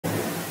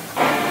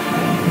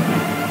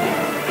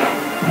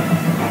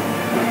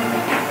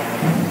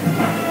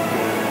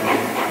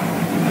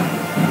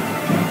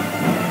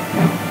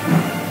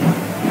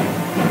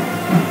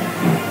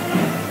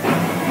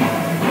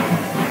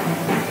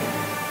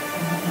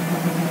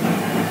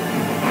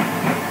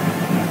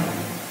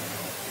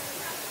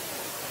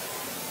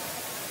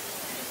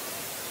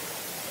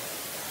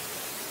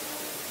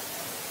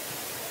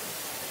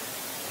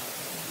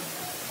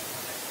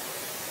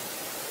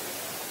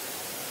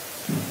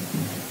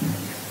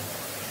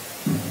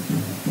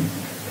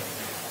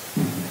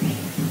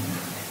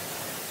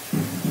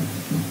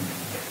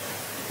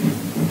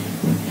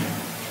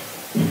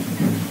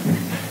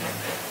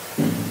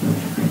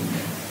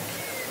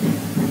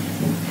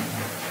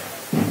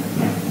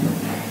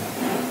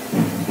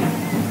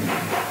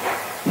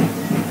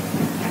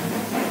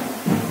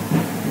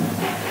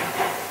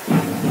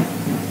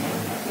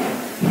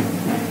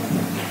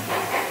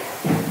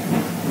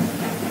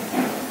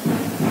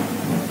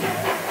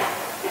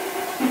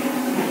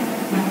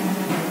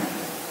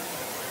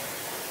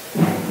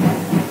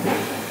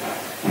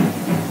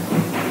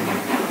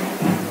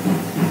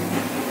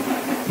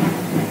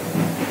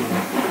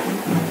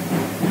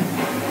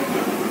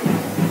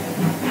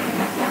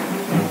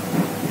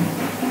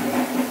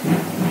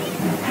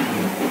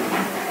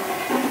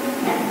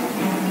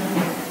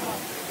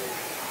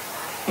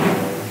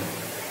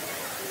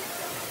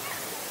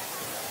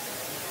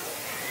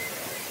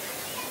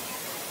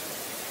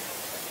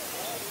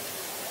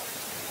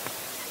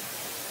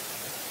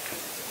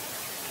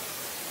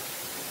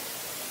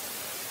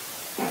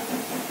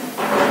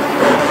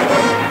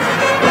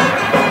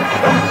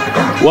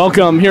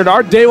Welcome here to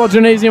Art Dawald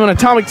Gymnasium on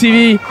Atomic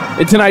TV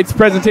in tonight's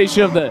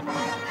presentation of the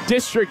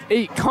District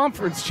 8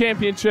 Conference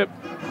Championship,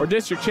 or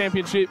District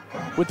Championship,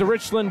 with the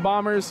Richland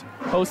Bombers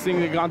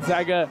hosting the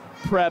Gonzaga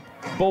Prep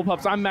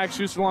Bullpups. I'm Max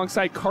Schuster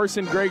alongside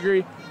Carson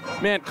Gregory.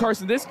 Man,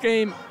 Carson, this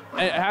game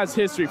has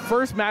history.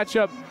 First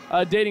matchup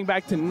dating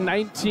back to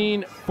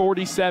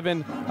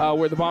 1947,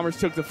 where the Bombers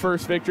took the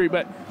first victory.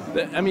 But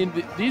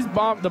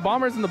the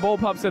Bombers and the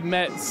Bullpups have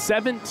met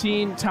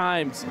 17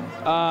 times,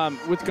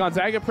 with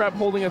Gonzaga Prep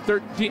holding a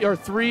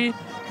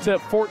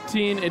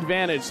 3-14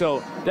 advantage.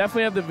 So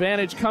definitely have the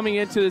advantage coming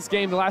into this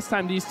game. The last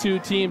time these two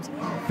teams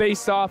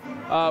faced off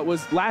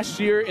was last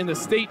year in the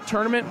state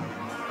tournament,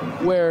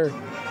 where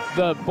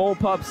the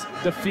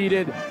Bullpups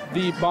defeated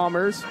the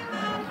Bombers.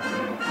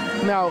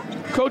 Now,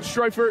 Coach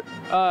Streufert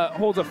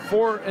holds a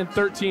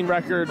 4-13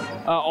 record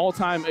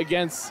all-time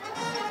against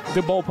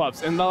the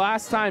Bullpups, and the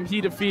last time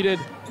he defeated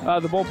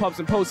the Bullpups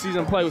in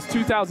postseason play was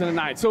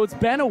 2009. So it's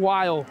been a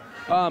while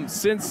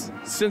since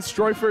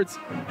Streufert's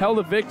held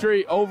a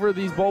victory over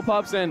these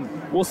Bullpups, and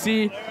we'll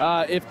see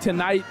if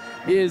tonight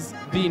is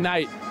the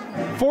night.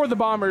 For the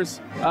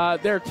Bombers,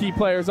 they're key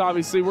players,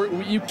 obviously.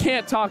 You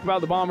can't talk about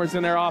the Bombers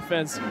and their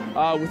offense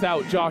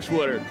without Josh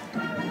Woodard.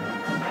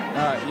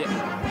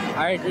 Yeah,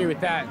 I agree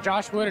with that.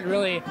 Josh Woodard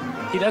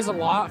he does a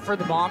lot for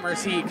the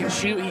Bombers. He can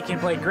shoot, he can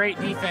play great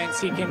defense,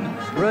 he can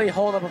really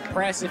hold up a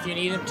press if you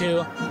need him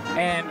to.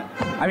 And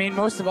I mean,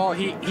 most of all,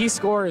 he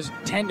scores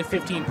 10 to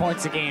 15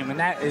 points a game, and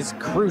that is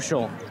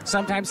crucial.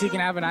 Sometimes he can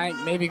have a night,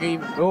 maybe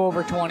go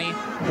over 20,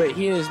 but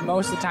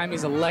most of the time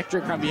he's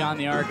electric from beyond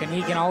the arc, and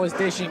he can always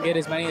dish and get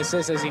as many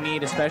assists as he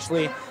needs,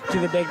 especially to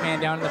the big man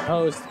down in the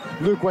post,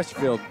 Luke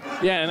Westerfield.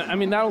 Yeah, and I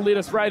mean, that'll lead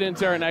us right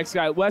into our next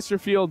guy,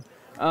 Westerfield.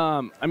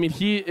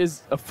 He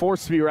is a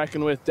force to be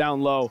reckoned with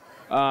down low.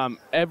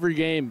 Every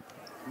game,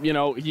 you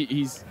know,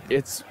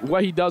 it's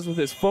what he does with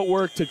his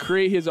footwork to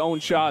create his own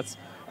shots,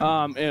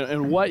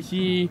 and what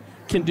he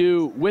can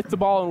do with the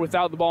ball and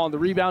without the ball on the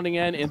rebounding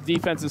end and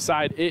defensive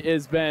side. It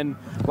has been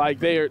like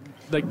the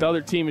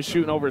other team is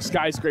shooting over a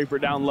skyscraper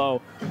down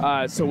low.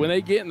 So when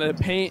they get in the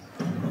paint,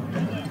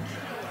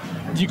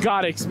 you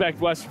got to expect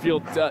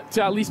Westerfield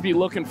to at least be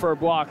looking for a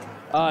block.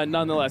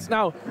 Nonetheless.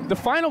 Now, the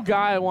final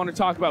guy I want to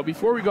talk about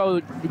before we go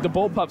to the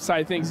Bullpup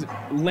side of things,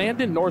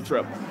 Landon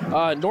Northrup.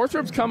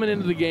 Northrup's coming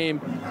into the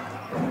game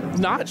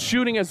not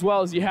shooting as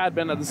well as he had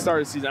been at the start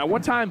of the season. At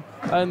one time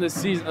in this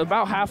season,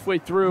 about halfway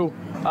through,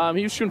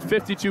 he was shooting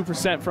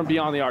 52% from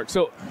beyond the arc.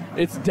 So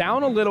it's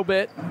down a little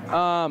bit.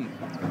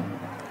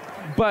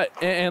 But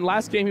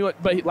last game he went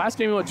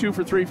 2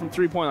 for 3 from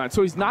three-point line.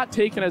 So he's not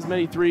taking as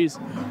many threes.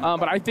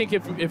 But I think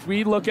if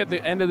we look at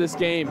the end of this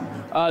game,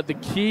 the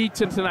key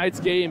to tonight's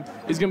game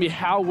is going to be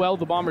how well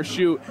the Bombers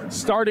shoot,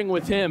 starting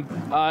with him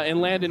and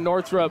Landon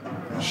Northrup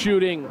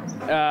shooting.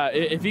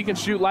 If he can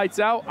shoot lights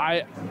out,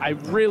 I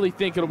really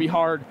think it'll be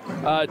hard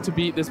to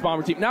beat this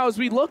Bomber team. Now, as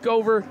we look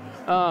over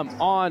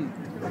on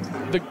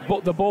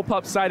the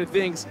Bullpup side of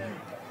things,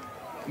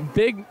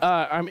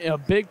 a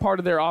big part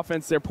of their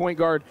offense, their point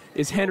guard,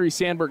 is Henry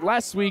Sandberg.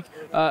 Last week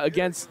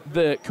against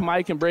the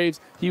Kamaikan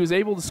Braves, he was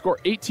able to score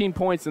 18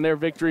 points in their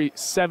victory,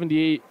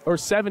 70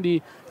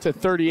 to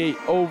 38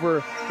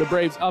 over the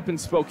Braves up in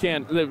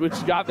Spokane,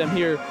 which got them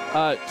here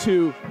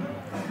to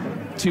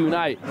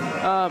tonight.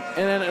 And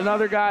then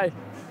another guy,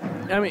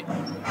 I mean,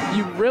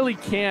 you really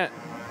can't.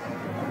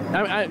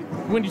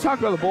 When you talk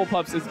about the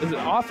Bullpups, it's an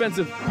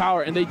offensive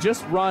power, and they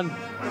just run.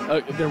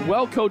 They're a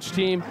well-coached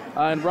team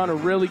and run a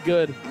really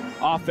good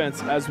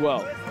offense as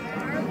well.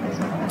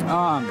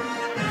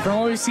 From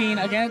what we've seen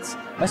against,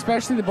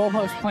 especially the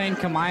Bullpups playing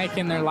Kamaikan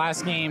in their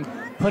last game,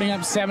 putting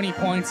up 70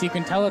 points, you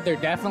can tell that they're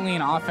definitely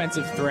an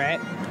offensive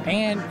threat,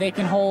 and they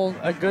can hold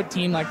a good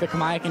team like the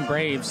Kamaikan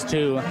Braves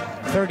to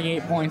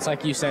 38 points,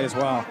 like you said as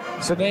well.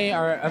 So they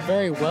are a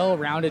very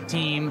well-rounded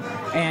team,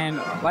 and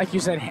like you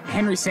said,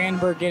 Henry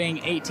Sandberg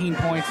getting 18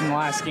 points in the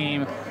last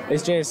game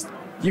is just,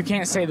 you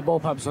can't say the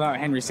Bullpups without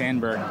Henry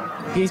Sandberg.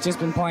 He's just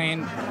been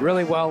playing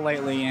really well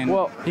lately, and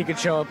he could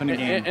show up in a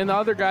game. And the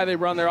other guy they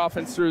run their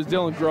offense through is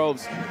Dylan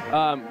Groves.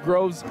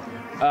 Groves,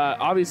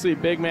 obviously a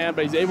big man,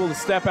 but he's able to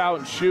step out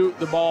and shoot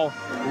the ball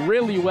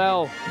really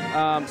well.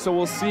 So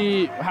we'll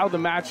see how the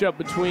matchup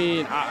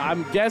between,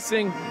 I'm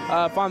guessing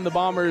if I'm the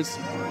Bombers,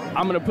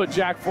 I'm going to put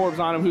Jack Forbes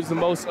on him, who's the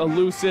most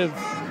elusive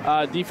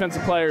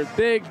defensive player.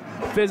 Big,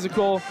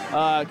 physical,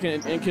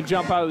 can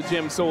jump out of the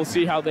gym, so we'll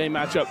see how they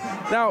match up.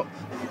 Now,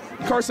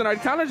 Carson, I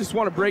kind of just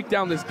want to break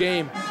down this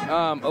game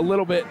a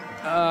little bit.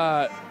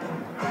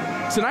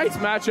 Tonight's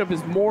matchup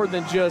is more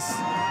than just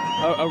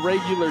a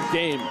regular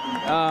game.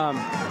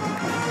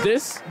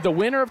 The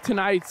winner of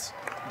tonight's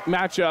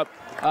matchup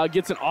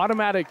gets an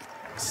automatic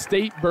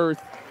state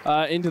berth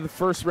into the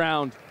first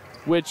round,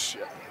 which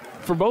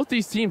for both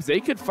these teams,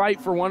 they could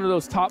fight for one of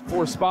those top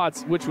 4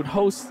 spots, which would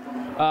host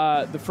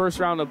the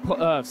first round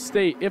of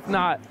state. If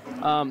not,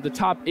 the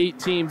top 8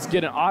 teams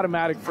get an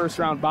automatic first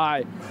round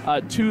bye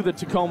to the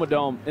Tacoma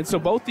Dome. And so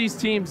both these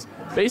teams,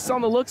 based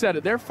on the looks at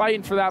it, they're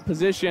fighting for that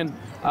position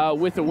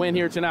with a win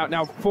here tonight.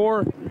 Now,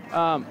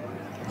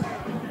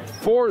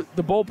 for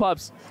the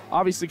Bullpups,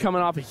 obviously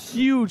coming off a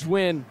huge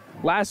win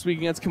last week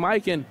against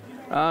Kamaikan,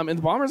 and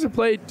the Bombers have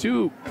played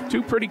two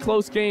pretty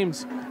close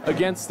games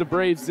against the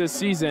Braves this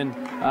season.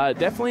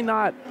 Definitely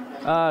not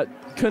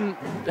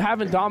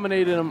haven't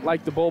dominated them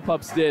like the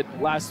Bullpups did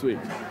last week.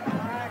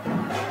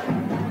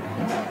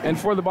 And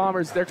for the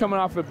Bombers, they're coming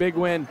off a big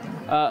win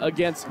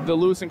against the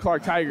Lewis and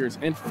Clark Tigers.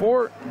 And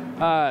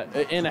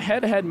in a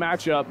head-to-head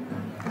matchup,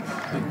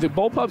 the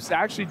Bullpups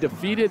actually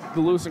defeated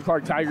the Lewis and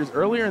Clark Tigers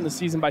earlier in the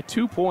season by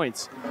 2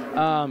 points.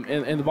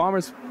 And the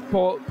Bombers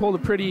pulled a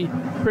pretty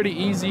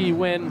easy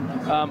win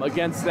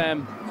against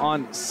them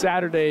on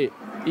Saturday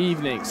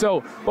evening.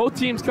 So both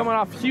teams coming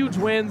off huge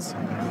wins,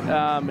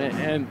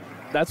 and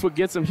that's what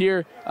gets them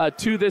here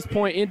to this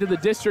point into the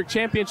district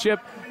championship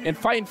and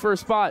fighting for a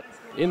spot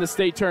in the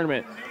state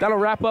tournament. That'll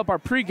wrap up our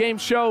pregame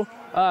show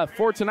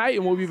for tonight,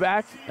 and we'll be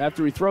back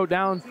after we throw it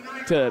down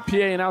to PA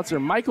announcer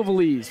Michael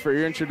Valise for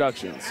your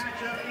introductions.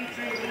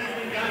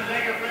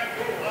 Gonzaga Prep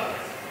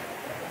Bullpups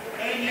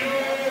and your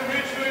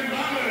Richland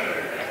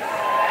Bombers.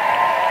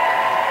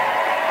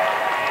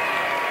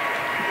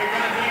 The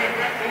Gonzaga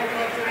Prep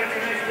Bullpups are at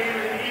tonight's game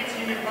with an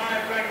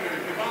 18-5 record.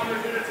 The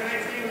Bombers are at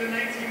tonight's game with a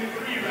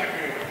 19-3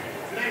 record.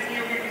 Tonight's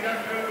game will be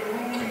conducted under the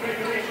rules and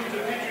regulations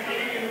of district A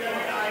and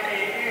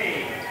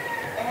WIAA.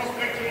 All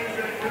spectators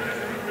are encouraged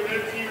to root for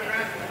their team and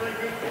ask for very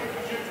good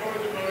sportsmanship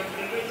towards opponents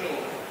and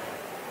individuals.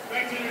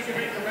 Spectators should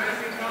make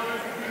harassing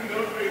comments, including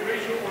those of a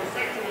racial or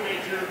sexual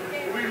nature,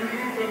 will be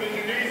removed from the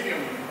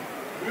gymnasium.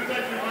 We would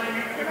like to remind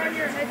you that the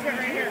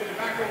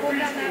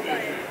tobacco-free school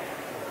district.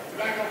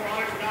 Tobacco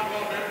products and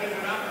alcohol beverages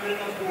are not permitted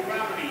on school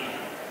property.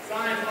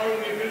 Signs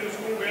following the official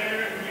school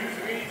banner and the use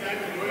of any type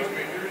of noise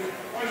makers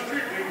are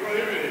strictly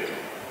prohibited.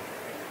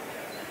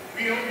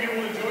 We hope you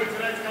will enjoy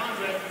tonight's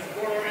contest and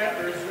support our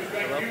efforts to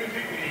respect human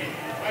dignity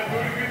by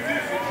promoting good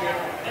citizenship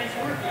and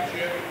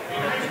sportsmanship in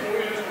high school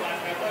and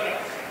interscholastic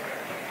athletics.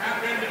 Have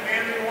friends and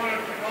family who want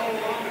to follow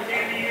along the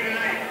game here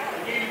tonight.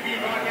 The game is being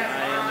broadcast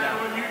live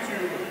on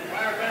YouTube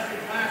by our Best in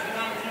Class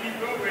Atomic TV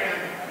program.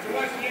 To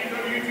watch the game,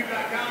 go to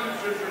youtube.com and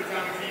search for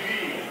Atomic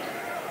TV.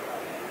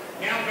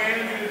 Now,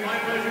 fans, it is my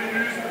pleasure to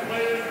introduce the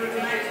players for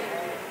tonight's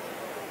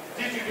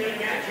District A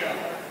matchup.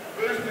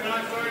 First, the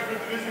non-starters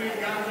with the visiting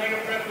Gonzaga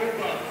Prep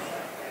Bullpups.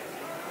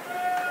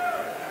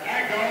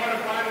 At guard, a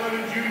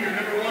 5'11 junior,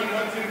 number 1,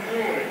 Hudson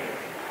Floyd.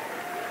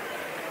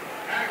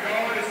 At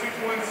guard, a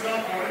 6'1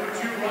 sophomore, number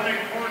 2,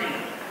 Ryan Corney.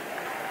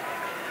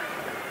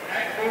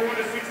 At forward,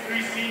 a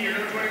 6'3 senior,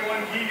 number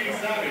 21, Keegan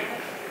Savic.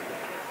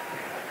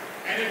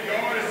 And at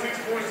guard, a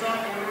 6'4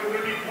 sophomore, number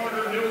 30,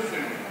 Carter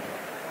Nilsson.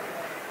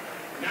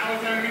 Now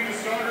it's time to meet the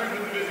starters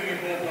with the visiting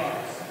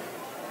Bullpups.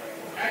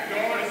 At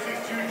guard, a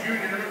 6'2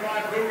 junior, number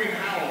 5, Logan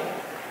Howell.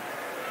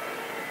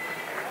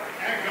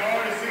 At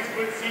guard, a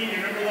 6'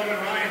 senior, number 11,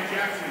 Ryan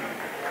Jackson.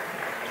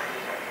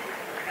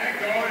 At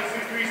guard, a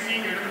 6'3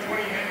 senior, number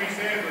 20, Henry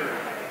Sandberg.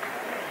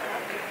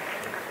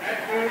 At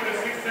forward, a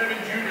 6'7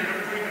 junior,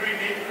 number 23,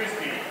 Nate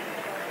Christie.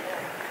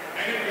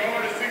 And at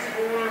guard, a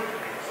 6'4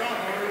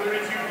 sophomore,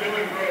 number 32,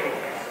 Dylan Rose.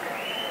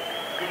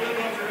 The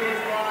Bullpups are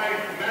coached by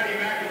Matty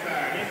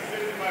McIntyre. He's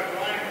assisted by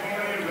Brian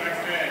Corney and Rex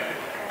Ned.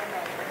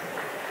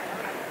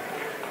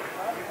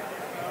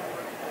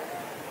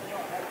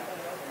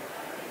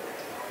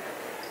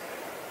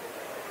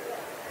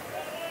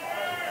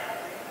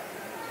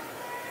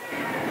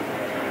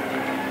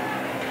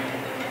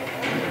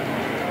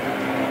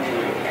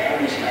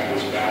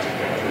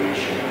 Basketball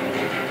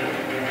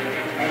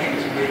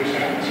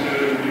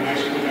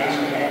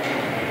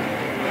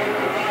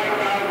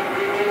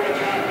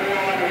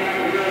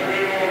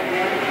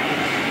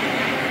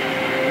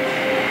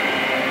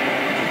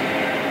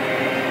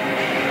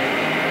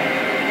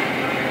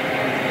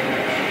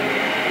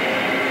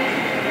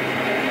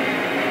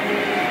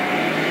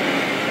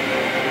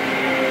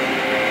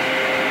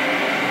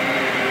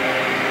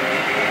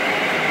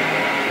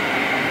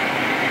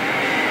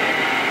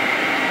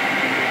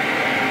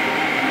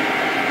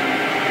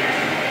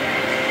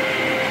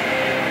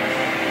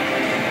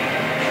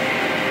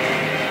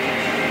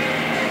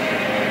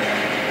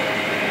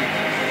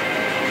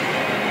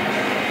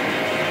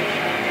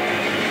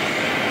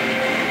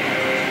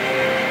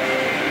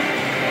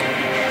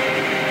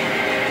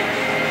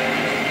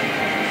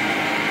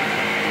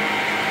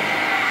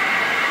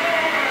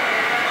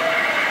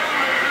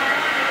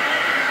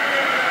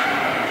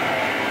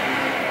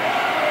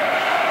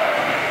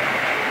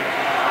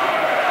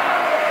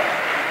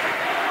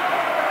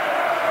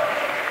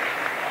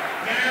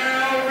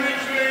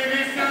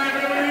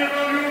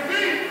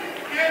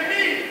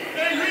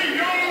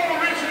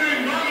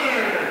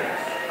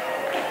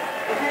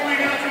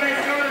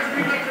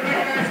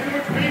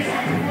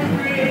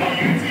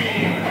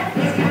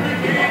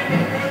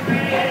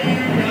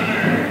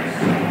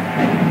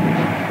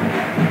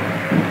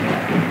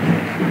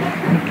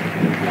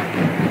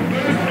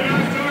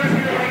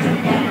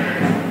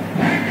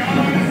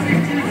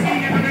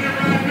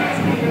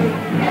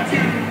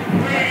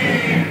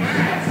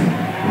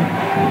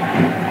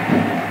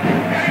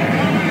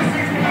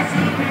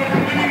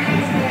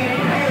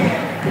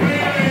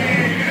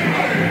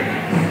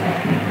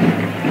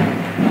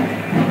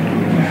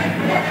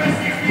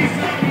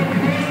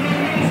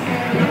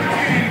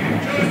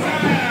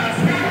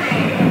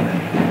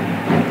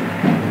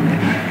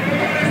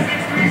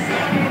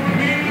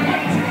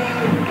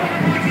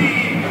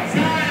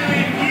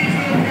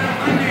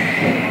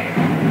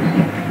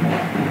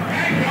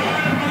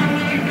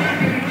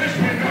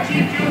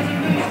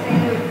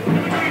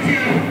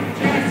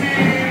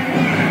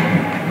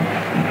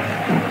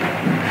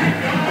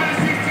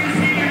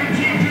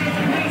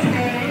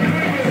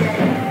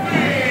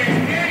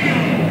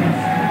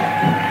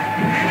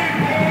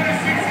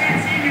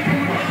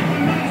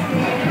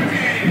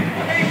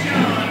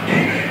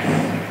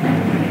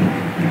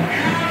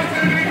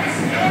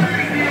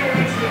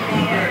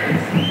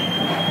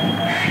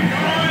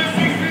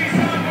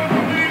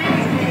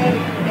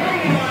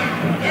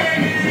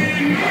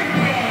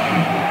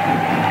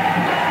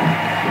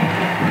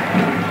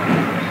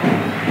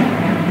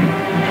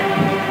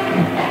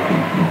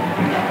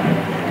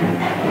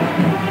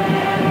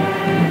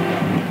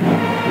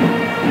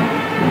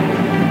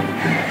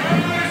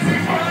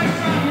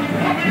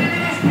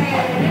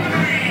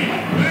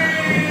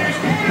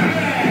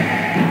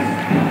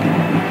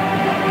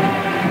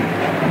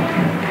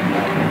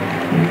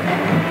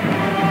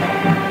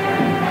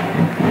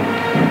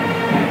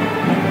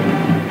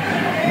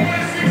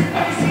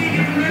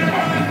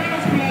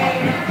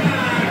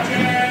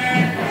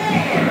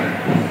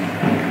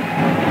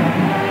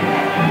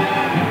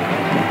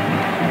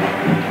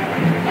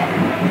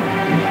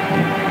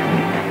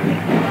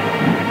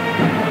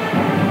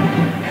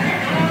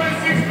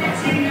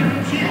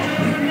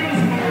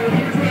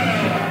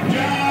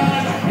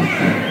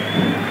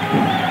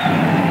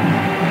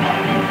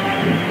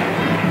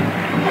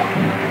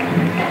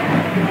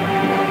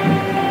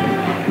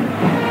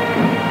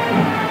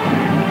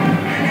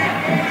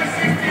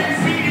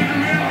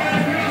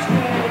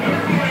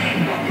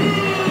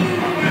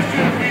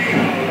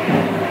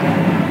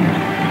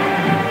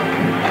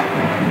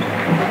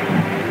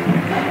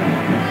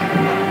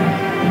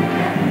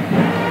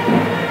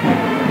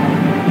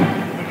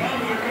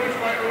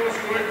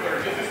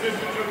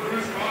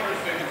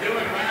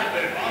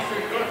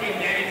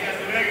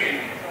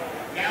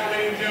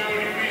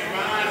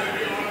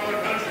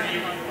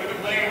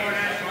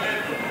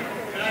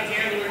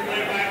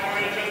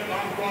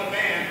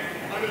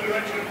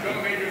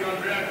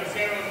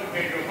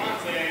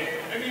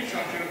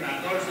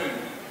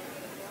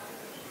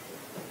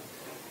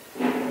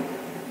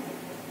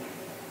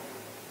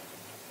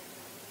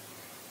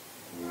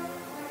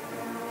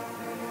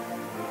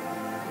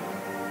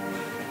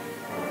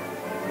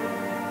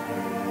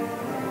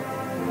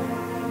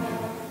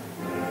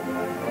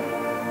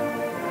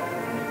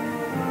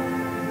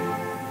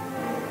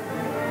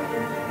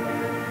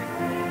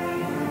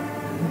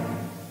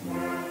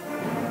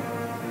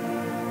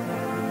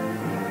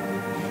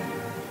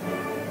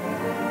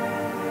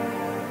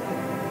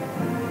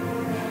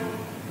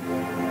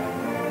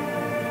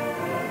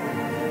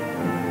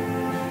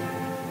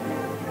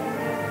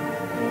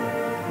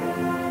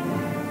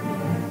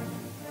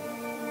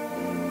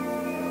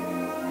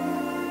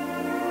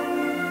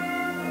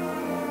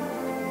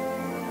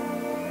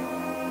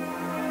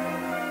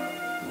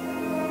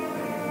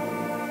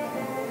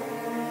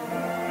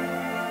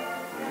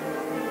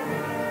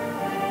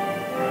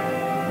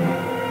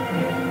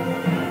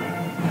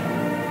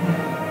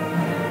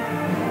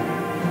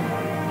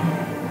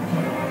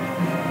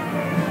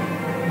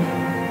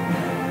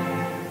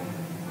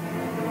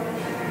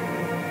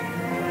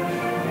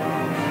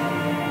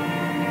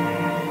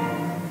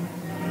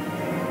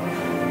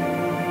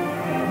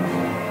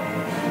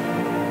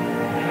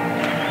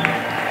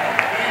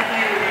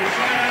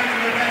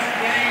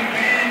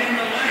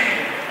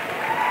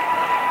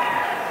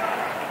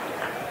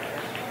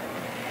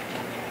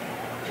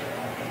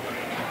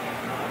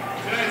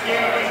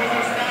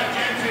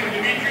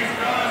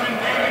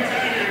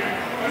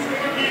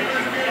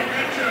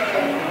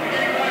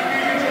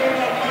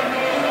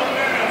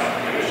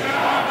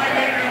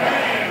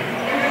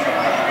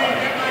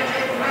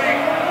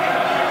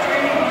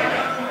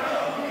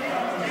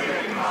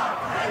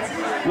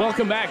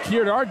Welcome back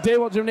here to Art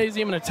Dawald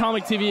Gymnasium and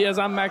Atomic TV as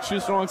I'm Max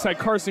Schuster alongside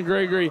Carson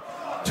Gregory.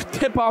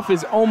 Tip-off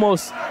is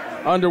almost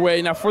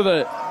underway. Now for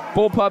the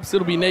Bullpups,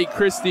 it'll be Nate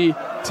Christie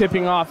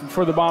tipping off, and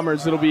for the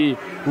Bombers, it'll be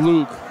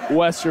Luke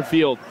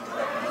Westerfield.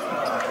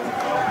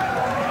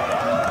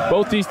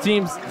 Both these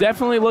teams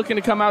definitely looking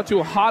to come out to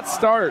a hot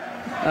start.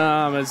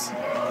 As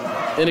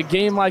in a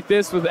game like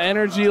this, with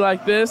energy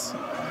like this,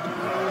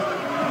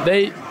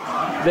 they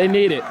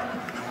need it.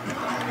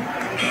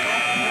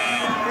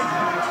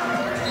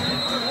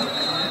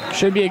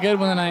 Should be a good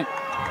one tonight.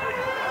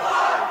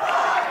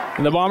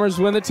 And the Bombers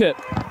win the tip.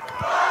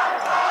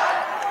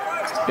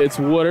 It's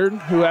Woodard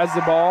who has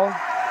the ball.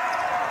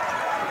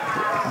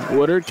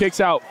 Woodard kicks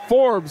out.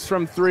 Forbes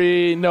from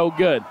three, no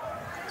good.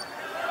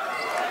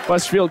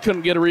 Westerfield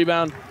couldn't get a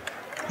rebound.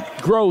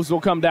 Groves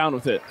will come down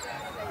with it.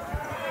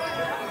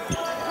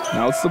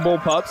 Now it's the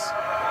Bullpups.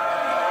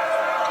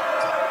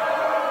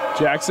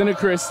 Jackson to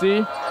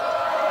Christie.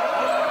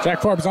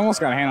 Jack Forbes almost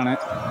got a hand on it.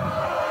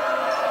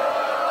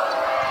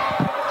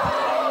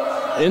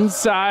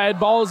 Inside,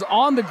 ball is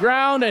on the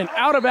ground and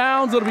out of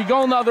bounds. It'll be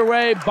going the other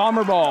way,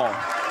 Bomber ball.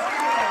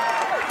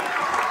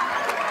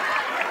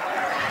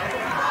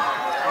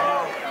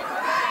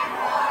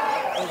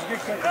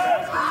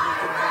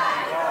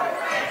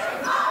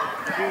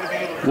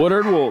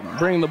 Woodard will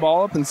bring the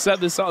ball up and set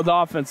the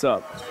offense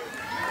up.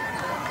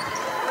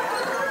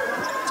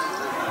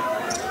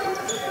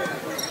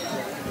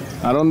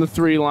 Out on the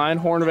three line,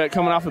 Hornevet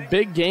coming off a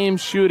big game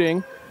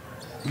shooting.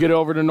 Get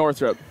over to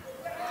Northrop.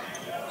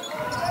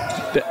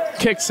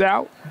 Kicks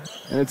out,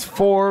 and it's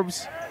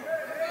Forbes.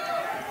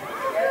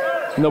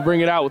 And they'll bring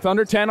it out with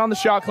under 10 on the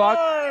shot clock.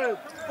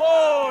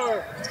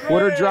 4, 3.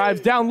 Woodard drives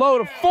down low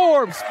to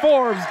Forbes.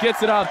 Forbes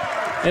gets it up,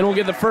 and we'll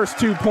get the first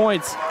 2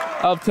 points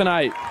of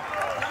tonight.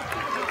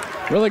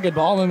 Really good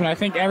ball movement. I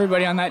think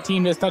everybody on that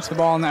team just touched the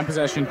ball in that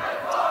possession.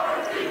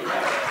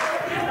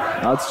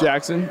 Now it's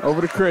Jackson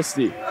over to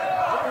Christie.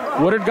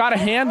 Woodard got a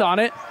hand on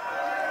it,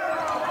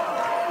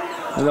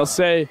 and they'll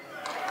say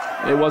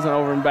it wasn't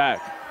over and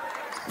back.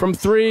 From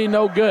three,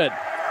 no good.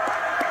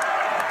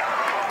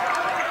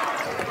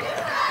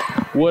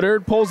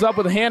 Woodard pulls up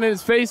with a hand in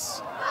his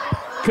face.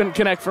 Couldn't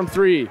connect from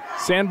three.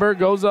 Sandberg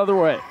goes the other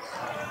way.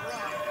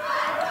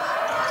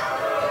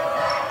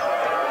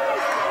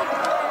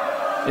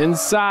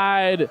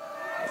 Inside,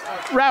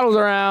 rattles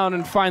around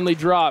and finally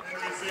dropped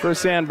for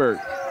Sandberg.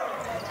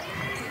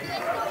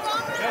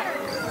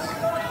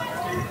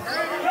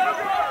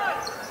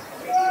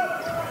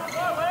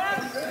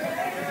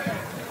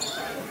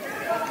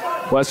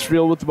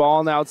 Westfield with the ball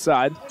on the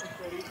outside.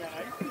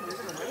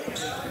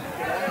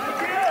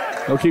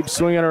 He'll keep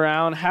swinging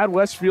around. Had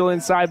Westfield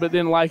inside, but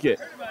didn't like it.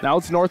 Now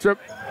it's Northrop.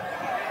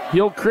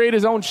 He'll create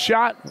his own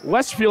shot.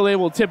 Westfield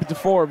able to tip it to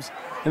Forbes,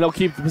 and they'll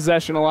keep the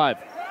possession alive.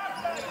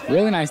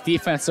 Really nice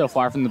defense so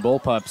far from the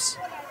Bullpups.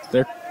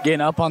 They're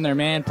getting up on their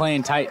man,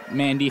 playing tight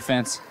man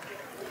defense.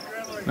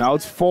 Now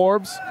it's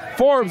Forbes.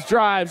 Forbes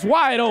drives,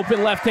 wide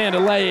open left-handed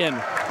lay-in.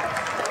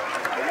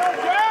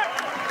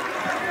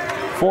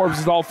 Forbes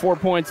is all 4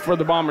 points for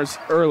the Bombers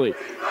early.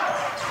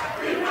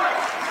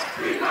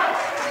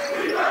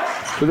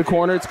 To the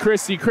corner, it's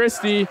Christie.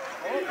 Christie,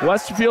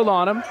 Westerfield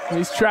on him.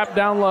 He's trapped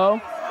down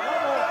low.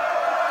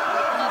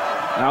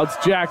 Now it's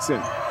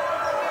Jackson.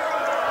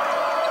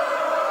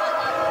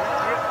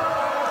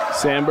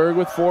 Sandberg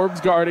with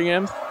Forbes guarding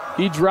him.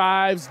 He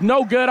drives,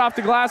 no good off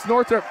the glass.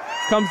 Northrop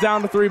comes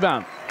down to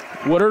rebound.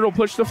 Woodard will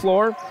push the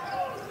floor.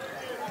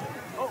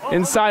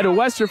 Inside to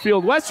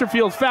Westerfield.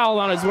 Westerfield fouled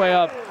on his way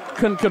up.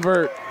 Couldn't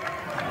convert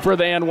for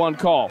the and one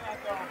call.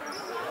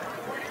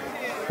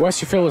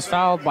 Westerfield was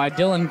fouled by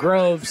Dylan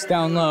Groves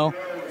down low.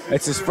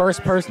 It's his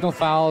first personal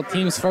foul,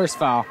 team's first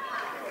foul.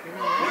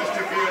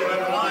 Westerfield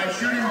at the line,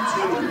 shooting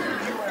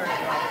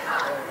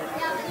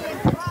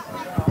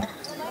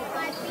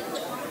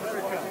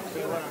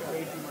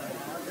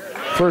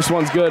 2. First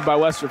one's good by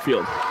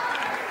Westerfield.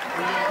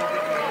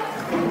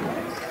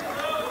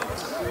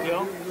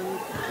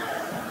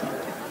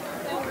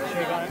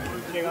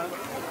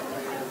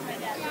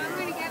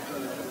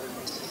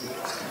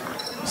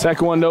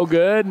 Second one no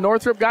good.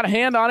 Northrop got a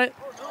hand on it.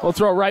 We'll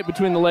throw it right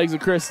between the legs of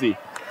Christie.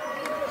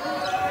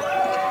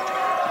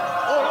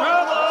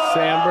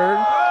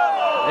 Sandberg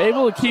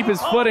able to keep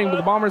his footing, but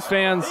the Bombers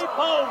fans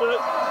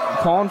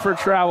calling for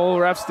travel.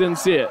 Refs didn't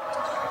see it.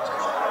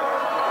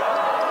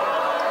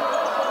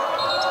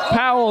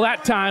 Powell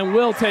that time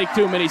will take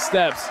too many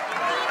steps,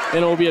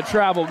 and it will be a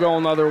travel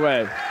going the other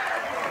way.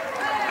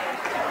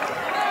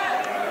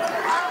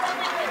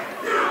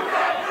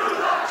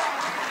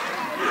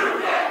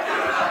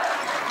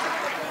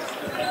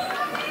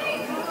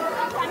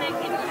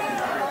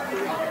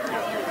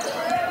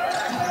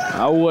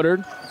 Now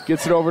Woodard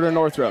gets it over to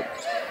Northrop.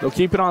 They'll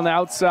keep it on the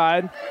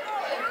outside.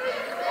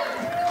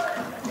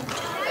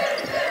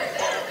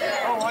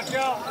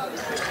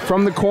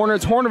 From the corner,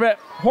 it's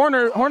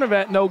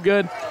Hornevet, no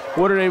good.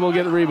 Woodard able to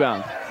get the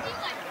rebound.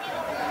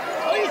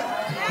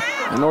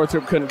 And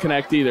Northrop couldn't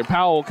connect either.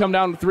 Powell will come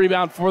down with the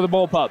rebound for the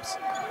Bullpups.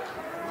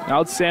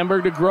 Now it's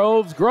Sandberg to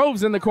Groves.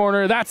 Groves in the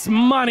corner. That's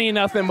money,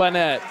 nothing but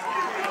net.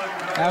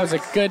 That was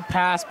a good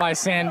pass by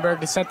Sandberg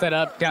to set that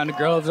up down to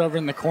Groves over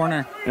in the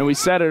corner. And we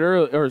said it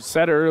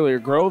earlier,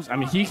 Groves, I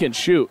mean, he can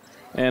shoot.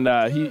 And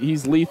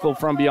he's lethal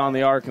from beyond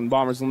the arc, and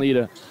Bombers will need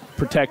to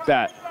protect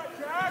that.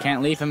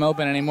 Can't leave him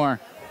open anymore.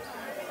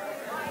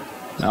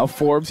 Now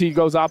Forbes, he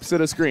goes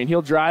opposite of screen.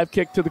 He'll drive,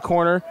 kick to the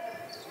corner.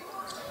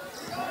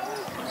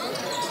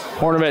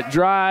 Hornibet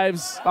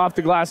drives off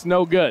the glass,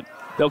 no good.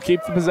 They'll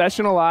keep the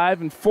possession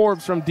alive, and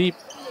Forbes from deep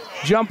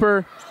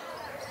jumper.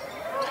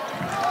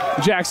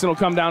 Jackson will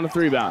come down to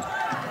 3-bound.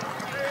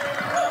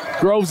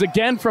 Groves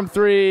again from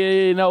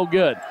 3, no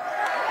good.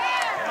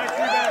 Nice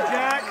rebound,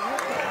 Jack.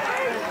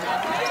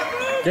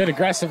 Good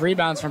aggressive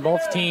rebounds from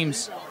both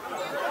teams.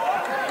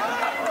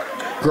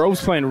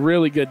 Groves playing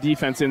really good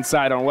defense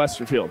inside on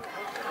Westerfield.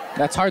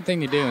 That's a hard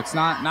thing to do. It's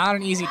not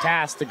an easy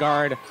task to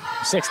guard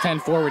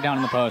 6'10" forward down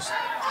in the post.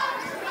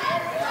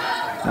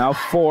 Now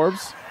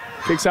Forbes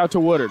kicks out to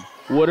Woodard.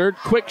 Woodard,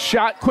 quick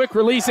shot, quick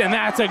release, and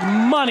that's a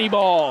money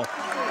ball.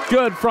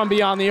 Good from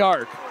beyond the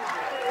arc.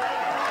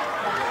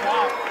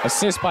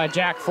 Assist by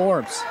Jack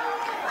Forbes.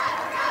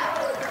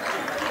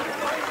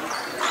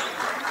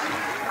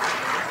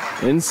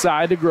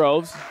 Inside to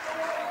Groves.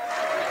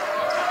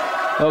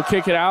 They'll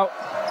kick it out.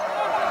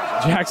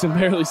 Jackson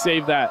barely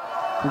saved that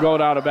from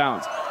going out of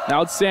bounds.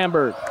 Now it's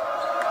Sandberg.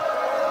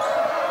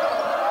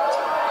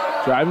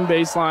 Driving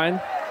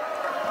baseline.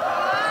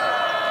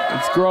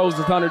 It's Groves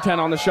with under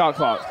 10 on the shot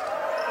clock.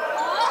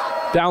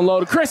 Down low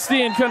to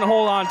Christie and couldn't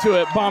hold on to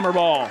it. Bomber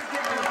ball.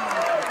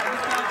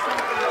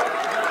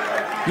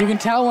 You can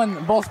tell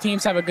when both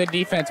teams have a good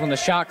defense when the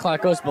shot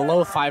clock goes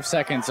below 5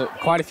 seconds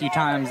quite a few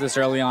times this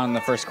early on in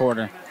the first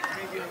quarter.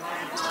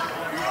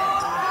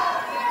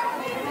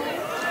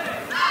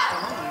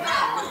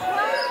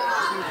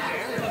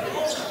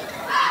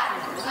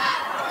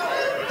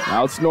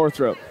 Now it's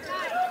Northrop.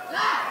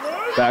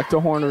 Back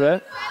to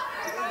Hornibet.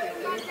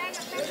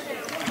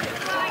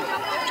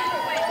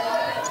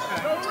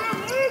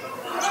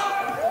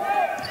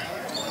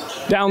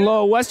 Down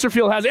low,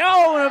 Westerfield has it.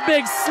 Oh, and a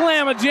big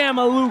slam-a-jam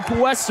of Luke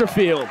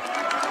Westerfield.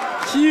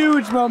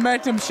 Huge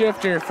momentum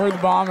shifter for the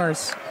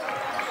Bombers.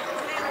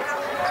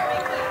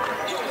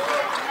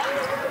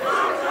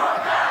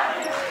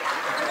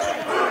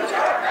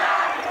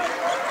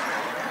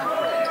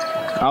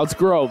 Now it's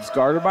Groves,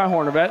 guarded by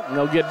Hornibet, and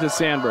they'll get to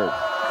Sandberg.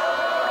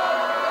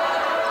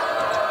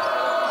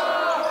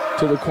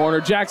 To the corner,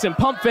 Jackson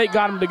pump fake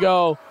got him to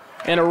go,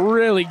 and a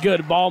really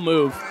good ball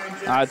move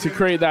to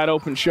create that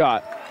open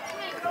shot.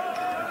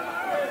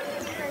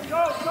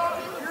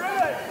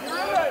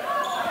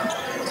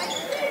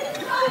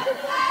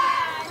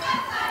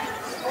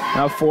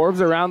 Now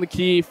Forbes around the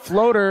key,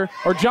 floater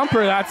or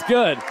jumper, that's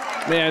good.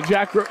 Man,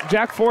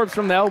 Jack Forbes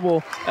from the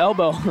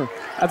elbow.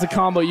 That's a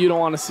combo you don't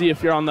want to see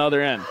if you're on the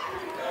other end.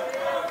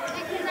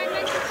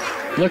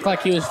 Looked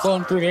like he was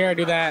floating through the air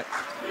to that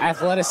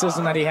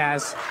athleticism that he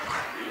has.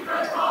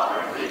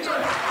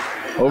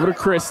 Over to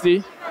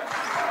Christie.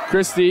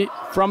 Christie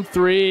from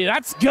 3,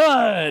 that's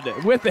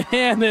good! With the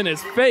hand in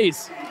his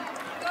face.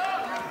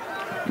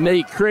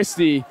 Nate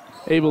Christie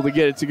able to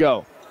get it to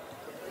go.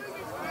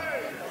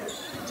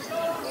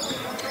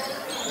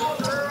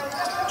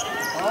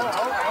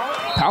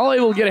 Powell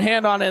able to get a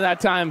hand on it that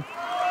time.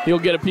 He'll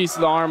get a piece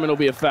of the arm and it'll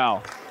be a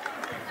foul.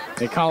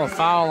 They call a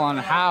foul on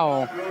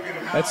Howell.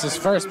 That's his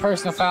first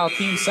personal foul,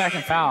 team's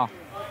second foul.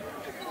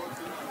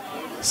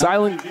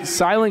 Silent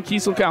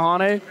Kiesel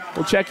Kahane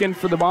will check in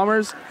for the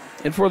Bombers.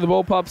 And for the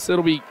Bullpups,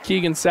 it'll be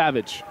Keegan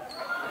Savage.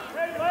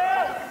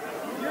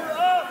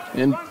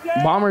 And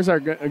Bombers are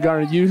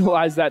going to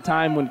utilize that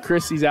time when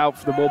Christie's out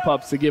for the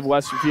Bullpups to give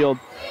Westerfield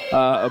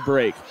a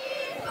break.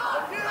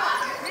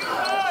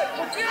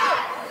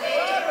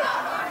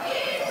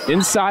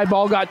 Inside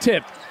ball got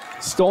tipped.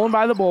 Stolen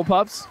by the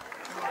Bullpups.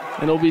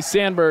 And it'll be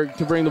Sandberg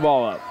to bring the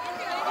ball up.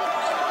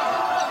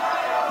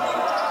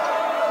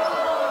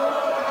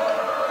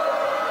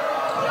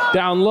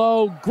 Down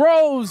low,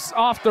 Groves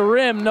off the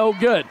rim, no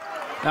good.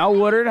 Now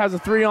Woodard has a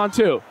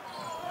 3-on-2.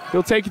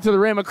 He'll take it to the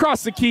rim,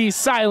 across the key,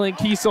 Silent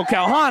Kiesel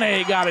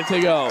Kalhane got it to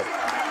go.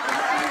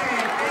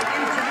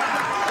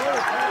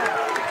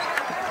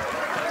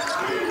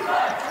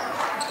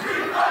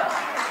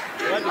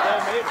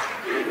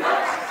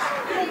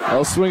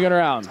 They'll swing it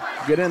around.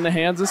 Get it in the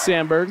hands of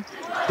Sandberg.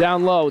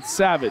 Down low, it's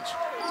Savage.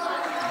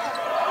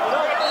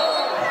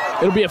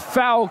 It'll be a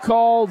foul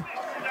called.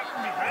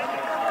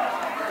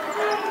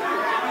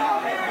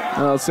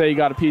 They'll say he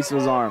got a piece of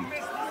his arm.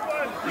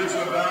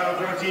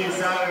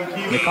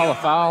 They call a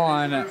foul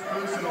on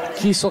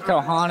Kiesel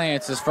Kalhane.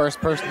 It's his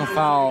first personal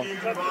foul,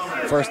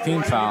 first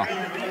team foul.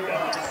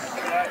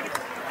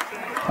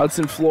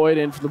 Hudson Floyd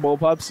in for the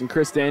Bullpups and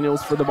Chris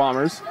Daniels for the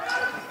Bombers.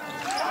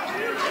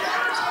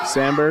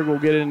 Sandberg will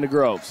get it into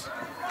Groves.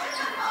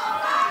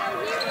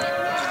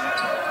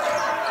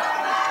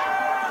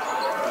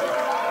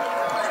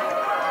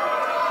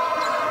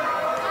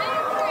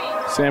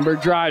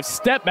 Sandberg drives,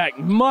 step back,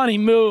 money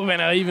move,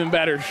 and an even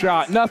better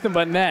shot. Nothing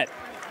but net.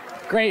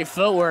 Great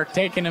footwork,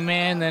 taking him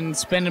in, then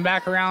spinning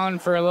back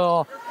around for a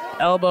little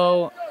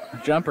elbow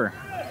jumper.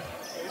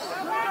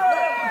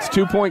 It's a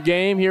 2-point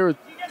game here with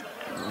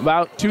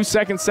about 2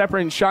 seconds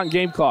separating shot and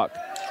game clock.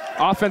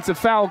 Offensive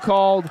foul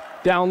called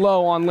down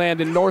low on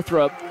Landon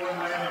Northrup.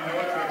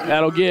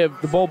 That'll give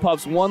the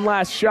Bullpups one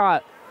last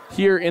shot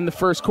here in the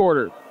first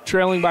quarter,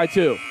 trailing by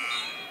 2.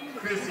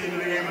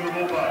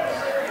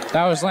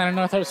 That was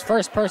Landon Northrup's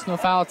first personal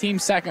foul,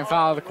 team's second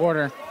foul of the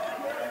quarter.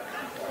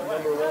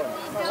 Number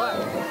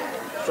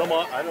 1.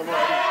 Someone, I don't know.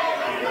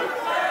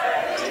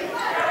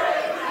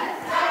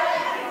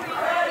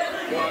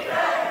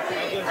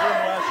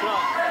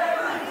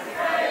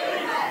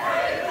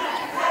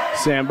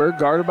 Sandberg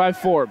guarded by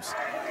Forbes.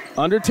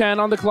 Under 10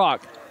 on the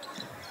clock.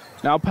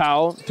 Now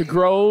Powell to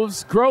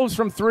Groves. Groves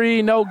from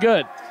 3, no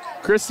good.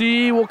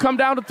 Christie will come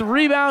down with the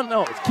rebound.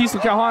 No, it's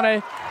Kiesel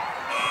Kahane.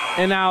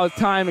 And now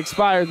time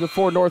expires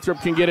before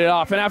Northrop can get it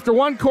off. And after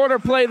 1 quarter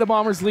play, the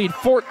Bombers lead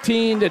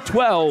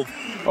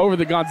 14-12 over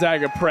the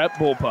Gonzaga Prep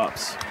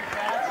Bullpups.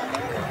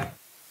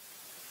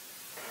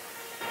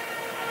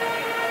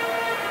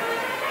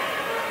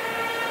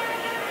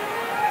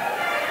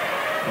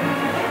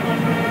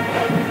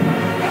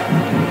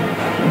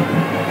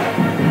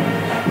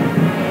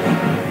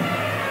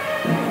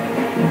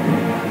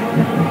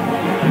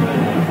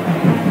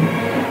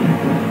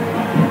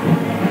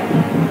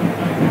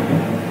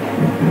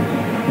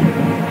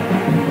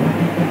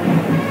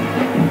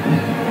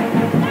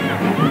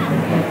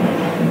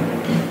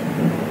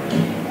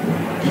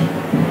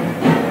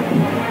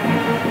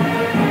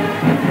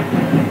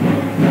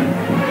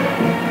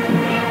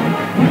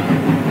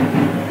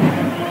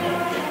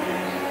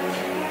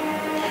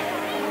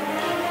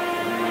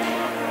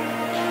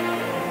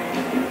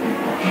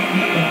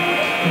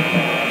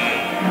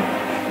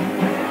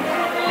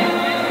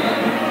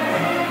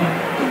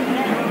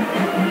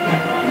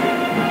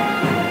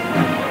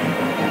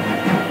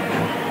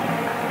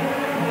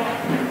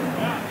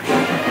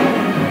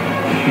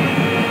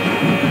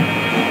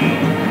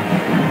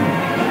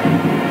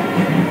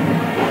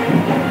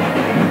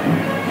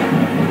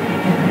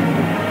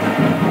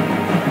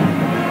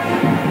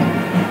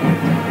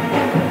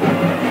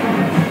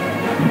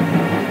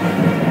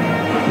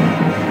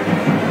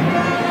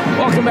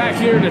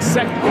 Here to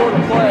second quarter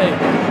play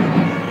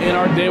in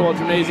Art Dawald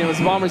Gymnasium as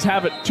the Bombers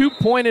have a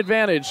 2-point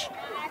advantage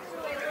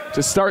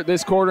to start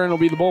this quarter, and it'll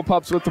be the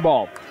Bullpups with the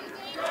ball.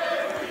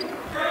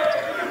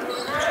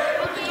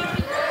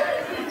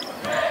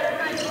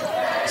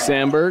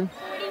 Sandberg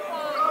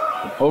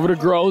over to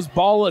Groves.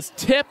 Ball was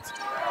tipped,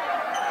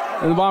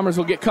 and the Bombers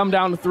will come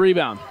down with the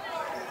rebound.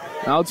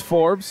 Now it's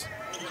Forbes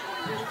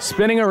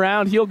spinning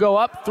around. He'll go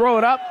up, throw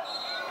it up.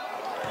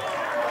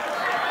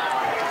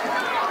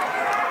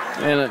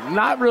 And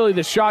not really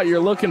the shot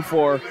you're looking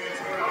for.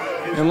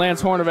 And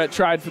Lance Hornevet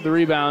tried for the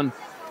rebound,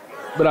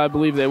 but I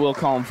believe they will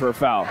call him for a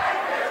foul.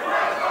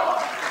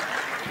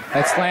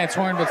 That's Lance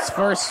Hornevet's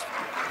first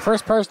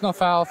personal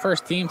foul,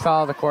 first team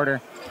foul of the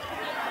quarter.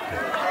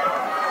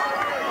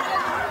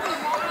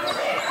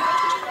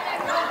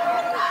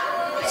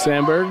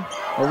 Sandberg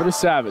over to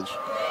Savage.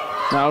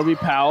 Now it'll be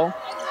Powell.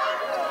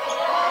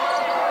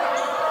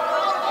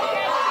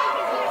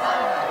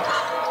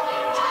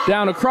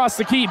 Down across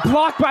the key,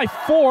 blocked by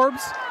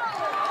Forbes.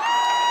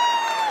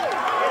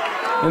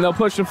 And they'll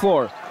push the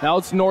floor. Now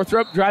it's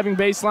Northrup driving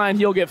baseline.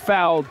 He'll get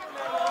fouled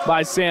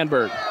by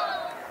Sandberg.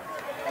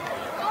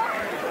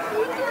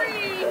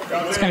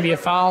 It's going to be a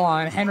foul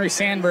on Henry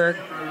Sandberg.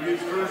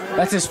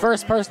 That's his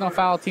first personal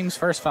foul, team's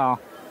first foul.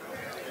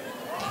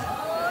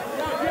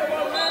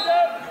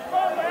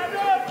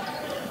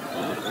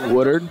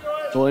 Woodard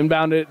will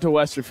inbound it to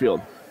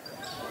Westerfield.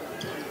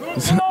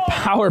 It's a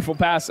powerful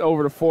pass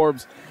over to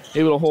Forbes,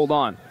 able to hold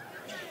on.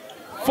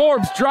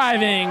 Forbes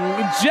driving,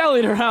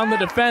 jellied around the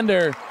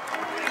defender,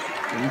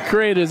 and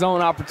created his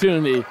own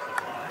opportunity.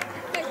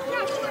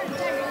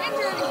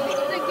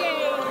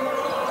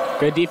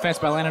 Good defense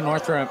by Landon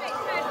Northrup.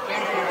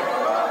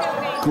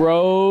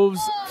 Groves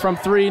from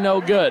 3, no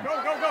good.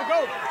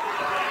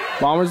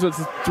 Bombers with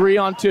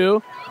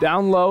 3-on-2.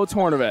 Down low, it's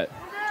Hornevet.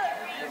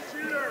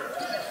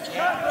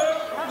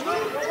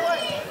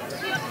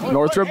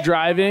 Northrup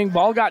driving.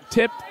 Ball got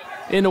tipped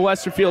into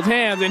Westerfield's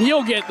hands, and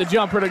he'll get the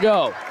jumper to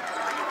go.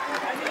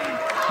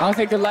 I don't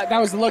think that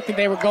was the look that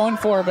they were going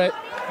for, but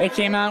they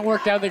came out and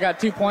worked out. They got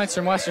 2 points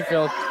from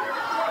Westerfield.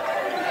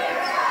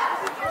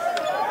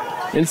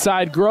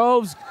 Inside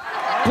Groves,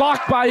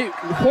 blocked by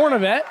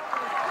Hornevet.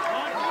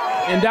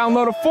 And down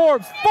low to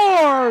Forbes.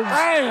 Forbes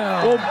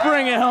will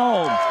bring it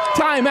home.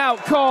 Timeout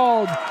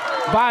called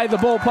by the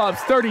Bullpups.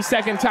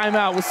 30-second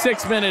timeout with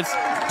 6 minutes,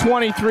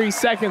 23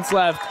 seconds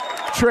left,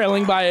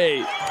 trailing by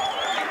 8.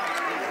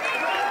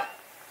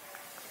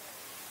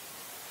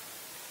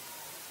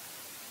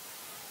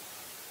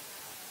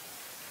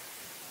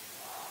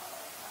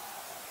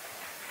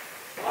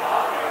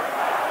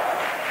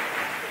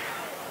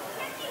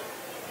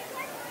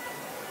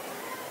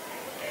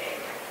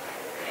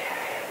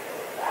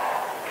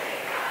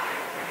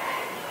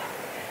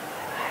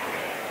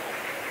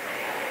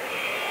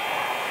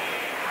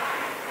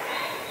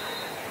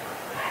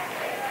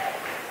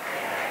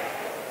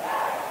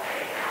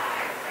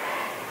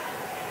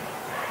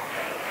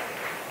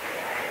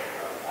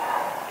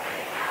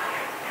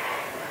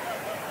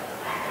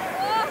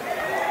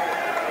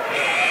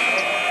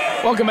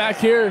 Welcome back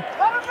here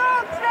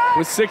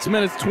with 6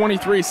 minutes,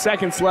 23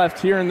 seconds left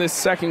here in this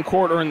second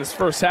quarter, in this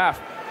first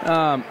half.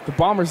 The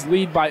Bombers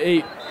lead by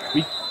 8.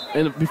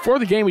 And before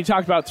the game, we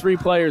talked about 3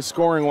 players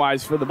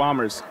scoring-wise for the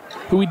Bombers.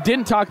 Who we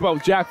didn't talk about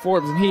was Jack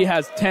Forbes, and he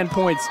has 10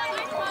 points,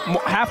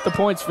 half the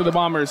points for the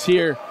Bombers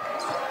here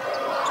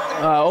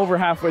over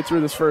halfway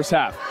through this first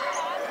half.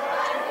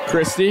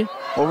 Christie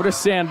over to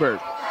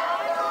Sandberg.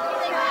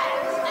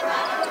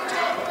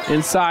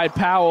 Inside,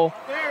 Powell.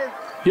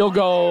 He'll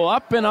go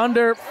up and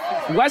under.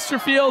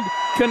 Westerfield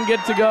couldn't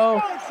get to go.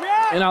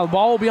 And now the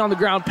ball will be on the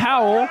ground.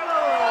 Powell.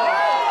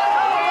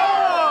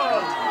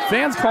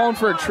 Fans calling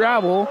for a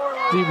travel.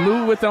 He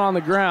moved with it on the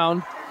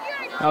ground.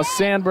 Now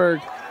Sandberg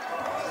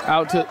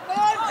out to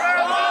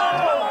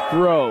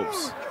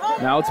Groves.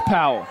 Now it's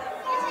Powell.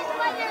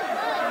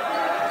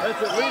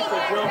 That's at least a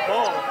jump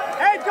ball.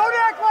 Hey, don't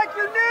act like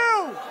you're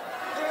new!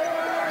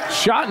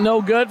 Shot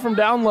no good from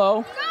down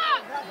low.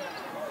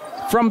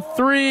 From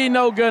 3,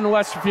 no good, and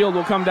Westerfield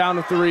will come down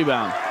with the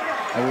rebound.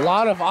 A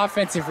lot of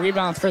offensive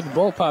rebounds for the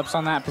Bullpups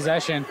on that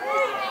possession.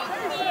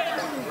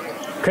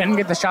 Couldn't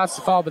get the shots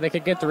to fall, but they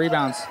could get the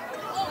rebounds.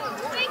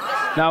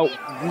 Now,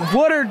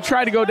 Woodard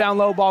tried to go down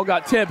low, ball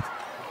got tipped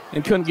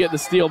and couldn't get the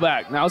steal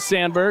back. Now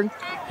Sandberg,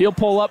 he'll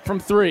pull up from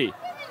 3.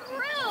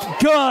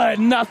 Good,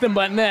 nothing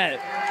but net.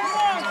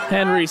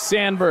 Henry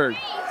Sandberg.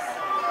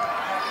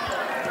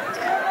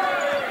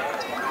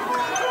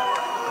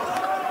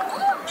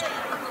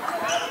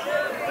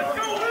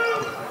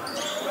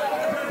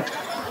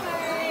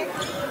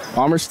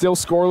 Bombers still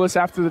scoreless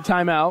after the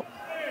timeout.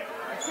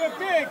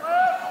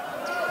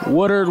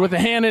 Woodard with a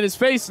hand in his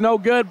face, no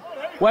good.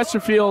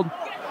 Westerfield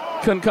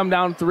couldn't come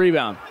down with the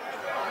rebound.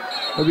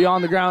 It'll be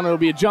on the ground. It'll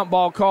be a jump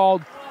ball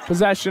called.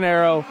 Possession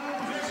arrow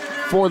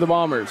for the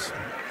Bombers.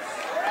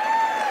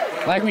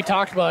 Like we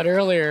talked about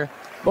earlier,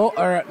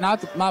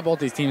 not both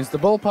these teams. The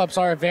Bullpups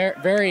are a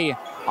very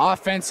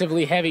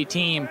offensively heavy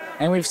team,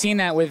 and we've seen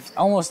that with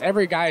almost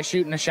every guy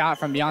shooting a shot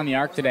from beyond the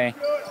arc today.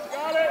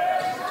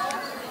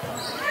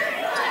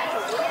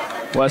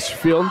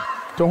 Westerfield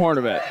to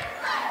Hornibet.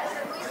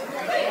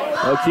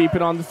 They'll keep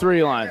it on the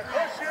 3 line.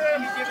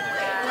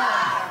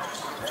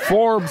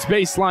 Forbes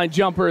baseline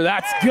jumper,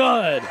 that's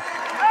good.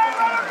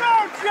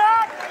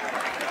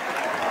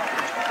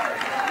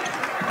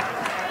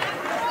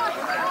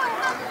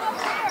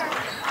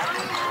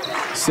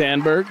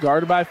 Sandberg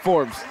guarded by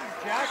Forbes.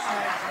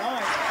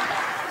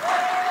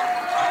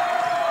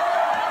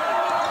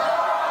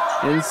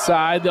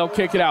 Inside, they'll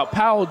kick it out.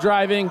 Powell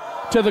driving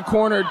to the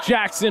corner.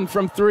 Jackson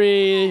from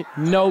 3,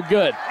 no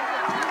good.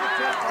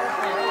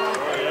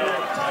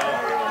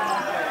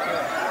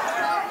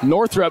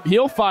 Northrop,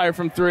 he'll fire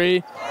from 3,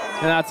 and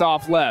that's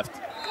off left.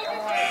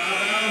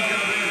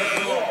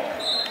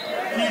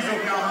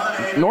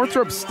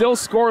 Northrop's still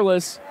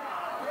scoreless,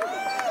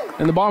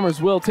 and the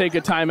Bombers will take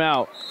a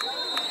timeout.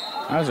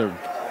 That was a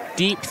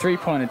deep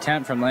 3-point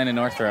attempt from Landon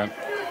Northrop.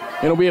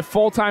 It'll be a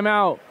full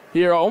timeout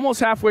here,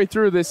 almost halfway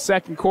through this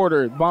second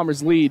quarter. The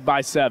Bombers lead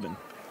by 7.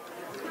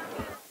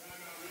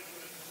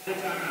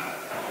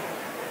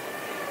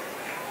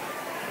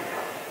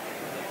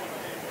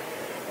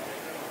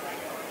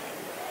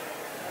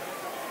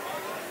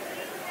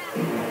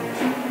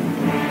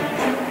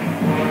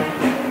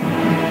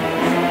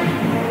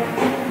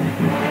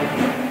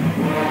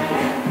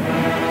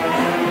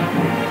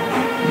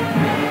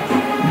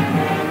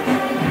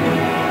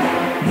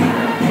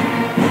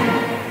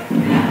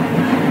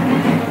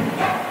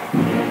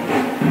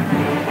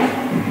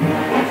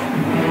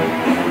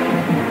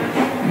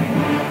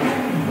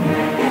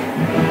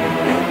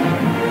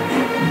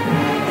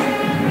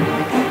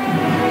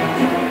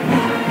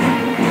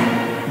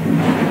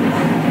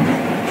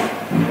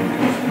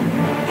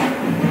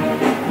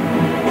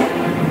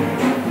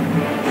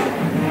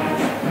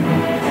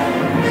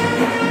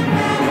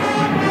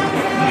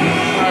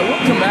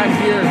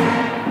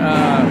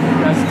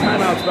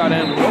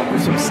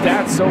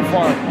 So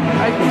far,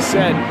 like we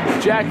said,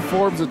 Jack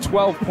Forbes with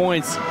 12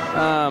 points.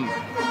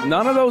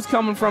 None of those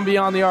coming from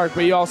beyond the arc,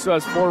 but he also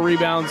has 4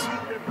 rebounds.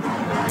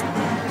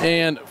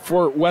 And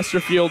for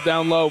Westerfield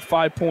down low,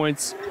 5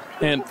 points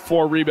and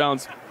 4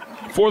 rebounds.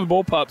 For the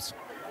Bullpups,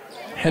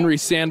 Henry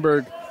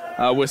Sandberg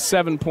with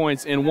 7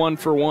 points and 1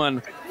 for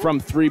 1 from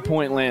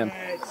 3-point land.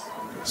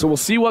 So we'll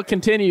see what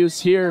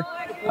continues here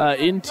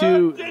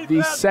into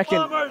the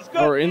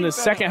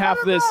second half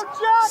of this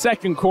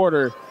second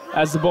quarter,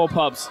 as the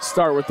Bullpups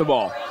start with the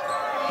ball.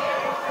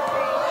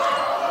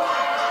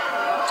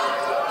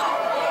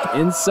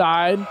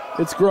 Inside,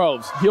 it's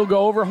Groves. He'll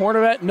go over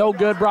Hornibet, no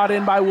good, brought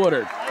in by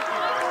Woodard.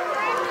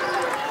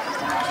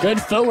 Good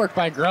footwork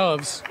by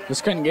Groves.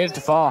 Just couldn't get it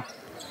to fall.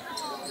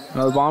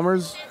 Now the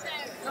Bombers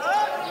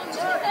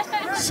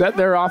set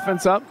their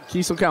offense up.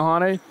 Kiesel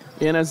Kalhane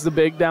in as the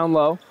big down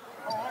low.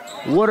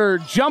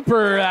 Woodard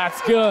jumper, that's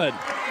good.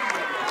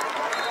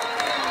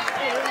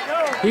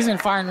 He's been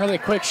firing really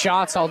quick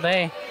shots all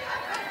day.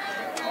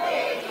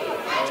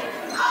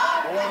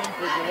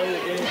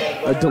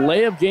 A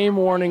delay of game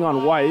warning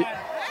on White.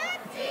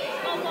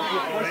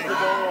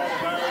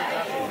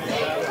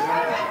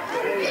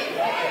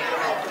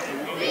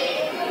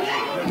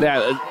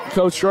 Yeah,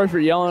 Coach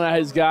Schroefer yelling at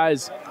his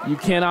guys, you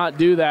cannot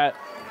do that.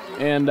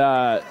 And,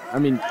 I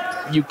mean,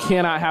 you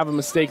cannot have a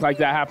mistake like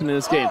that happen in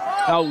this game.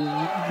 Now,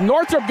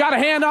 Northrop got a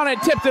hand on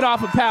it, tipped it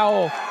off of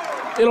Powell.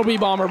 It'll be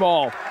Bomber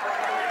ball.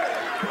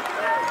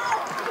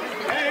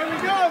 Hey, here we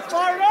go.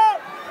 Fire it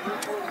up.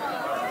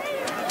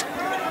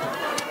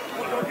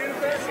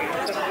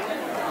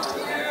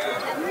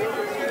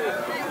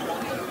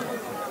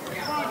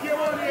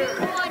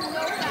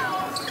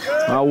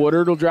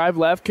 Woodard will drive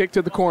left, kick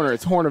to the corner.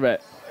 It's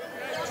Hornevet.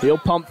 He'll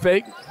pump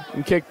fake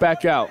and kick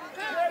back out.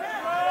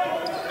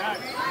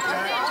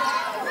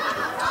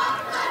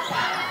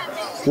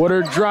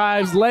 Woodard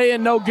drives, lay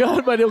in, no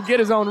good, but he'll get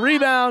his own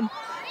rebound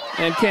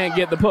and can't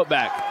get the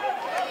putback.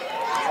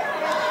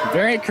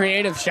 Very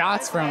creative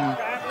shots from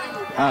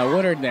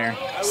Woodard there.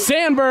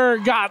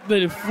 Sandberg got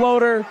the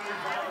floater,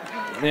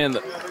 and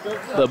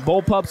the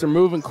Bullpups are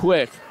moving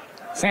quick.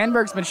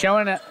 Sandberg's been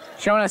showing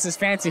us his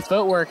fancy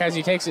footwork as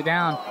he takes it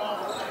down.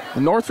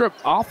 Northrop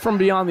off from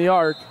beyond the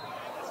arc,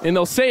 and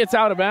they'll say it's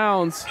out of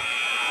bounds.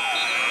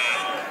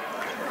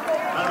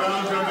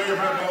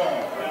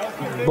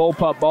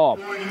 Bullpup ball.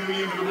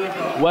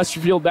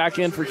 Westerfield back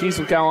in for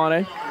Kiesel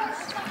Kalane.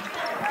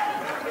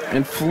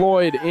 And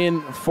Floyd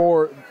in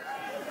for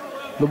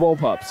the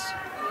Bullpups.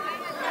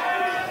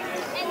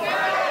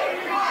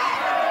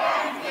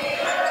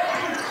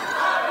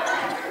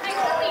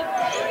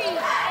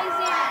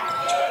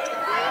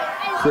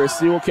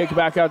 Christie will kick it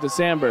back out to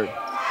Sandberg.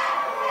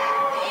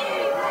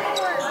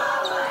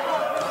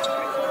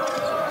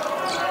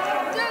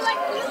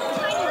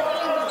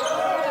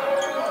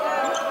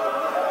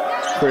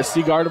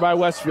 Christie guarded by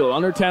Westfield.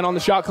 Under 10 on the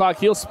shot clock.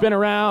 He'll spin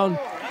around.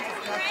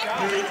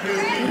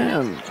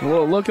 Man,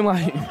 well, looking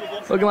like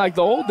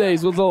the old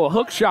days with a little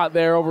hook shot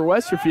there over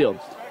Westerfield.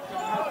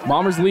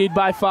 Bombers lead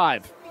by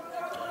 5.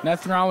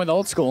 Nothing wrong with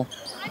old school.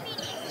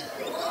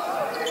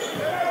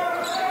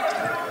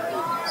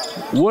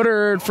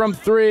 Woodard from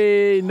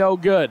 3, no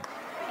good.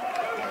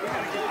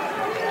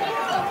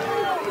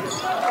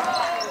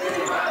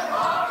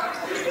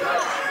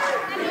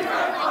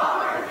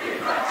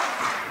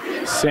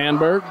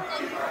 Sandberg.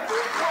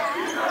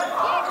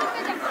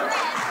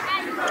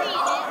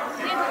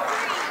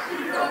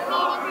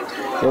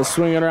 They'll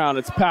swing it around.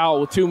 It's Powell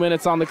with 2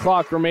 minutes on the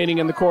clock remaining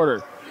in the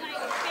quarter.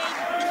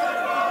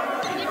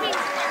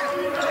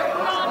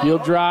 He'll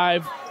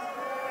drive.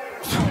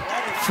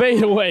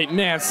 Fade away.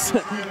 Man,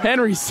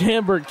 Henry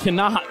Sandberg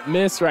cannot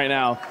miss right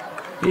now.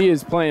 He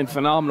is playing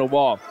phenomenal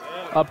ball.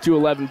 Up to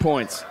 11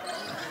 points.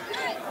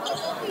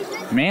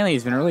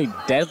 Manley's been really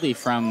deadly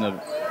from the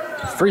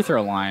free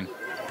throw line.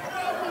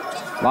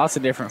 Lots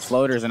of different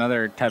floaters and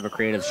other type of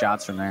creative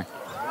shots from there.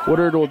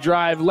 Woodard will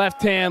drive,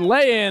 left hand,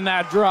 lay in,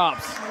 that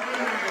drops.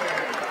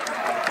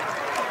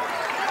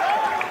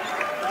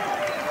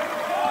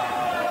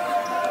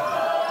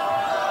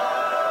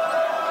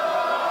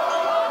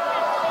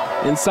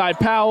 Inside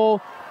Powell,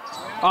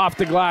 off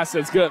the glass,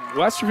 that's good.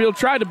 Westerfield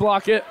tried to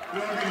block it.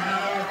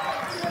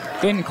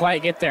 Didn't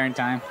quite get there in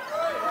time.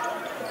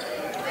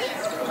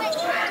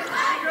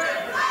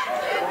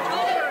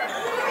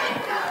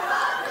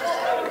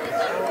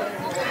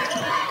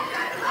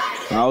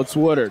 Now it's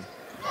Woodard.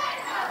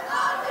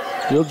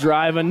 He'll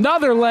drive,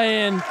 another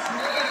lay-in.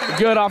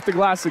 Good off the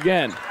glass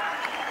again.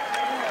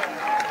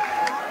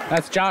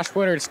 That's Josh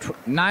Woodard's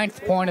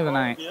 9th point of the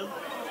night.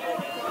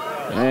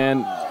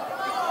 And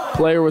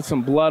player with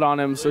some blood on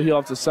him, so he'll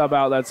have to sub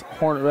out. That's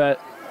Hornet.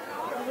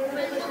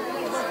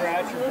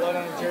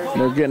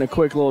 They're getting a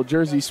quick little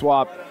jersey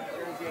swap.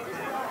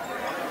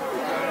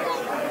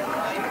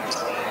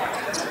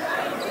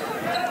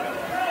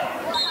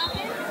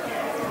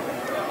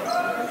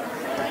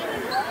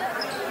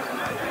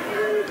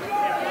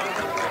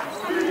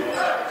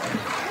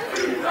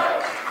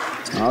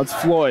 Now it's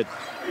Floyd.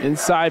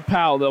 Inside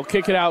Powell. They'll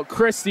kick it out.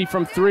 Christie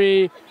from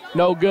 3.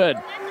 No good.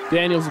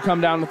 Daniels will come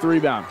down with the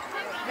rebound.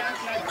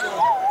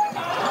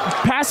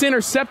 Pass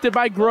intercepted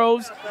by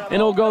Groves, and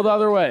it'll go the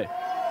other way.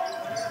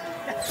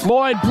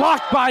 Floyd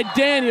blocked by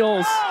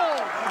Daniels.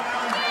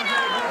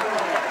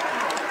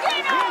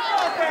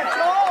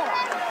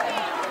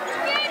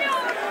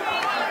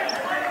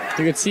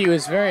 You could see he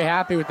was very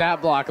happy with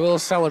that block. A little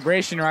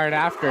celebration right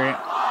after it.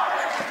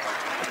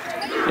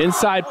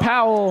 Inside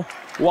Powell,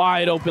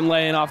 wide open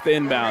lane off the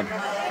inbound.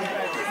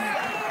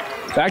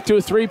 Back to a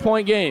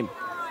 3-point game.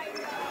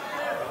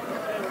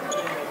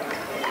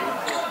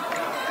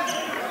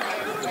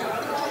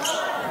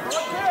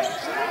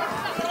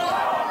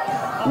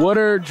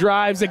 Woodard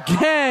drives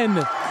again.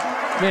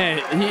 Man,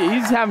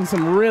 he's having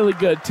some really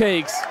good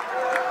takes,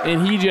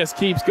 and he just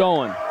keeps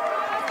going.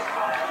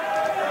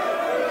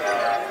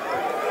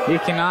 He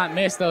cannot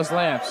miss those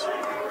layups.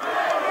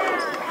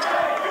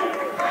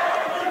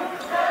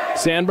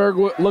 Sandberg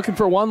looking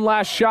for one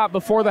last shot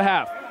before the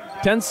half.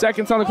 10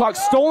 seconds on the clock.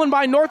 Stolen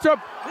by Northrop.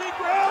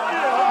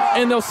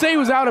 And they'll say he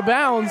was out of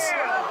bounds.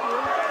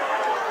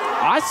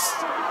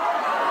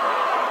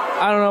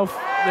 I don't know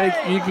if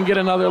you can get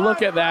another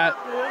look at that.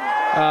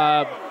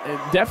 It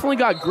definitely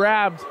got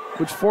grabbed,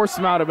 which forced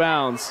him out of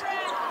bounds. You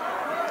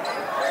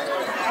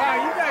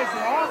guys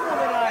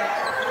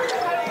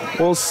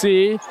We'll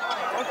see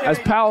as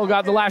Powell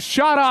got the last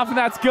shot off, and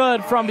that's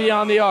good from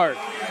beyond the arc.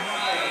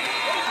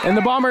 And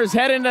the Bombers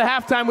head into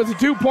halftime with a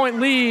 2-point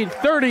lead,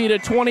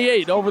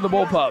 30-28 over the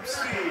Bullpups.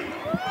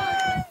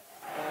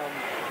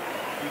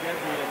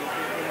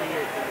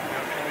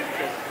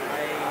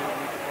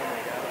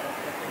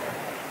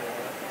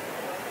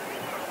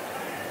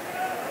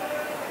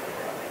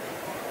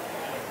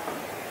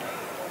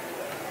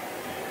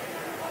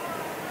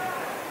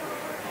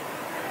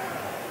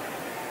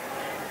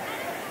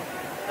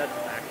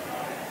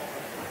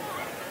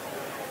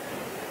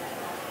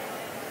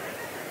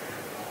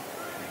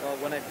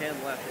 When I pan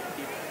left, it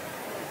keeps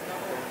going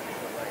to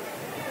the right.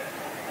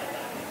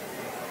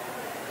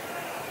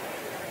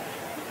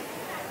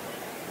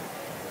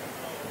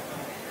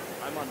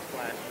 I'm on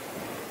flash.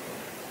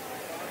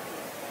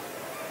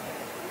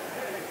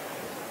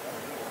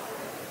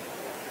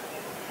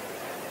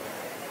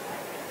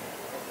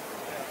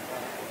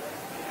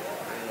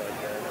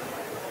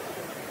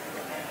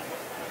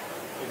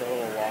 There's a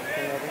little lock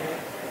thing over here.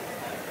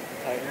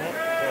 Tighten it. A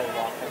little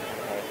lock thing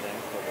thing.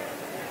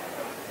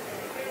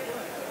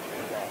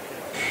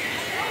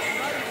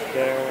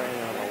 There, and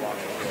then I'll walk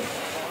over it.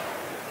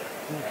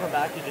 When you come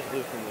back, you just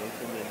loosen these,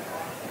 and then...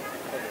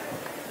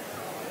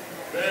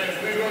 Let's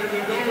move on to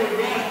the goal, Art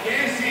Dawald.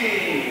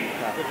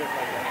 So just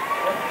like that.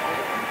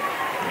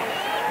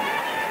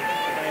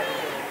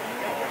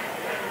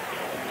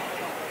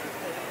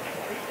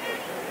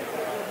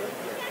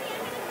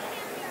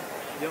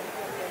 Yep.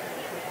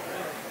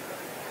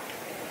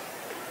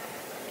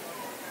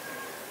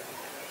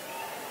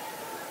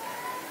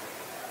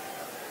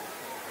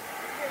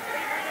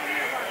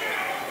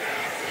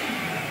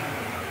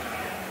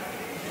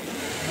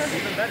 That's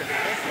even better.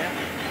 Yeah.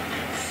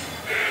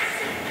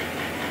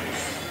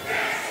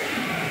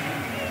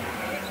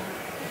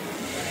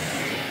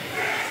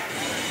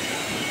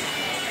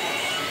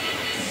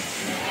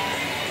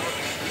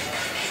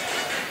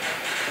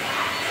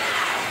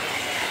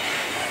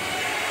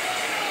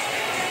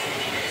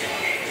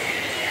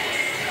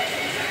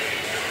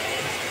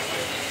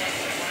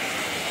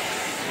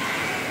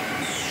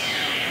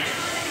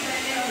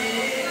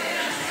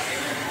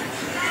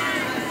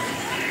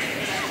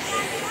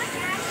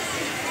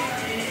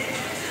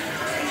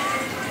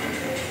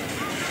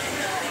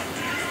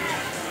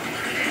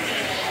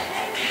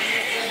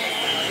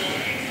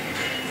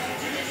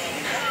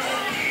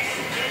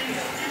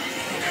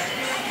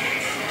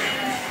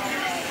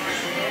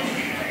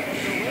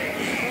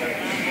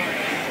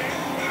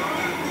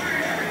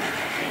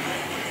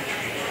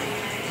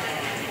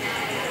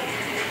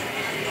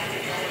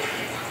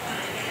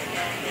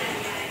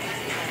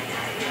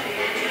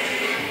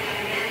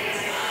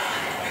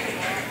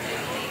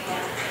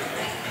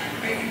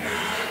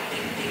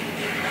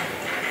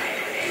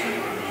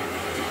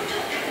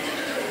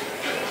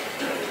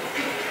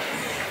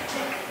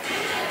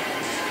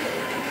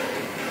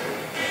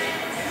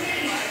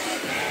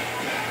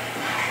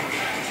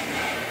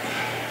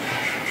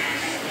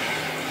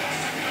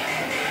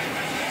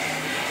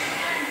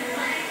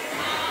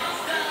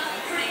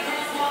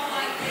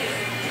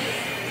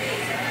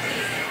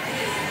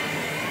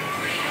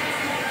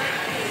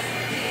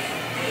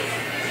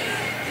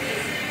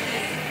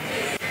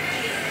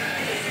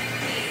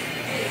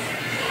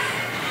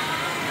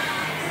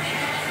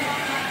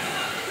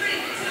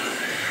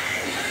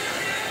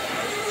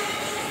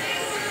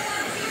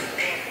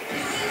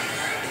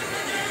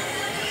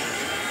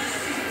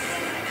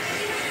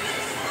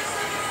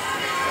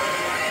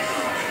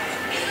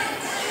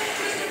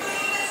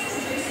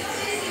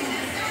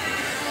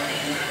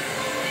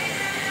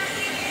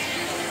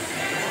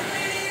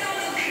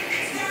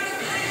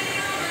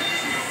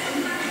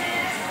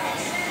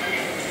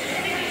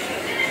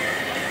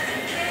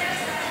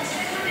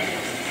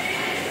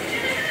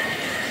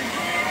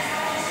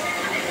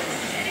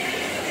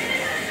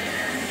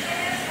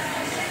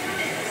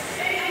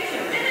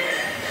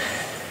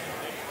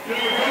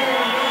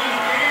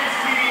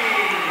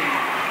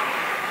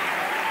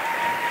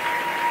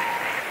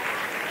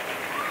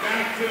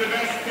 To the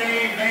best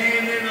game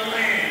band in the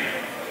land.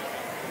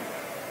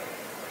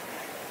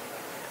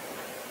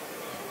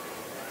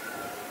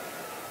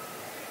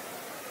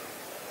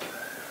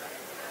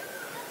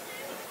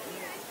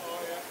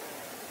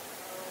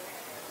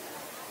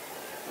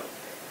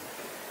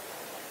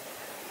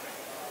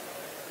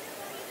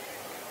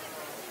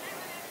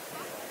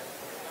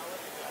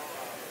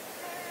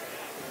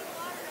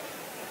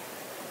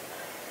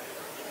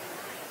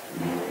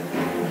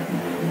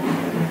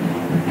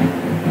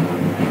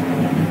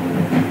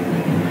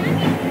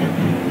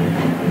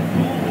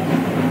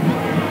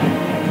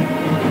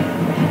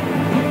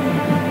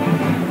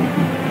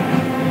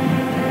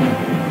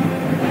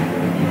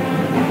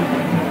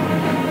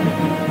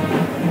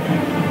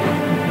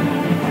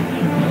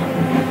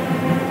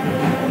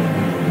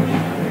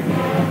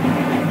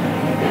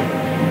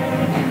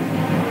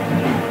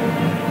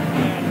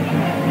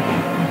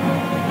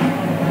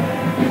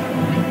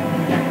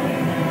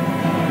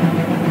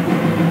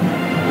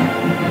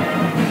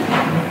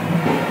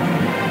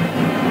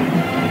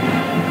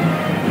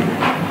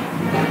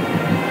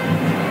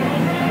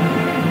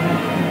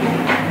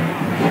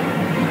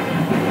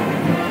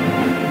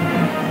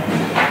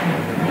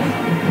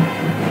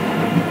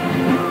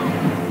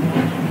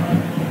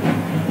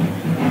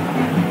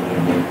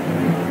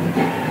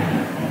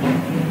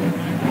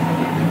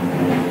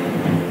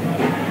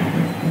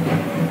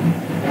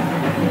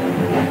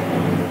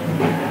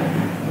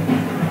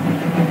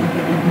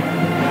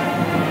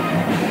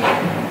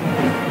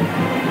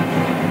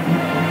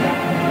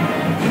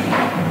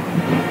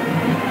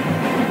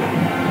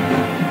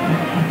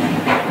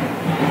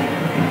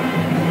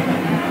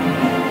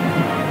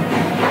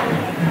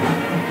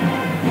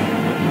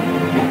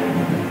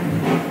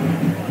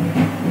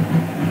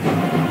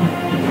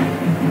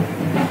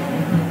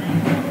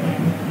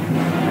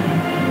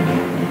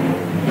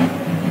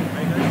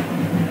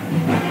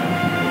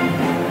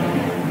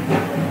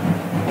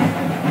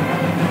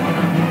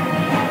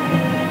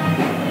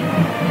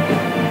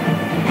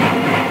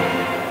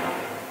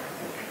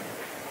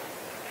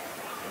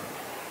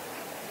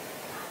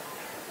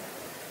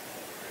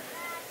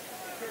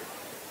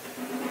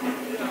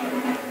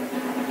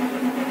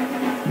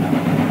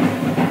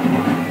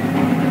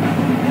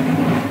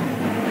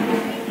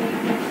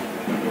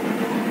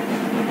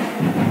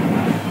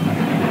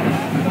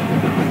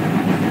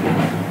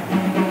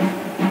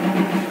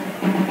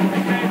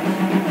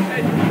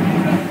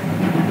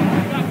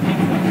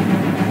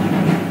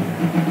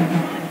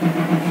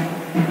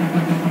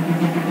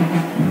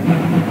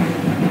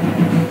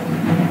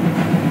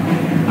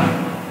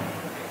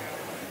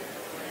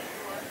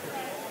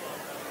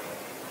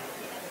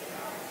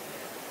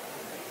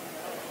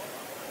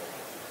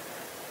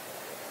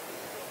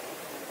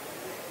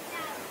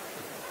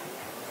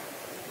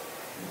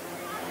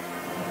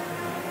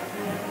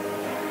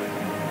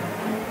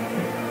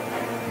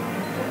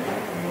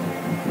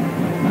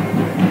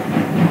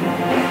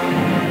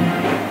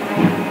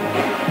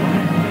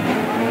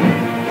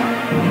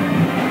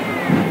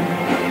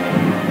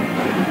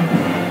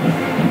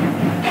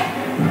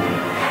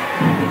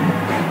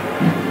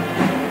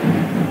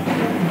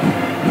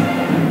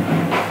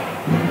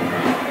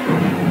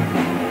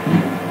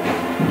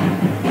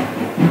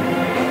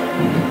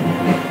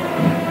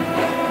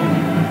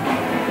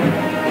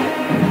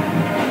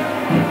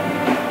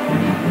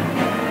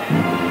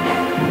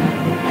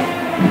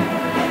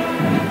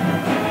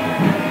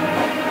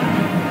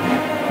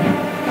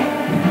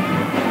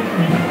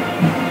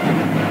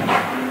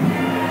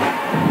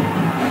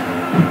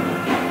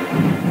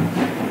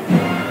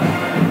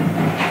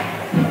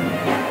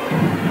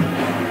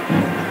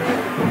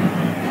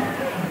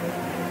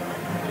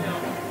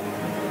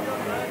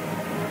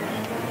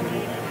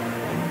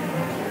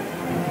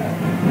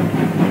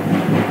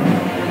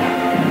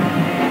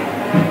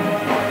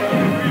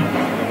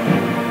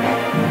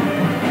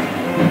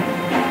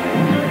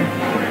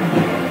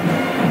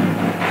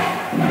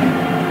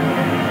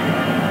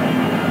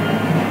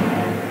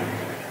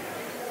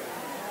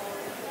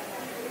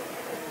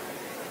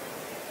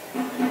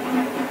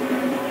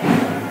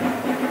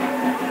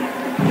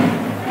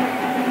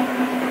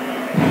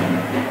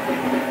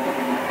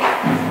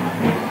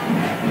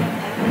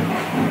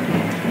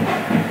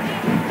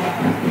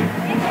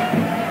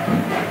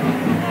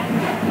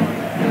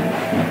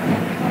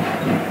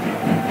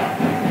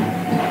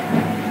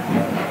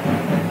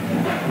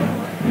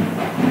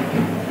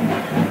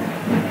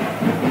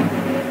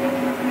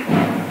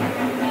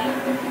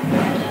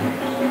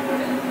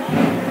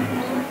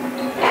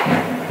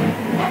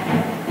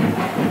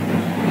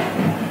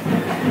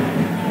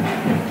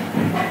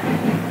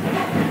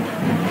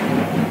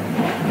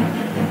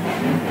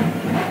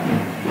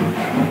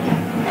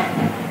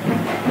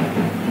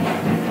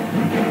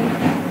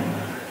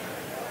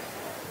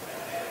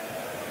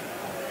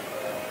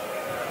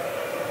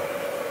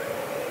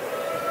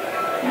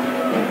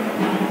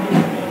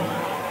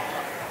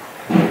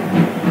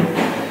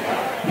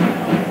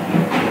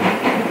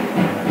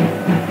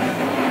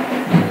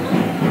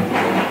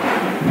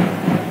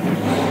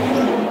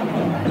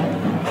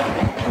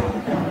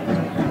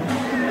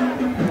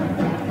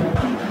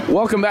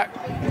 Welcome back.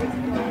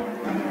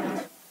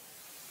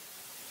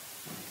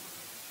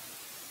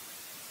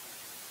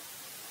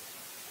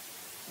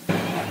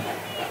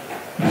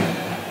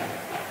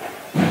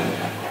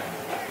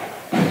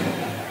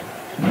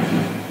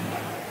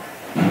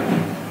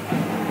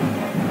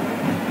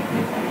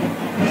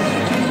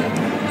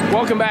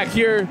 Welcome back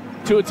here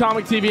to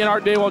Atomic TV and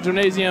Art Dawald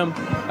Gymnasium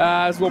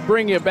as we'll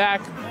bring you back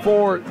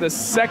for the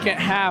second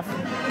half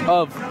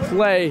of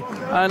play.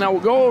 Now we'll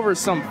go over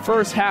some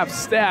first half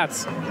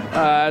stats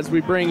as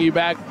we bring you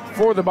back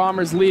for the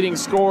Bombers' leading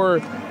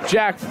scorer,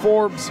 Jack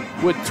Forbes,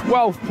 with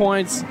 12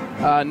 points.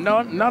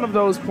 None of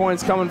those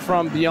points coming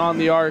from beyond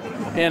the arc,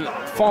 and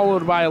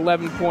followed by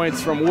 11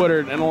 points from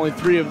Woodard, and only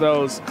 3 of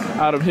those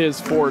out of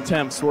his 4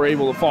 attempts were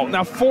able to fall.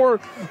 Now for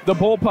the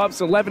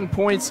Bullpups, 11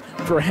 points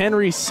for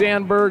Henry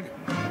Sandberg.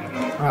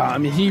 I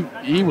mean,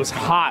 he was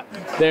hot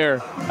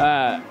there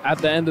at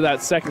the end of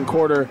that second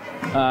quarter,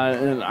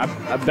 and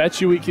I bet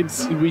you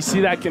we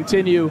see that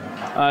continue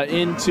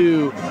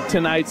into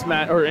tonight's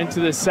match, or into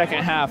the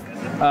second half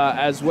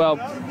as well.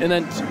 And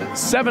then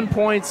 7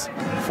 points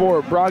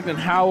for Brogdon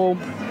Howell.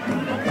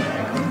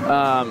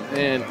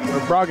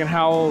 Brogdon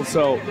Howell,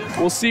 so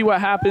we'll see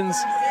what happens.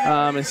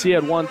 As he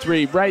had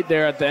 1-3 right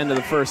there at the end of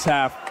the first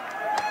half.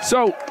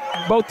 So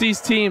both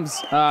these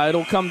teams,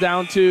 it'll come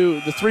down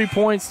to the 3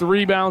 points, the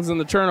rebounds, and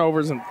the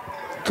turnovers. And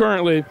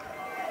currently,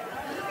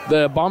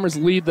 the Bombers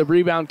lead the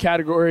rebound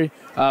category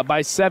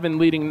by 7,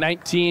 leading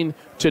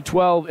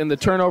 19-12 in the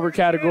turnover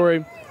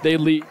category. They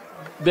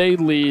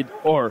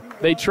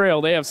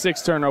trail. They have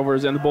 6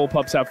 turnovers, and the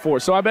Bullpups have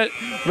 4. So I bet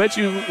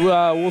you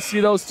we'll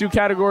see those 2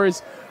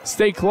 categories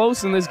stay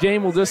close, and this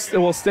game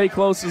will stay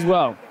close as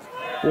well.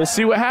 We'll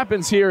see what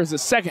happens here as the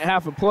second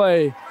half of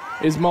play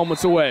is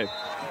moments away.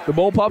 The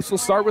Bullpups will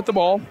start with the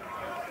ball,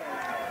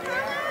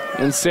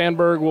 and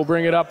Sandberg will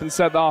bring it up and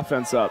set the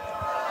offense up.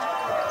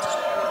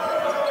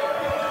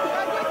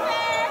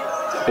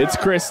 It's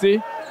Christie.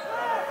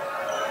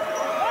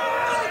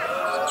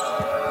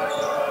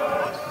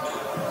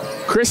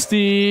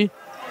 Christie,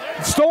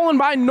 stolen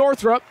by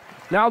Northrup.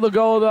 Now they'll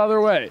go the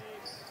other way.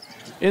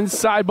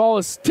 Inside ball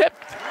is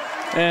tipped,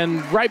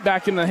 and right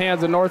back in the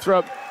hands of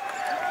Northrup.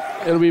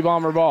 It'll be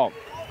Bomber ball.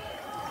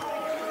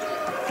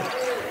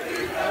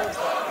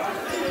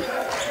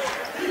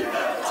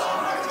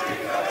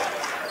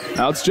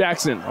 Now it's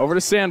Jackson, over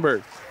to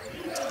Sandberg.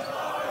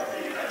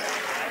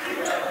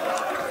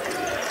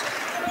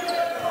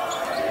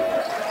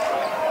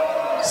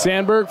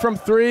 Sandberg from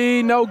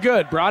 3, no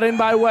good. Brought in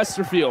by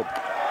Westerfield.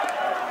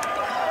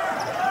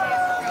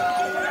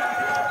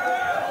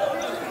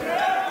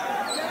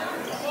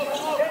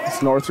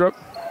 It's Northrup,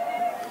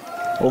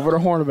 over to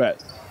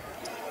Hornibet.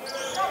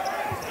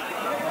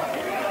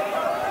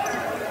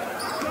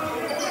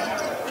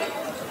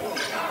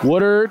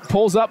 Woodard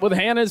pulls up with a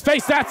hand in his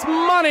face. That's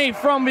money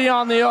from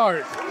beyond the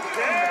arc.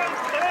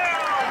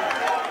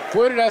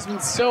 Woodard has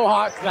been so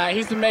hot tonight.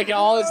 He's been making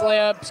all his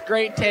layups,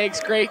 great takes,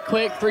 great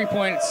quick 3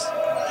 points.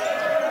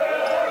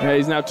 Yeah,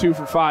 he's now 2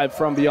 for 5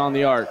 from beyond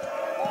the arc.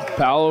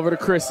 Foul over to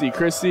Christie.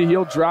 Christie,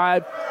 he'll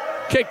drive,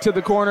 kick to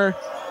the corner,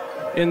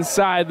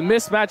 inside. The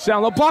mismatch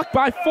down low, blocked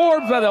by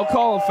Forbes, but they'll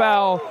call a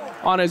foul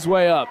on his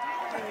way up.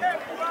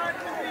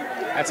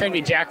 That's going to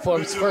be Jack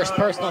Forbes' first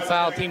personal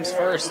foul, team's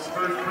first.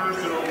 First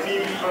personal,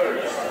 team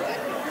first.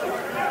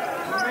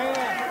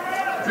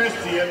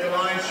 Christie at the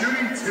line,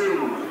 shooting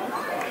 2.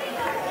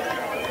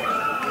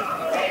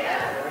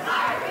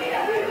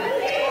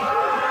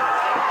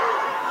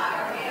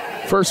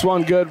 First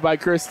one good by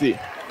Christie.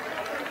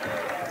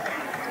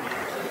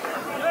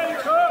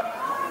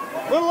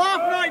 Little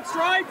off night,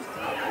 Stripes.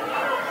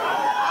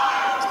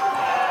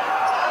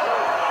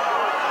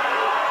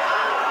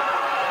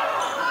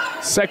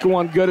 Second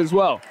one good as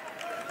well.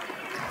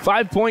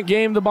 5-point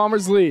game, the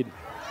Bombers lead.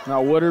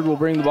 Now Woodard will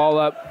bring the ball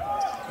up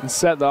and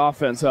set the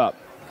offense up.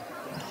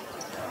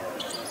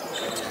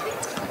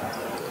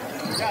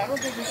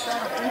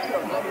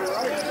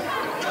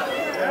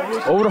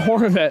 Over to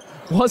Hornibet.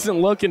 Wasn't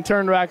looking,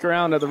 turned back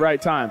around at the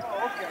right time. Okay, all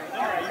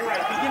right, you're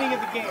right. Beginning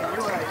of the game, you're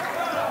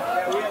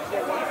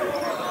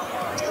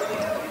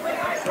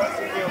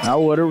right. Now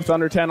Woodard with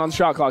under 10 on the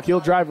shot clock. He'll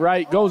drive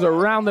right, goes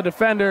around the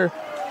defender.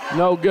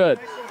 No good.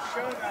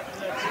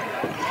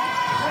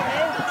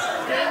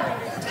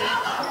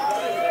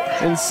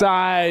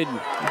 Inside,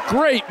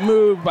 great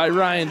move by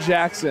Ryan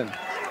Jackson.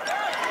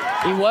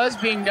 He was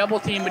being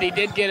double teamed, but he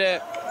did get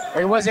it,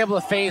 or he was able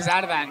to phase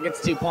out of that and gets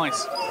 2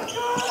 points.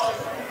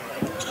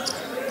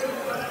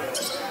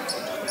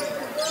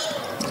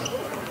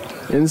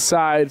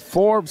 Inside,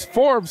 Forbes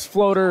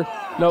floater,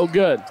 no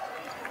good.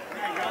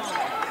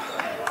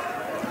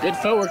 Good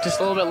footwork, just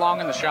a little bit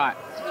long in the shot.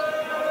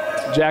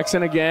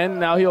 Jackson again,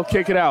 now he'll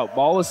kick it out.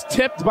 Ball is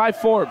tipped by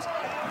Forbes.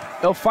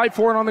 They'll fight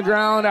for it on the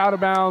ground, out of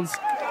bounds.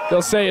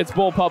 They'll say it's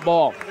Bullpup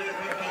ball.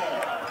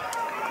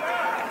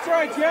 That's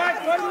right,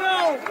 Jack. Let him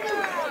know.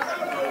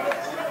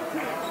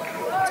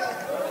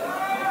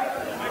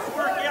 Nice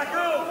work, Yakko.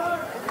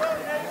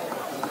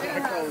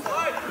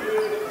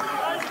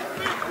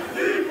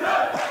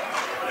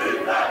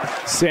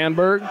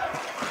 Sandberg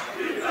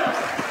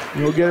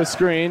He'll get a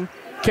screen.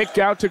 Kick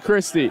out to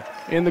Christie.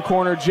 In the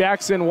corner,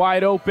 Jackson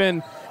wide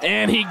open,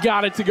 and he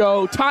got it to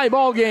go. Tie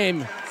ball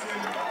game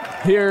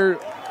here,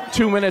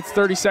 2 minutes,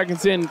 30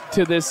 seconds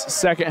into this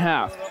second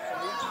half.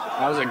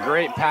 That was a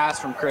great pass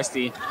from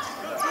Christie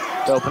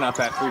to open up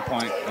that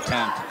three-point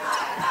attempt.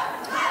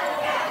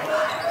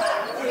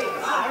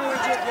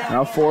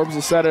 Now Forbes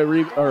will set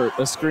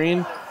a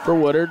screen for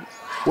Woodard.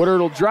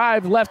 Woodard will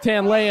drive,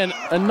 left-hand lay-in,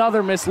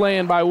 another missed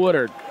lay-in by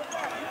Woodard.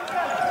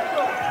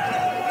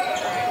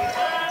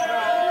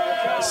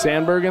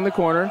 Sandberg in the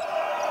corner.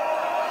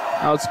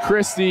 Now it's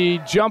Christie,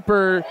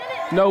 jumper,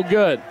 no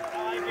good.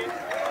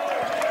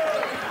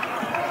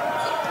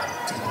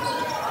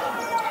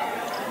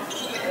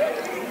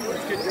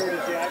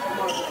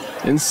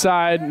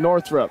 Inside,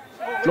 Northrup.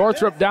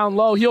 Northrup down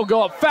low, he'll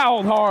go up,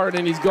 fouled hard,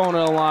 and he's going to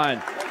the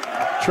line,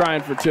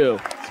 trying for two.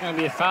 It's going to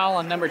be a foul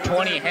on number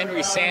 20,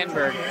 Henry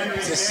Sandberg.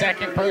 It's his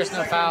second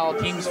personal foul,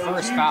 team's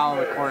first foul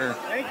of the quarter.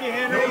 Thank you,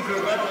 Henry.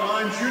 Northrup at the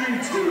line shooting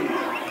 2.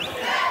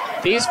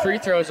 These free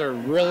throws are a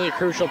really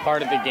crucial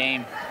part of the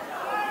game.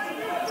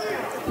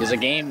 Because a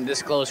game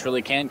this close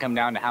really can come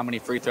down to how many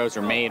free throws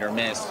are made or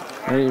missed.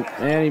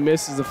 And he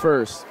misses the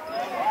first.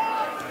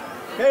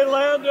 Hey,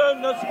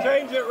 Landon, let's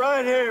change it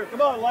right here.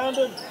 Come on,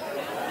 Landon.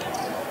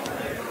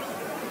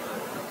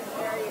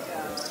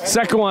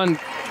 Second one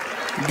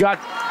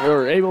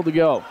able to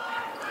go.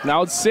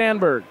 Now it's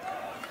Sandberg.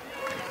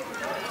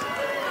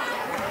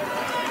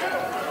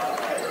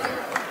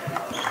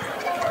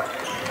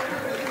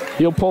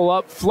 He'll pull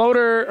up,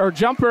 floater or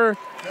jumper.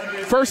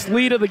 First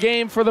lead of the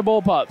game for the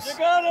Bullpups. You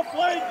gotta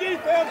play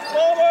defense,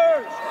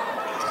 floaters.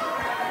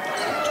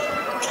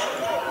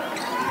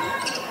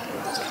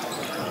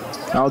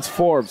 Now it's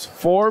Forbes.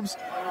 Forbes,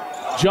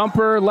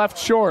 jumper, left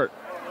short.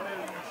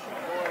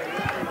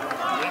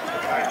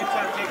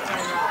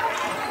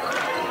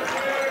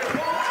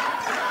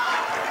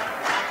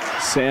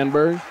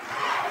 Sandberg.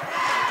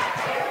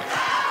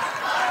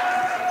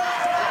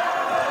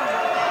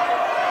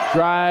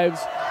 Drives.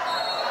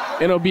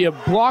 And it'll be a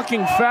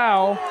blocking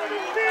foul.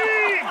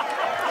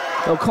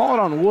 They'll call it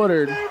on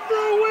Woodard.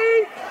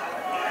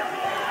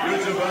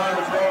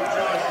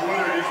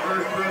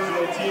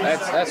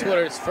 That's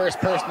Woodard's first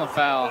personal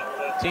foul,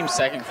 team's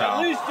second foul.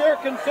 At least they're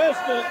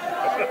consistent.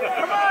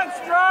 Come on,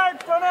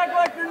 Stripes, don't act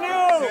like you're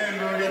new.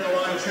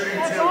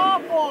 That's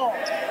awful.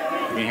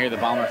 You can hear the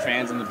Bomber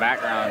fans in the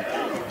background.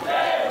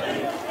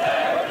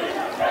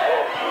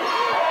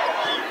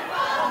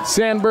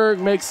 Sandberg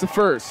makes the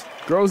first,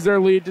 grows their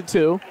lead to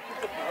 2.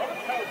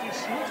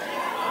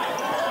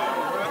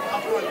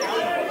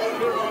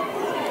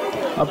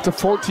 Up to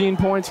 14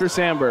 points for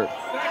Sandberg.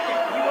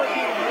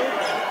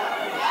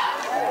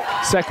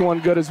 Second one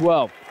good as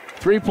well.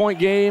 3-point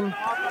game.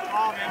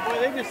 Oh, man, boy,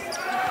 they just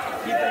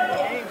keep it in the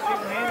game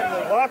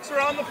single-handedly. Box are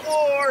on the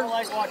floor. I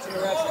like watching the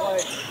refs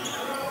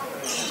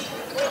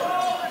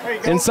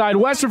play. Inside,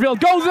 Westerfield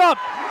goes up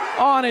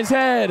on his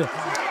head.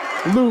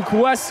 Luke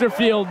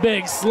Westerfield,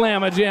 big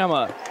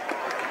slamma-jamma.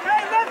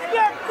 Hey, let's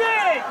get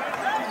big.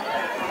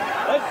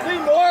 Let's see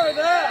more of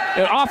that.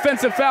 An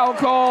offensive foul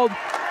called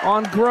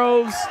on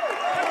Groves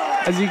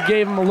as he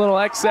gave him a little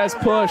excess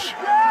push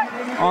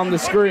on the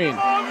screen.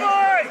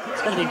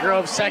 It's going to be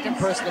Grove's second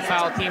personal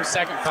foul, team's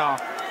second foul.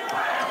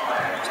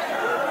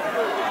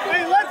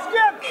 Hey, let's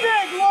get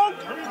big, Luke.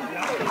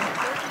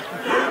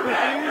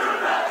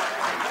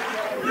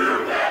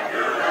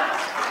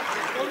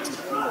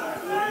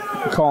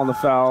 Calling the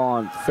foul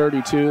on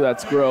 32,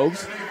 that's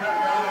Groves.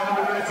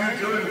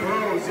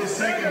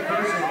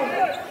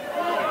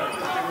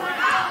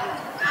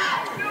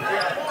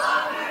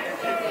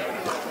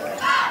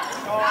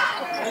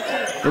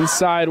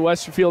 Inside,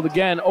 Westerfield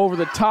again, over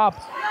the top,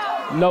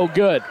 no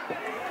good.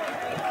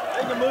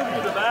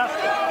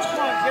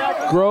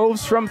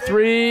 Groves from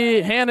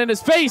 3, hand in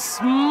his face,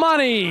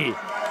 money!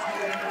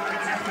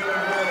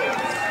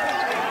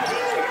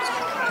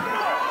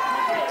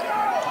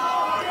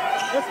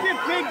 Let's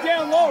get big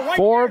down low. Right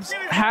Forbes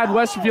there, had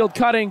Westerfield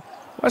cutting.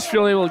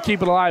 Westerfield able to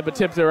keep it alive, but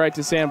tipped it right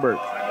to Sandberg.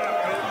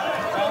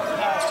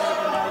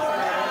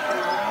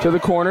 To the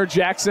corner,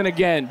 Jackson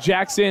again.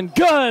 Jackson,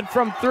 good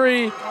from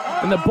 3,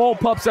 and the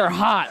Bullpups are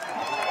hot.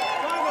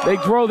 They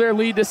grow their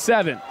lead to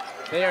 7.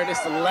 They are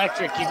just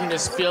electric. You can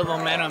just feel the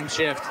momentum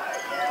shift.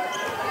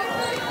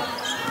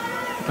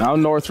 Now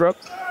Northrup.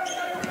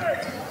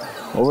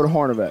 Over to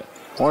Hornevet.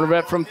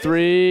 Hornevet from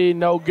 3,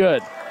 no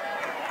good.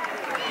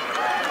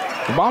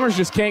 The Bombers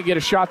just can't get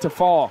a shot to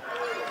fall.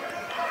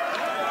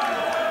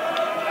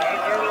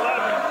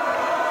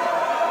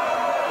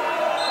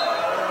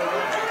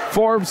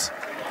 Forbes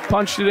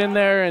punched it in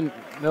there, and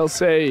they'll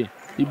say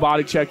he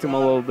body checked him a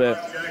little bit.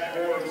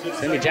 It's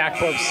going to be Jack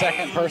Forbes'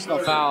 second personal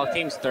foul,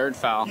 team's third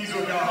foul.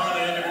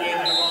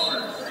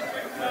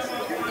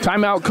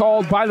 Timeout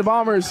called by the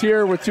Bombers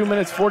here with 2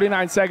 minutes,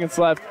 49 seconds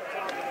left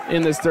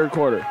in this third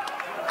quarter.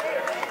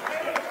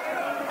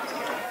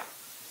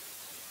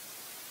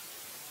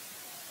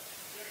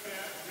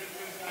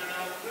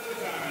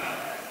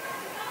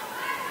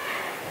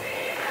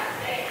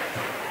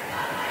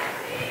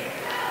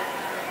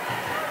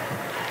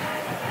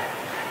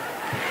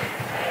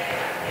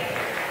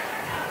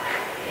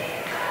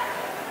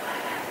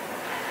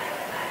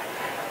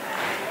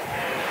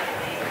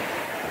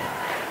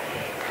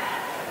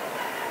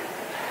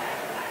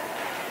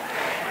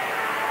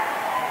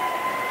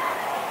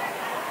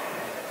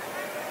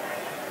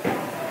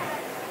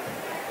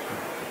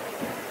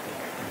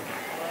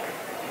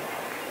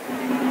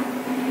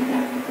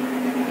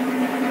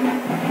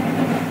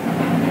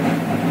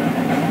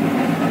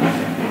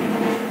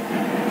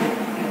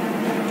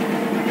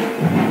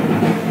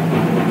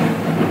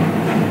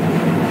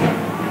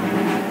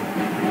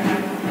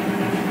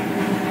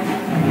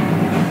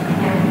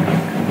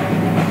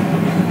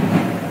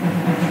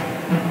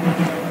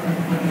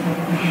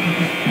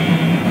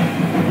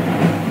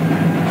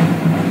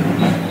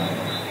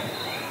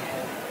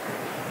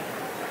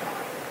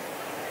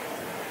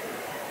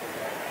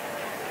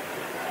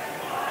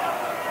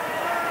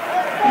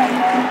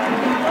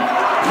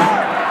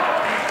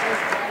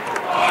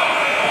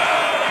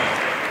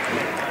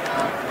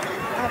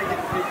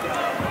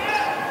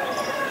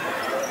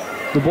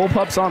 The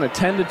Bullpups on a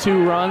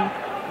 10-2 run,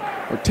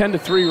 or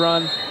 10-3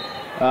 run.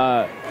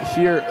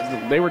 Here,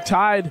 they were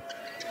tied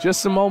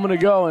just a moment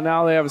ago, and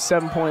now they have a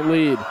 7-point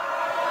lead.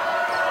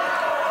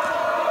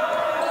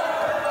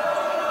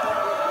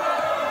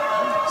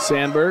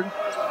 Sandberg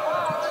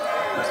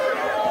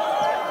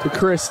to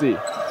Christie.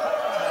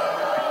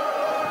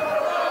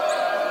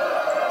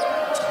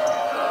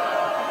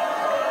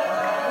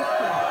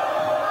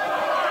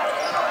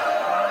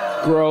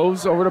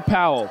 Groves over to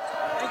Powell.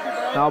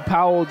 Now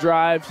Powell will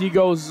drive. He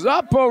goes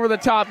up over the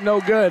top, no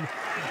good.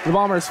 The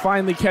Bombers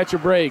finally catch a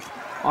break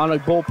on a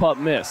Bullpup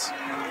miss.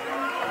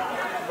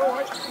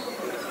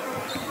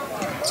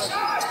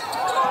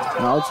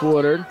 Now it's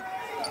Woodard.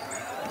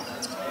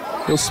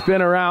 He'll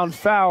spin around,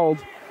 fouled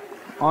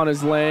on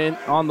his lane,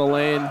 on the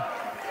lane.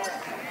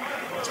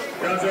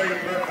 They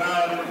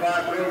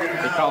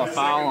call a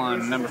foul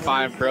on number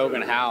 5,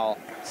 Brogan Howell.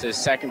 It's his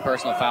second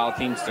personal foul,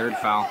 team's third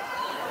foul.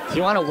 If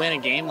you want to win a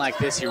game like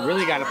this, you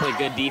really got to play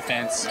good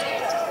defense.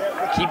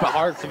 Keep it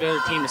hard for the other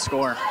team to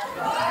score.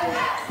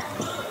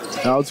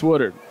 Now it's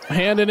Woodard.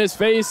 Hand in his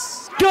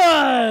face.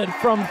 Good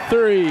from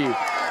 3.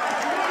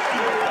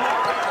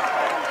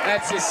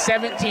 That's his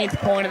 17th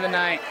point of the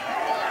night.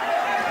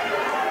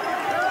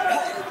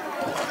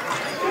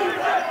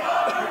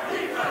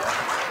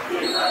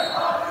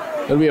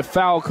 There'll be a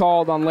foul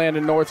called on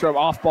Landon Northrup,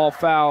 off-ball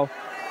foul.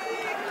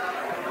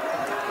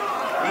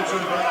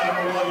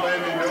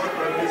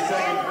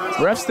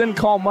 Refs didn't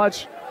call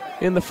much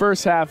in the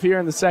first half. Here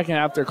in the second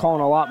half, they're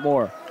calling a lot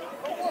more.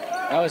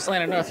 That was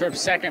Landon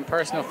Northrup's second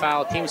personal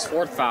foul, team's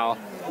 4th foul.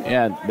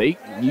 Yeah,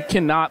 you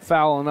cannot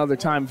foul another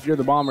time if you're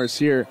the Bombers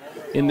here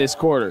in this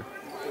quarter.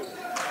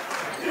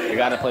 You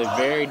got to play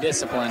very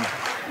disciplined.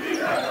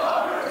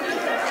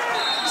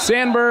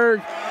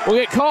 Sandberg will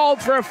get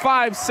called for a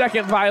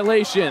 5-second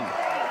violation.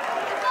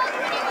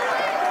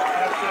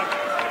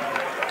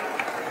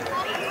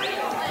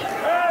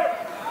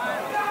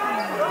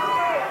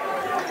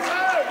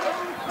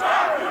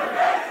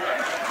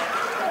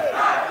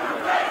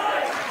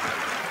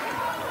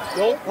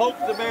 Don't poke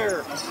the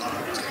bear.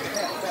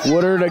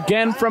 Woodard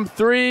again from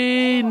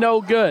 3, no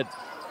good.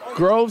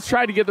 Groves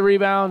tried to get the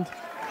rebound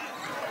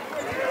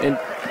and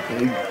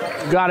he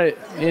got it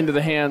into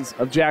the hands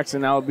of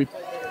Jackson. Now it'll be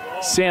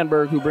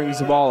Sandberg who brings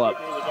the ball up.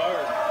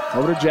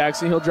 Over to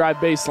Jackson, he'll drive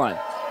baseline.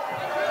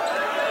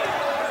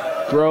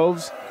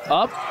 Groves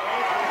up,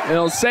 and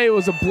he'll say it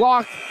was a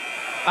block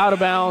out of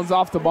bounds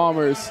off the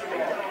Bombers.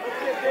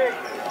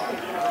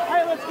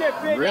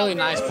 Really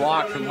nice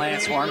block from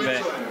Lance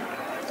Hornbit.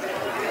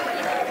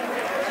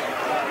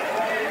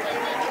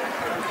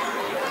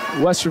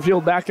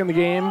 Westerfield back in the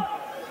game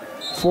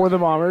for the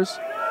Bombers.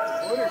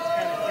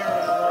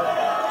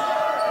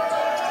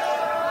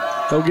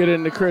 He'll get it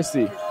into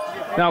Christie.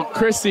 Now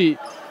Christie,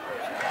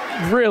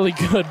 really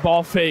good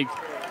ball fake.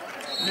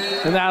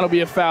 And that'll be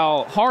a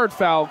foul, hard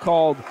foul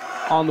called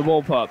on the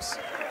Bullpups.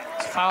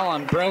 It's a foul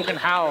on Brogan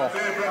Howell.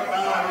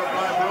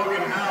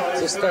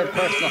 It's his 3rd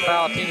personal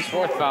foul, team's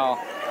 4th foul.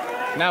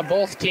 Now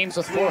both teams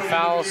with 4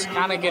 fouls,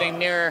 kind of getting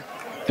near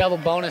double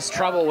bonus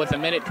trouble with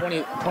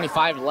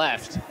 1:25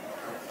 left.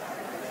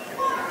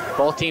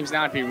 Both teams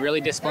now have to be really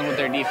disciplined with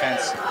their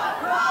defense.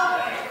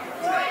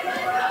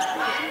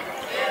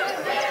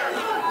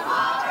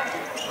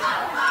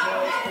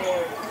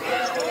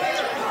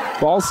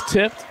 Ball's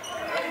tipped.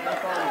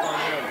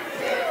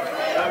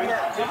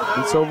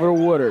 It's over to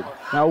Woodard.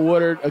 Now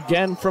Woodard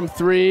again from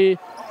 3.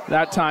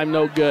 That time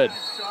no good.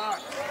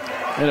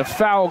 And a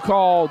foul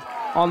called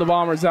on the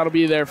Bombers. That'll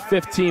be their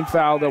 15th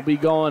foul. They'll be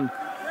going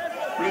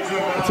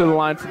to the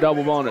line for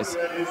double bonus.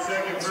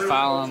 It's a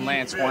foul on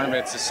Lance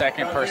Hornbit. It's the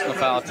 2nd personal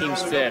foul,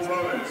 team's 5th.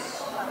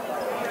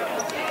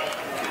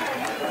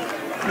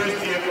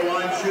 Christie at the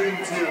line shooting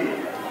 2.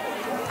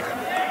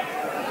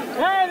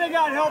 Hey, they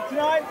got help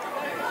tonight.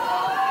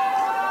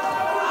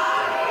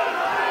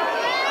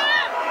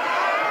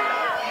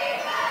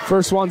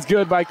 First one's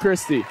good by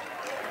Christie.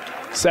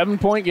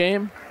 7-point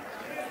game.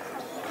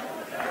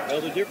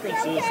 Well, the difference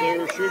is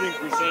their shooting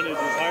percentage is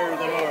higher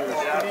than ours.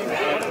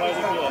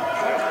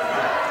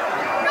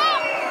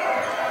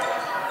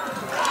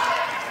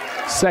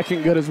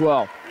 Second good as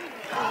well.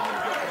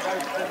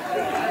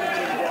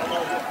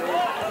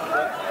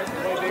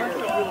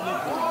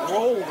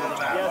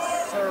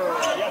 Yes, sir.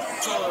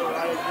 Yes, sir.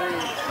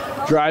 I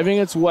agree. Driving,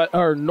 it's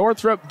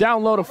Northrop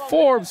down low to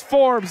Forbes.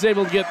 Forbes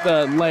able to get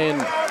the lane.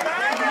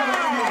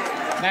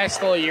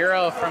 Nice little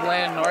Euro from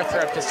Landon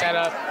Northrop to set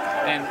up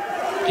and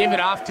give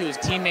it off to his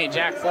teammate,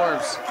 Jack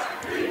Forbes.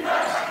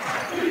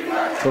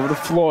 Over to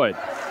Floyd.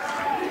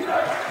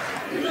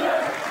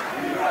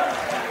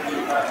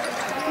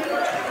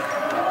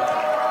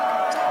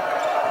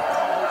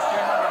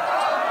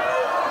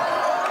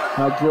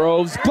 Now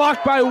Groves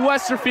blocked by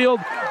Westerfield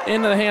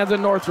into the hands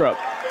of Northrop.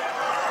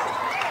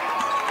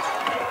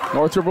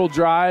 Northrop will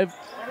drive.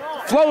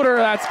 Floater,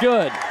 that's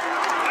good.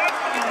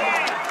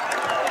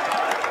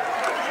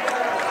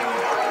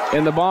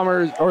 And the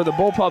Bombers, or the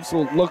Bullpups,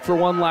 will look for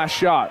one last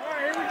shot.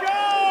 Here we go.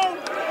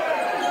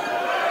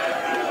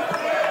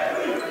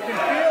 You can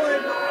feel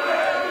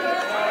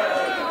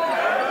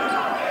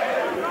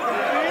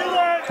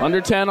it.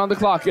 Under 10 on the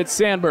clock, it's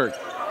Sandberg.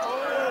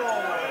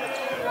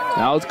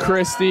 Now it's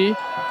Christie.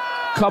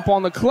 Cup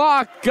on the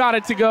clock, got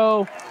it to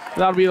go.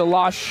 That'll be the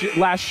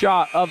last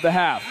shot of the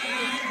half.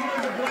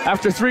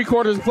 After 3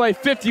 quarters of play,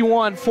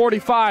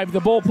 51-45,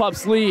 the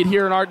Bullpups lead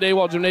here in Art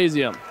Dawald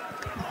Gymnasium.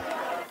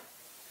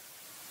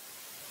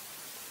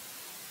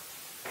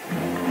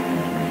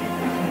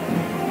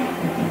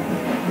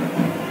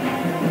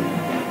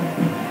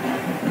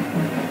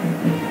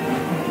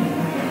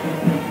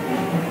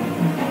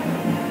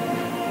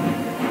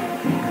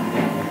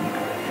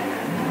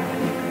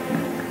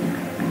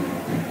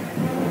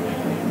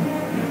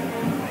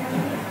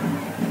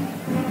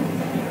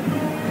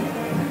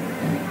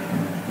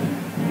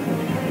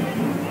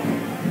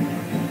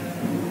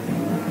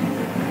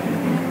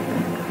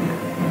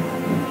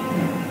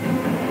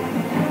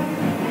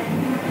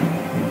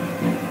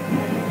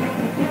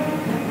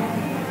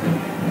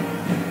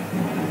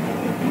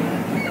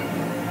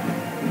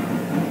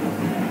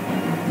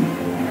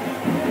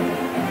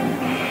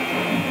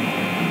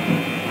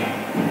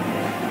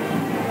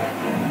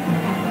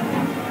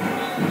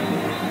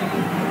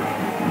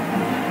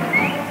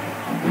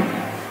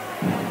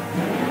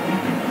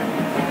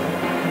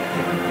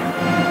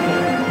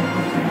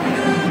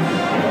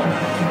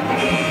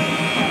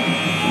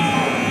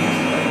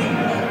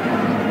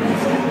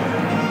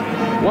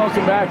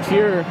 Welcome back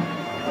here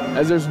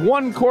as there's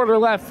 1 quarter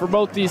left for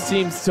both these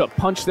teams to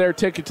punch their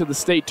ticket to the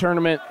state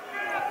tournament.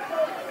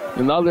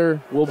 And the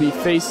other will be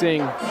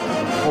playing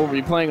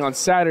on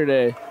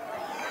Saturday,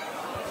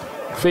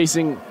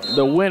 facing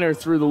the winner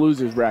through the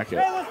losers bracket.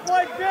 Hey, let's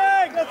play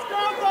big. Let's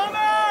go,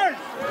 Bombers.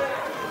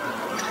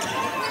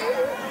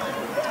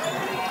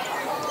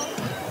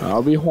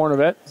 That'll be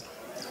Hornovet,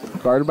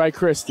 guarded by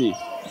Christie.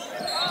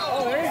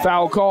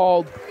 Foul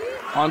called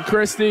on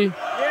Christie.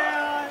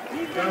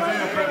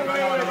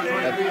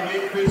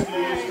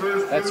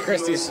 That's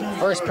Christie's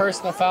first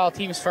personal foul,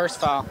 team's first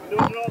foul.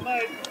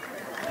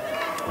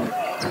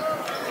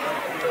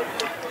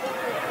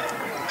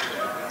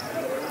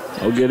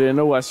 We'll get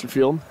into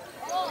Westerfield.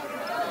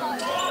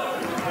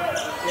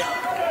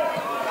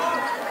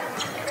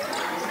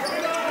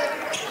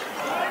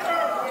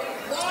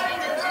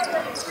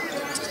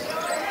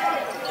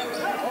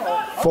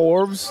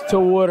 Forbes to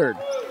Woodard.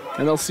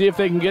 And they'll see if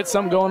they can get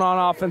something going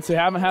on offense. They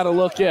haven't had a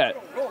look yet.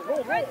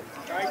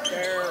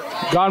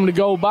 Got him to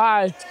go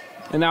by.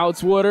 And now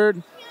it's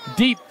Woodard.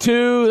 Deep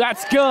 2.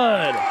 That's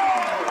good. Hey,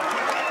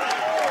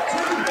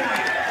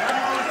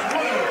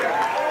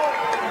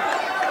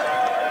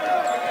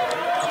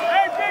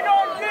 big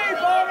on D,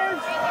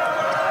 Bombers.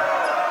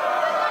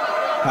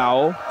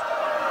 Howell.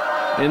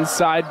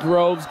 Inside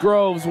Groves.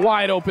 Groves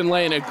wide open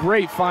lane. A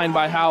great find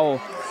by Howell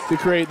to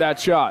create that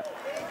shot.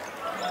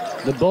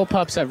 The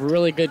Bullpups have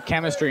really good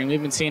chemistry, and we've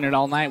been seeing it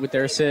all night with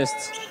their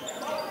assists.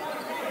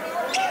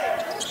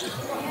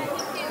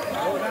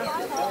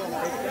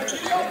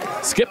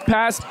 Skip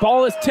pass,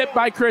 ball is tipped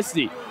by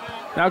Christie.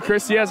 Now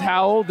Christie has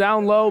Howell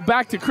down low,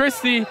 back to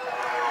Christie.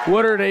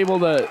 Woodard able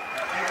to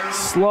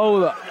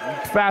slow the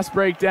fast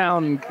break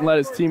down and let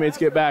his teammates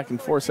get back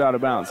and force out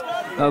of bounds.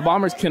 Now the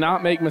Bombers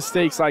cannot make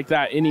mistakes like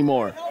that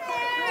anymore.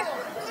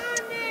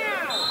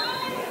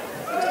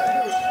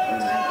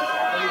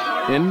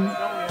 In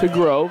to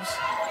Groves.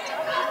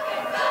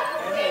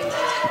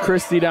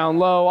 Christie down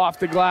low, off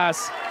the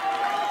glass.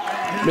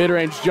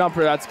 Mid-range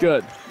jumper, that's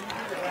good.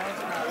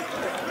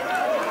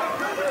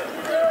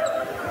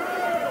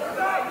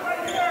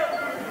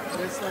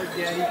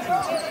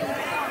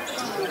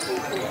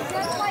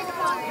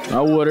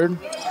 Now Woodard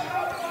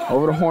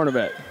over to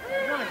Hornovet.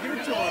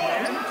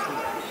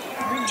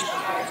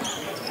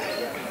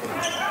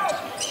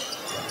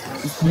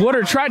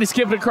 Woodard tried to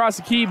skip it across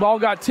the key. Ball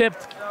got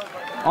tipped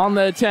on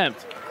the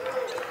attempt.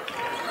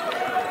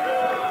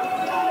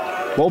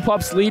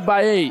 Bullpups lead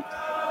by 8.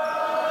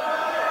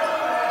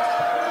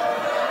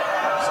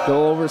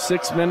 Still over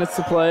 6 minutes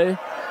to play.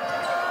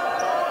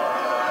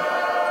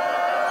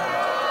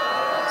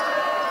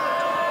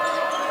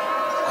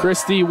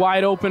 Christie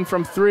wide open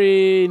from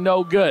 3,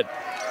 no good.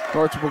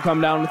 Northrop will come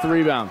down with the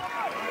rebound.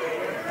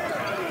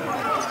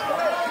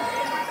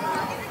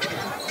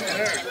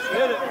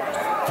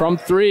 From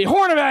three,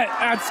 Hornevet,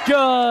 that's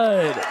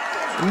good.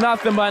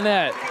 Nothing but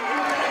net.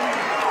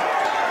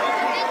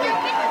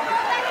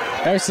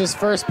 There's his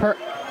first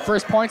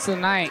points of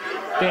the night,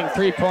 getting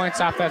 3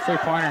 points off that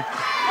three-pointer.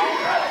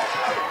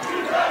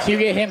 If you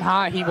get him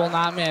hot, he will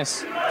not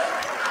miss.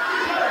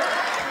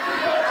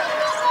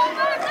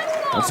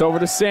 It's over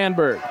to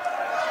Sandberg.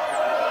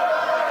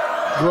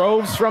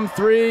 Groves from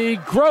three.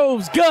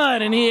 Groves,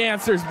 good, and he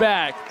answers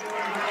back.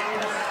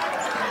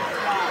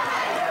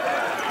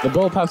 The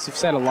Bullpups have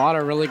set a lot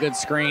of really good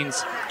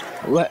screens,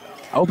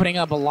 opening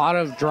up a lot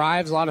of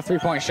drives, a lot of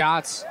three-point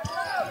shots.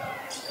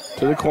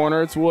 To the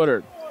corner, it's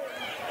Woodard.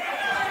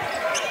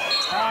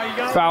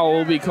 Foul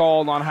will be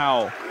called on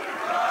Howell.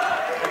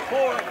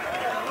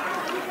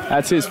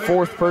 That's his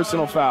 4th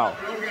personal foul.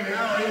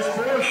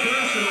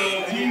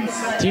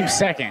 Team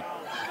second.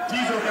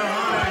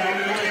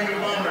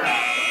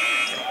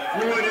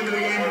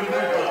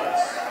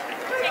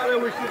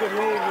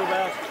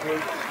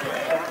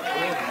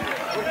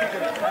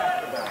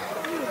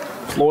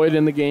 Floyd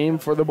in the game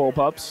for the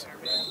Bullpups.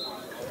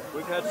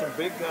 We've had some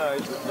big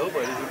guys, but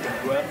nobody who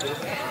can go after this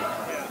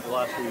the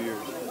last few years.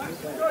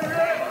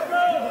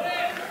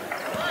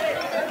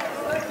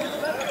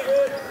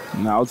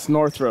 Now it's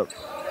Northrop.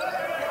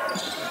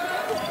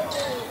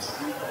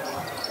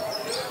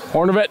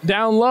 Hornevet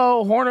down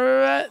low.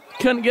 Hornevet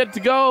couldn't get to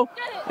go,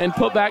 and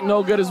put back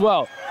no good as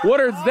well.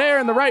 Woodard's there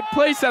in the right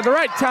place at the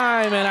right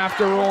time, and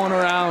after rolling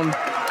around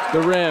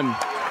the rim,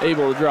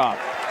 able to drop.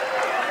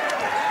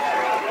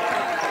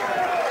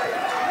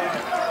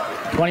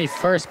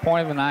 21st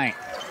point of the night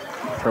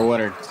for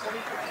Woodard.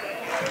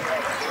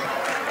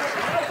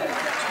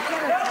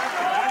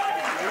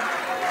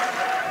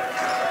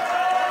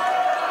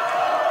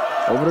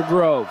 Over to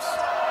Groves.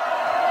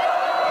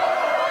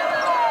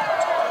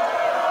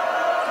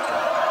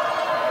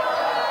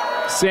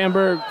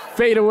 Sandberg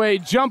fadeaway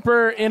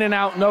jumper, in and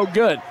out, no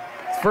good.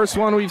 First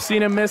one we've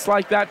seen him miss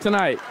like that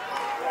tonight.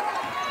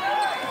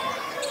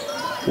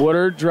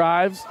 Woodard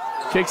drives,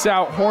 kicks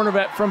out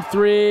Hornevet from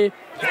three.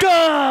 Good!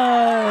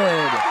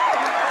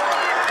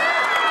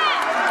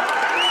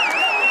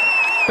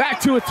 Back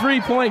to a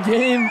three-point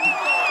game,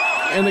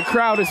 and the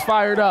crowd is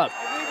fired up.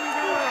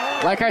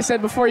 Like I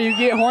said before, you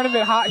get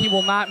Hornevet hot, he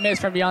will not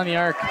miss from beyond the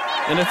arc.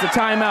 And it's a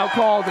timeout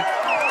call to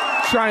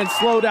try and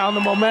slow down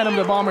the momentum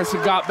the Bombers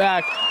have got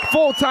back.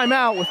 Full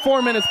timeout with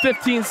 4 minutes,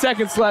 15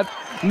 seconds left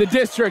in the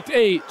District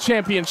 8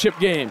 championship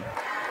game.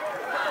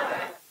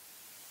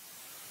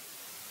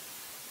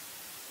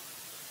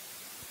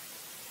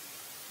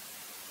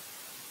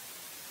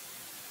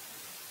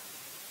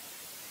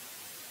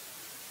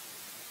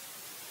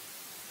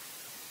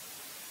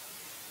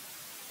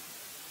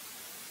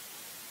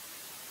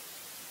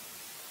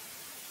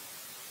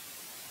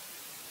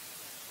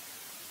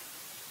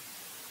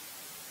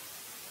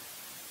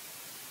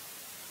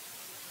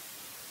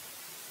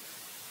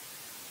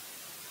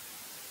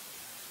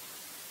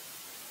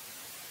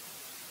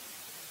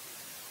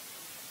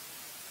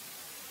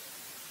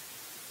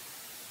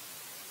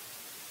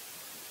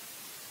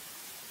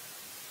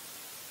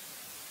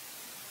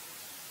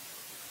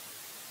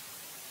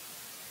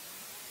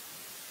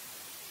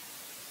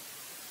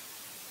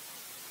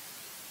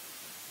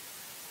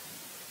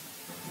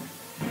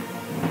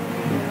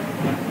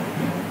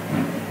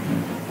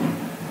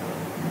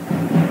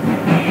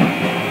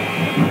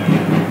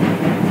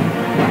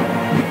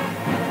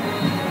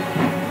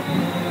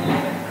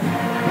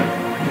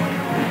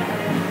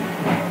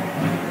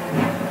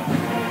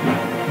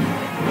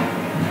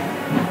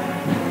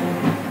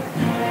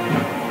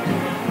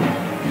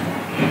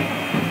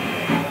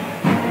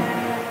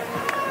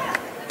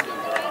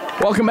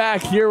 Welcome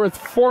back here with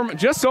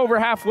just over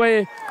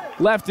halfway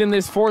left in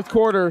this fourth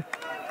quarter.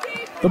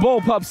 The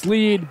Bullpups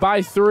lead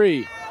by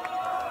 3.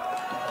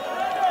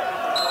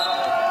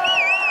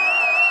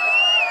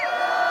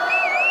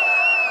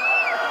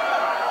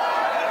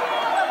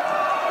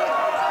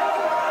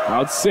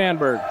 Now it's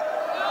Sandberg.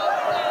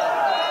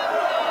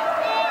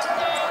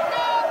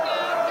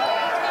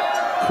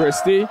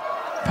 Christie,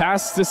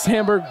 pass to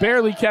Sandberg,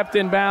 barely kept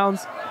in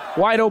bounds.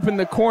 Wide open in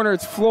the corner,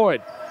 it's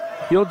Floyd.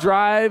 He'll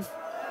drive.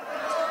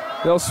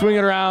 They'll swing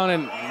it around,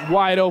 and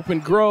wide open.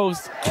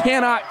 Groves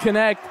cannot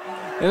connect,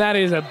 and that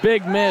is a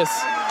big miss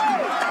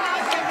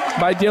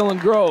by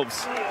Dylan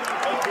Groves.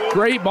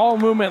 Great ball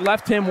movement,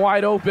 left him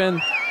wide open,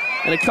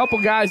 and a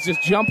couple guys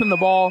just jumping the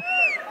ball,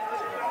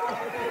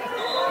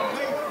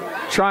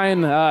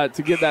 trying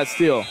to get that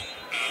steal.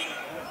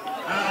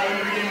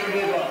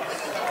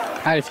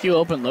 Had a few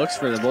open looks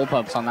for the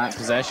Bullpups on that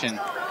possession.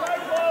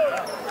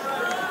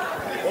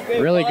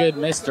 Really good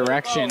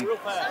misdirection.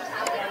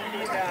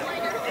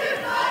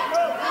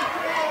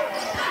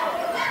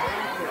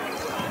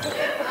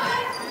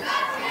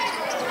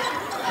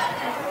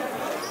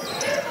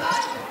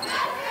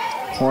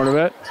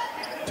 Hornevet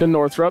to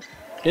Northrop.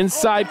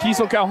 Inside,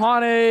 Kiesel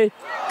Calhane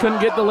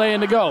couldn't get the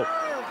lay-in to go.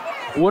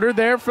 Woodard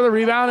there for the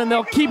rebound, and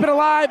they'll keep it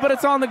alive, but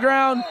it's on the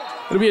ground.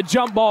 It'll be a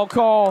jump ball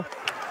call.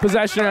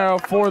 Possession arrow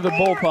for the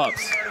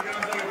Bullpups.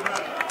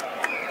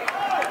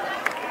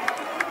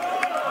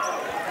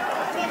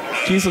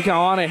 Kiesel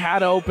Kawane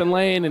had an open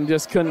lane and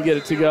just couldn't get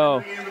it to go.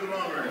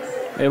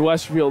 And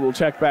Westerfield will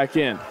check back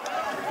in.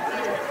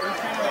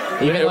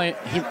 Even though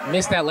he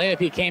missed that layup,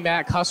 he came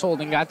back,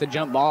 hustled, and got the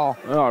jump ball.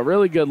 Oh,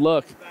 really good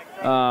look.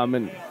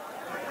 And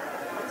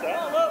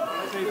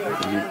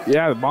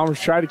yeah, the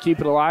Bombers tried to keep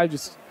it alive.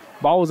 Just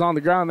ball was on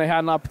the ground. They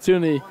had an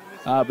opportunity,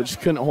 but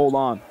just couldn't hold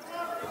on.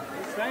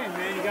 Just saying,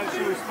 man, you got to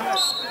show respect.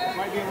 It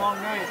might be a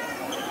long night.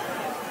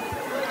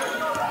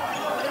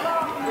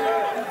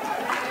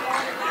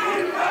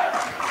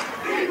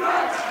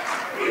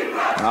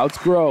 Now it's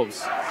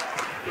Groves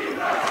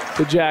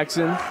to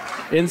Jackson.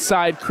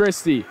 Inside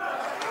Christie.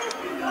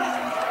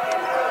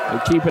 They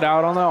keep it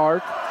out on the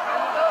arc.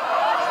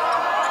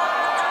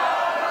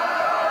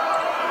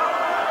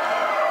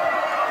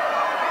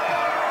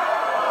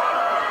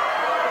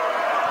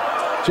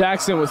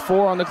 Jackson with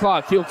 4 on the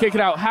clock. He'll kick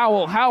it out.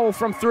 Howell. Howell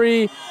from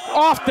 3.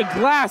 Off the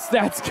glass.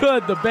 That's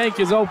good. The bank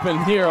is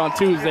open here on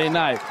Tuesday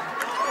night.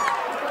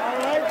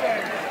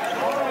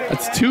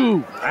 That's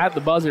 2 at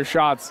the buzzer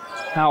shots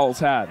Howell's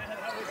had.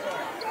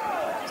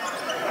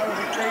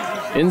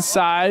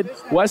 Inside,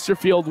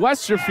 Westerfield.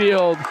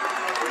 Westerfield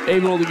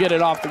able to get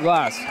it off the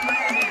glass.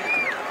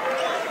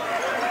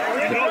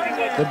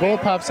 The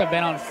Bullpups have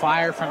been on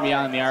fire from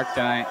beyond the arc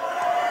tonight.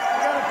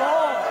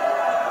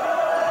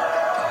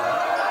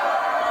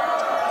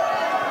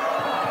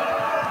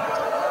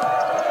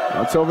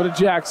 Now it's over to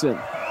Jackson.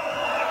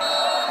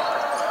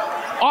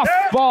 Off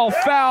ball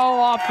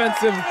foul,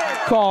 offensive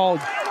called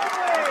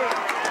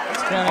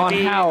on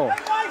Howell.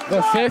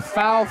 The 5th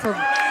foul for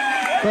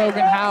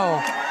Brogan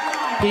Howell.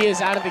 He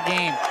is out of the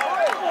game.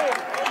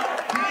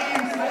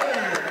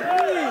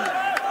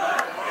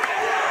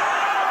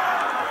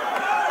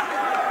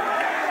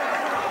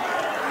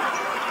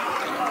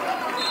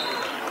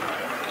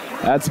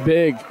 That's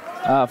big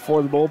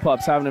for the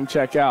Bullpups, having him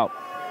check out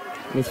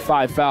with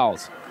 5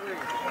 fouls.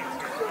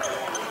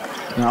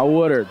 Now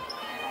Woodard.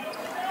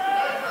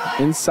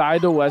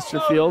 Inside to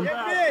Westerfield.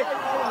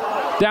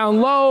 Down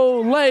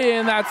low, lay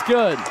in, that's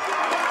good.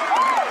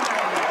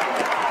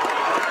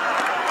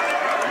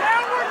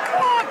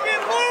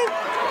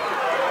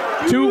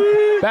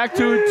 Back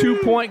to a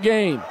 2-point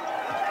game.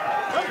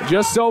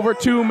 Just over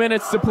 2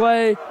 minutes to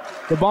play.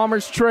 The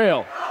Bombers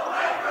trail.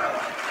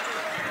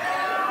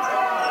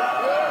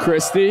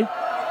 Christie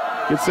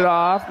gets it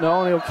off.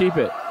 No, and he'll keep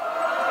it.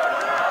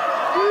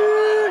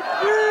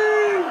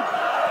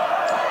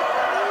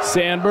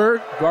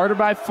 Sandberg guarded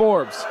by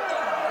Forbes.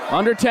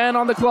 Under 10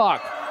 on the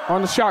clock,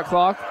 on the shot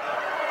clock.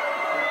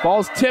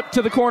 Ball's tipped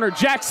to the corner.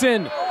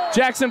 Jackson.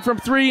 Jackson from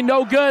 3,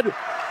 no good.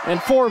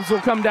 And Forbes will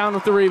come down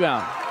with the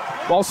rebound.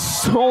 Ball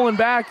stolen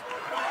back,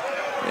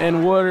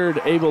 and Woodard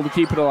able to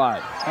keep it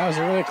alive. That was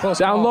a really close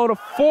down ball. low to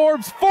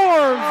Forbes.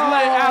 Forbes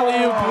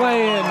alley-oop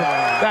playing.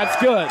 That's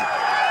good.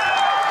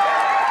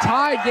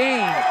 Tie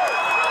game.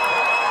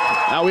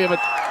 Now we have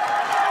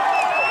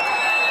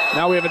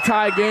a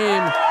tie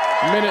game.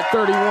 Minute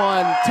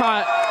 31.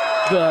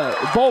 The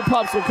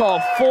Bullpups will call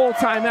full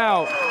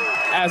timeout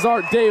as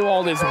Art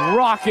Dawald is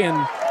rocking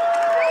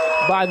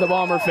by the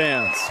Bomber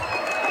fans.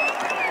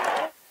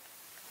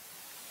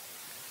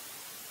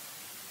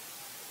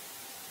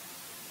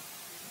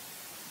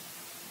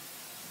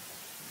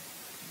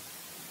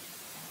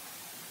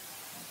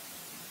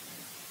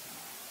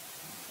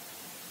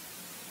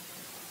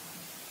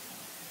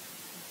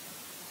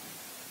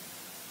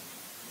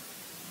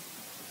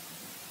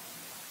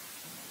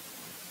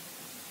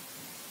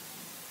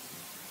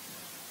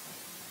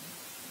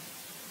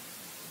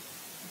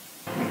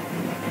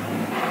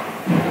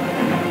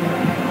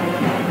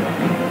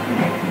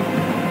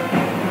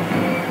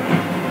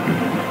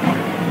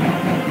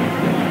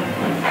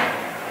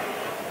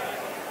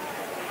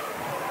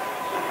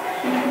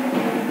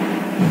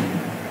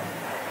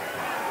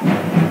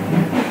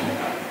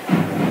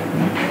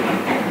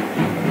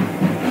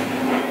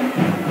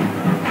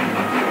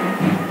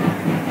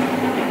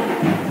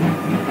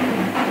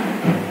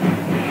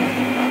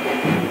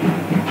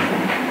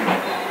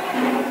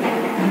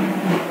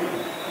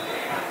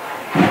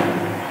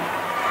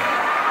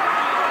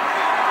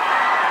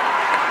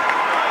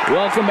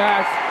 Welcome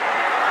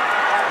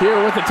back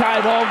here with the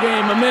tie ball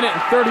game. 1 minute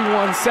and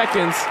 31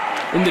 seconds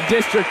in the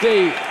District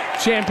 8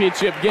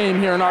 championship game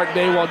here in Art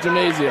Dawald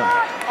Gymnasium.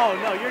 Oh,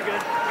 no, you're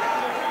good.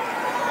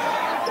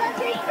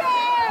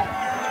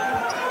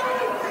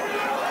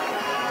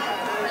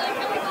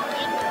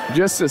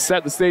 Just to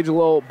set the stage a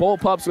little,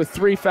 Bullpups with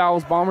 3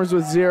 fouls, Bombers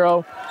with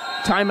 0.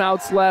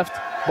 Timeouts left.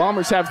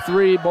 Bombers have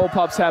 3,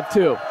 Bullpups have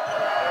 2.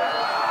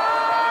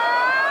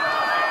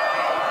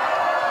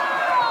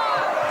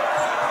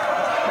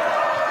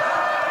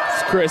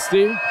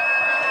 Christie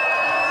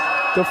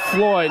to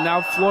Floyd. Now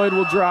Floyd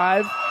will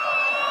drive.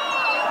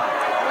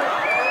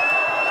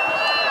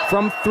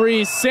 From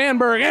 3,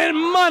 Sandberg and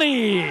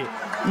money.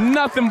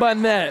 Nothing but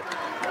net.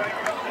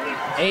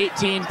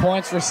 18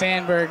 points for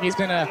Sandberg. He's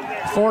been a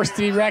force to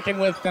be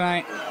reckoned with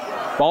tonight.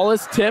 Ball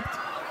is tipped,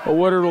 but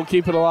Woodard will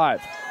keep it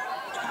alive.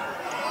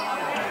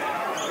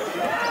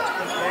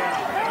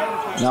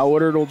 Now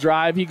Woodard will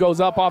drive. He goes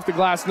up off the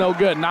glass, no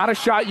good. Not a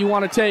shot you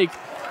want to take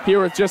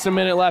here with just a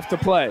minute left to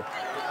play.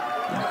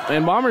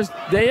 And Bombers,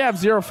 they have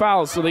 0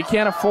 fouls, so they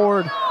can't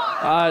afford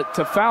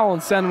to foul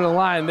and send them to the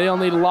line. They'll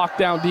need a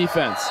lockdown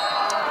defense.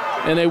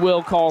 And they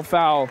will call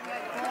foul.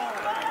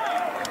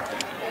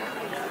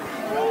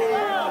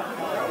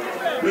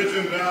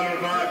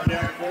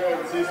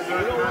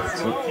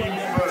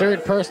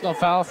 Third personal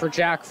foul for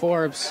Jack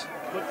Forbes.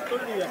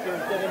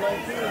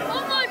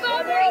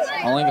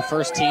 Only the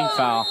first team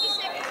foul.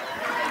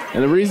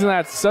 And the reason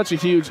that's such a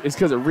huge is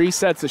because it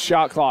resets the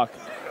shot clock.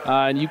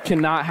 And you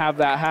cannot have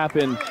that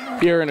happen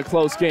here in a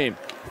close game.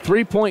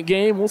 3-point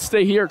game. We'll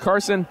stay here,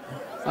 Carson.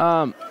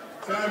 Now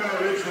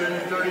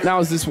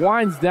as this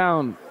winds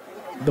down,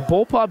 the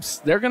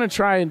Bullpups, they're going to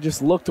try and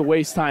just look to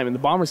waste time. And the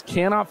Bombers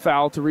cannot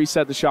foul to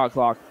reset the shot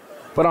clock.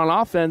 But on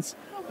offense,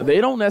 they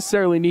don't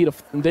necessarily need a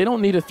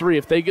 3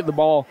 if they get the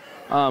ball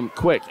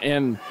quick.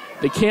 And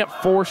they can't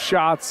force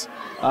shots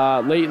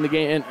late in the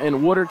game.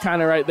 And Woodard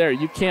kind of right there.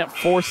 You can't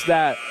force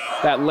that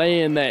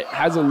lay-in that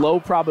has a low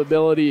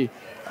probability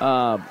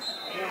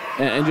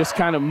and just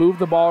kind of move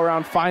the ball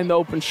around, find the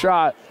open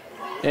shot,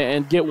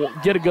 and get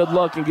a good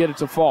look and get it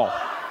to fall.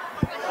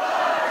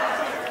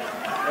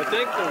 I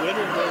think the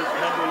winner goes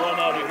number 1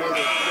 out of here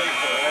with straight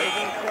there, right?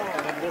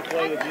 And we'll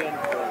play again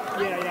for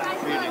meeting.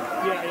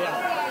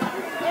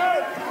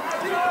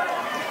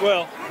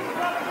 Well,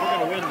 we're going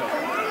to win though.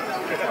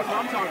 That's what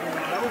I'm talking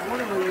about. I was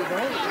wondering where you were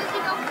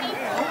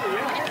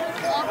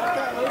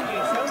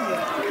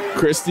going.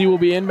 Christie will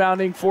be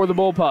inbounding for the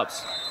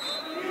Bullpups.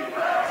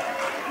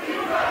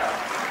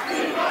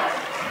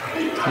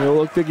 He'll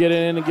look to get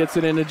it in and gets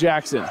it into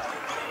Jackson.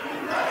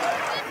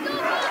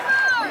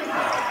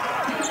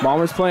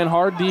 Bombers playing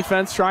hard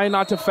defense, trying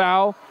not to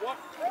foul,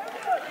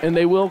 and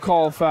they will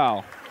call a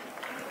foul.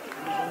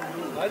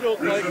 I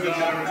don't like this.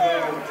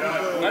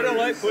 I don't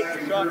like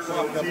putting the shot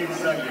clock up. I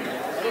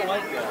don't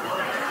like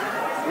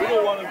that. We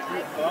don't want to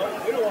shoot foul.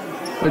 We don't want to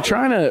shoot. They're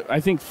trying to, I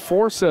think,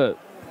 force a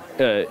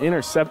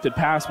intercepted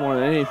pass more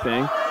than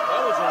anything. That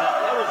was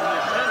an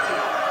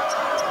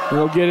intention.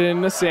 They'll get it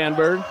into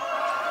Sandberg.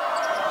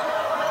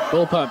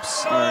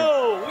 Bullpups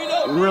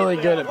are really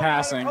good at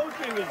passing.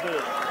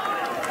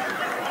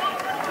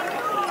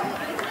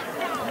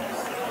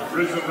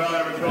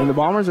 And the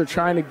Bombers are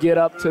trying to get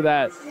up to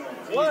that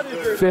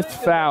 5th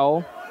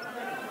foul.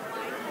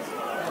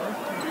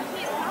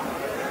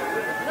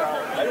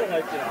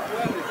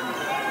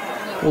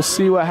 We'll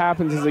see what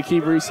happens as they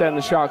keep resetting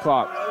the shot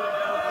clock.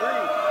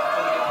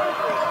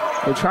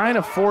 They're trying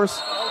to force,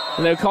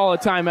 and they call a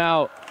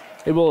timeout.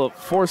 It will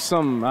force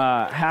some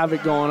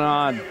havoc going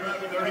on.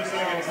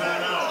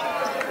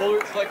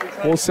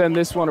 We'll send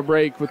this one a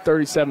break with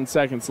 37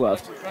 seconds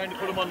left. We're trying to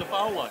put them on the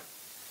foul line.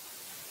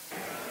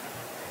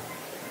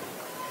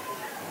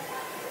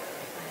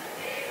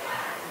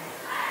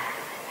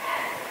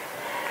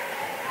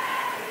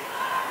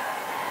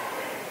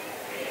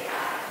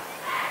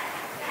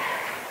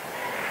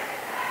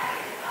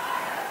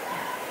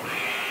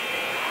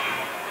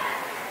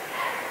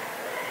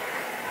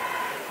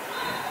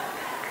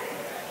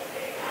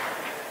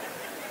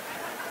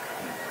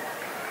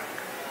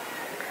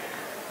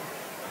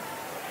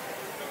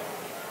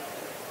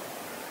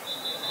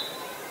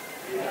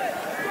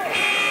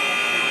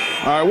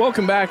 All right,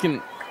 welcome back. And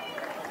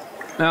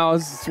now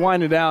as it's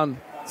winding down,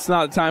 it's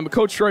not the time, but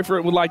Coach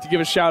Streufert would like to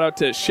give a shout out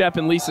to Shep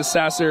and Lisa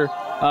Sasser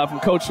from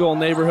Coachville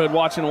Neighborhood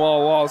watching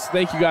Wall Walls.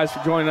 Thank you guys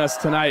for joining us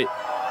tonight.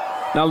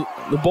 Now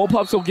the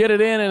Bullpups will get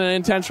it in an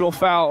intentional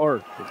foul or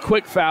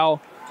quick foul,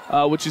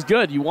 which is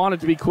good. You want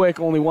it to be quick.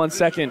 Only 1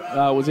 second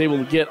was able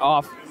to get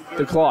off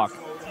the clock.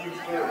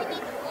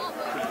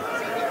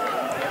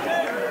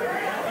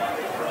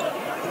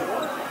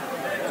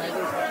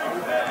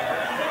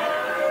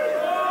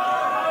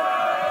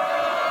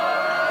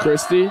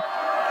 Christie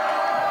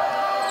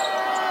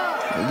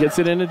gets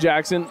it into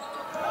Jackson.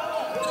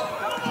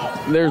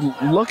 They're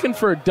looking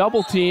for a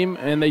double team,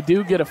 and they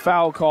do get a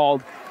foul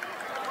called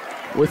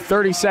with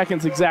 30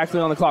 seconds exactly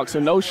on the clock. So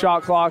no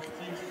shot clock.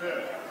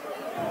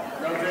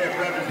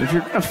 If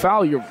you're going to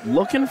foul, you're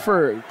looking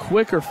for a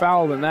quicker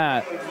foul than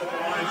that.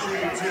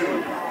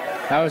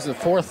 That was the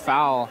 4th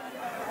foul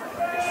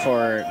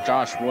for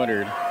Josh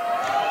Woodard.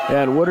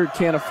 Yeah, and Woodard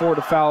can't afford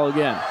to foul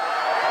again.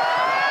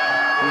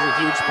 He's a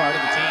huge part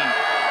of the team.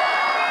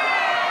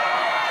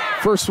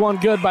 First one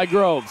good by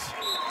Groves.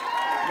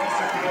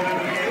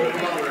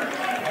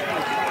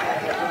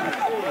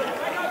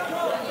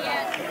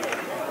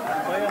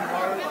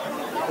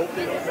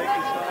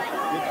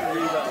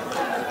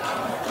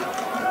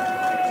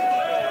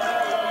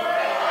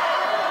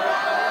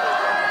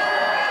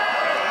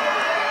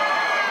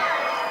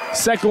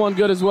 Second one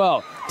good as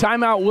well.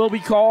 Timeout will be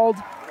called.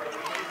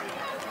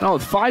 No,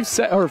 30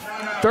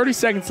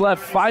 seconds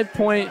left.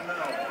 5-point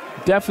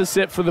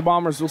deficit for the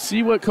Bombers. We'll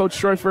see what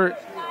Coach Streufert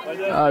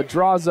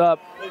draws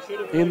up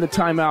in the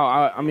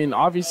timeout. I mean,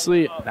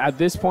 obviously, at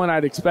this point,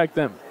 I'd expect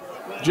them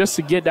just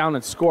to get down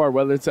and score,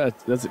 whether it's a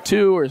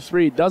 2 or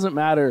 3, doesn't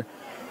matter.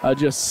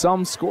 Just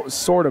some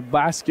sort of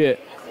basket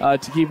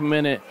to keep them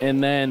in it,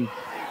 and then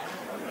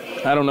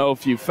I don't know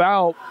if you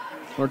foul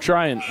or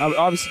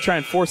obviously try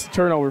and force the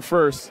turnover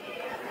first.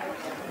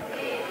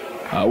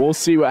 We'll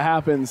see what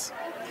happens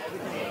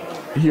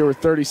here with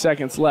 30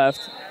 seconds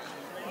left.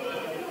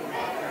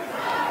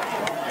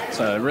 It's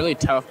a really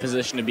tough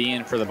position to be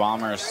in for the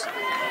Bombers.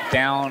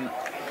 Down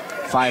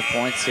 5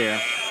 points here.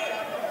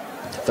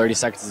 30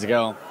 seconds to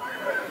go.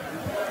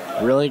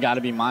 Really got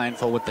to be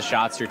mindful with the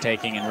shots you're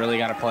taking and really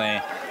got to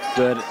play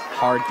good,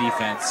 hard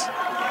defense.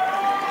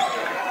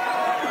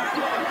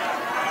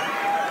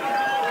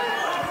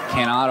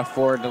 Cannot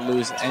afford to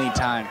lose any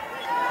time.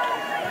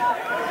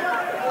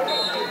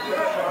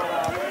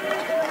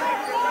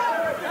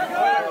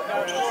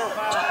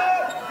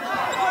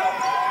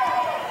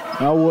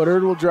 Now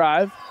Woodard will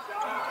drive.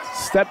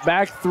 Step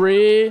back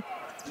three.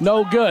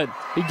 No good.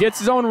 He gets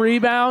his own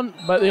rebound,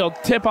 but he'll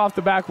tip off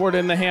the backboard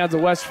in the hands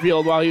of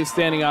Westerfield while he was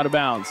standing out of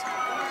bounds.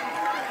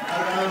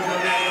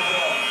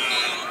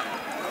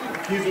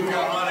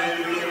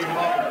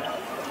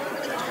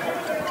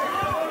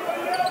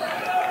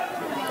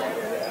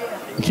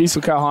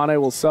 Kiesel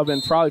Kalhane will sub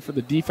in probably for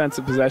the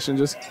defensive possession,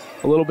 just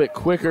a little bit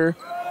quicker.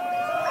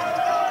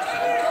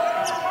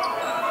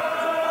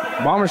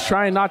 Bombers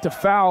trying not to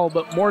foul,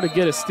 but more to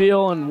get a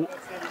steal, and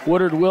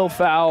Woodard will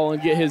foul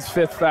and get his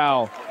 5th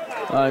foul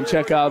and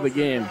check out of the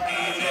game.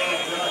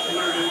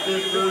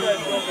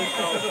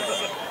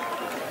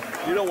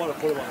 You don't want to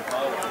put him on the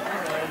foul.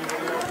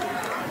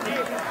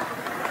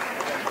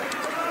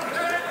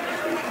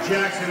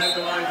 Jackson at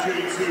the line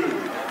shooting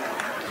 2.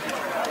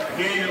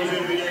 Daniels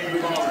into the Yankee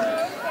Bombers.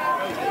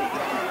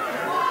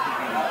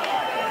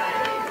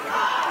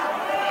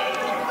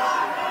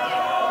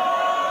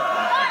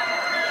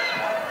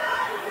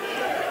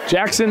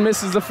 Jackson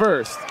misses the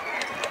first.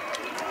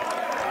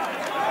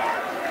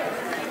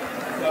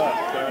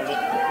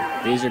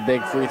 These are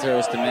big free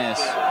throws to miss.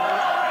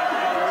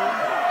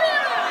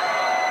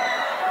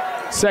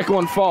 Second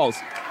one falls.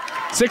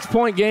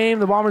 6-point game.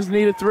 The Bombers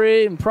need a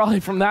 3, and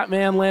probably from that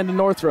man, Landon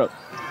Northrup.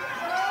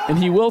 And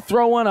he will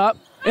throw one up,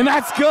 and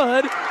that's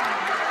good.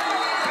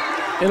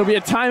 It'll be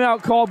a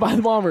timeout called by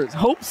the Bombers.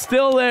 Hope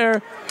still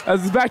there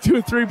as it's back to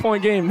a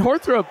 3-point game.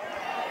 Northrup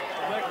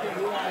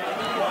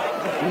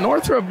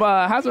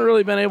hasn't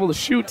really been able to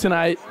shoot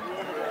tonight.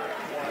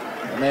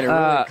 Made a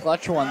really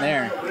clutch one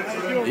there.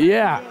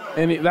 Yeah,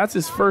 and that's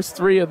his first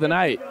 3 of the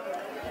night.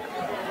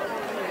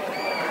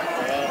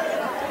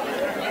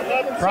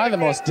 Probably the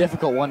most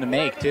difficult one to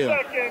make, too.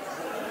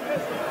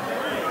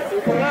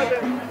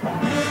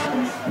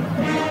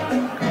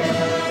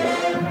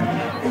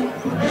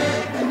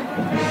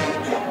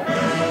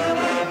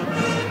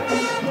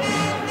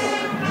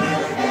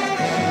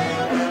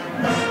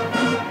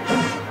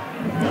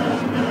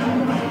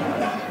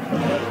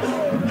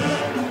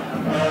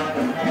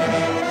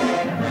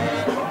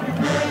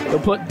 They'll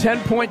put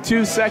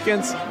 10.2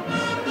 seconds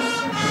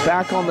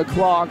back on the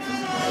clock.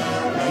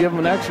 Give them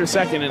an extra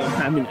second, and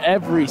I mean,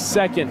 every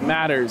second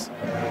matters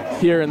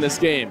here in this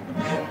game.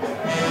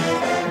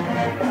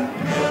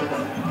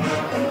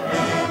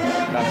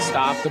 Got to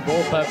stop the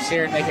Bullpups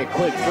here and make a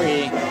quick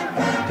 3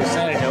 to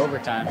send it to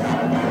overtime.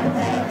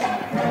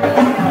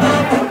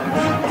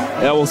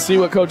 Yeah, we'll see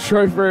what Coach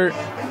Schroeder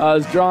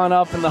is drawing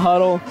up in the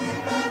huddle.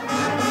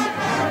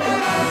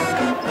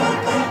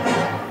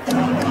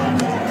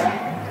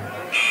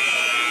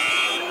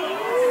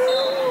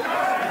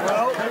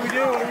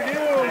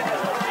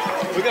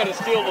 We got to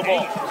steal the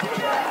ball.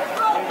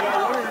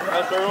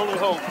 That's our only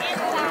hope.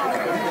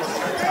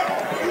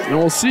 And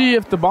we'll see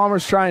if the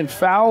Bombers try and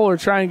foul or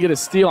try and get a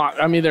steal.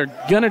 I mean, they're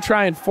going to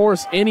try and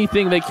force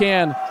anything they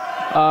can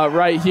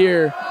right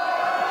here.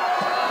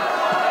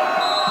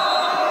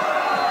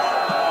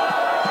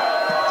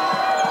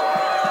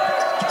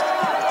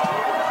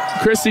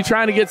 Christie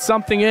trying to get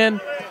something in,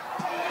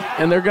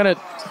 and they're going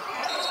to,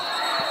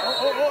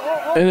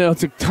 and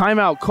it's a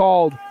timeout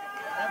called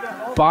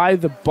by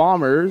the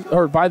Bombers,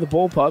 or by the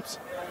Bullpups.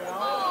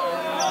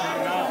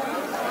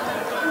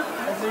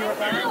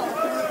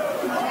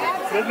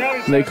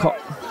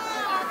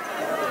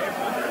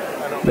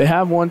 They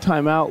have one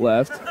timeout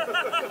left.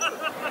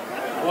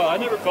 Well, I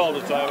never called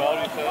a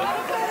timeout, you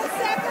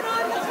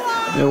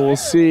said. And we'll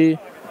see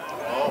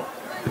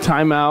the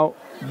timeout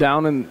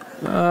down in,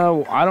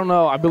 I don't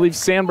know. I believe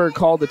Sandberg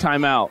called the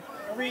timeout.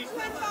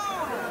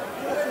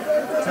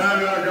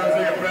 Timeout,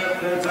 Gonzaga Prep,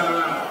 full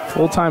timeout.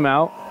 Full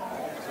timeout.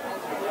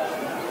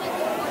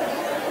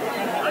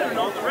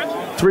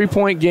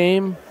 3-point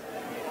game.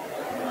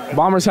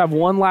 Bombers have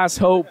one last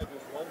hope,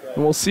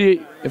 and we'll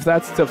see if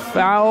that's to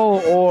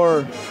foul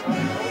or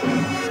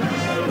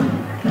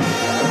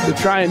to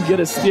try and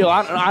get a steal.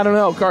 I don't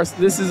know, Carson.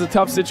 This is a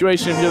tough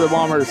situation for the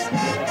Bombers.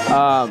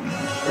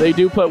 They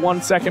do put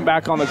 1 second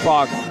back on the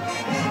clock.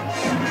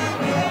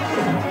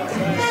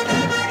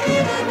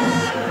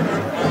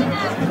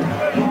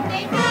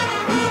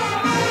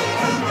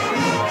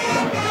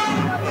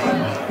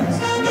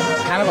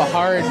 Kind of a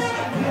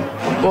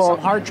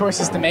hard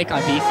choices to make on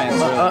defense.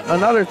 Really.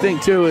 Another thing,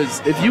 too, is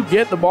if you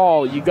get the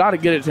ball, you got to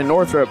get it to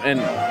Northrup, and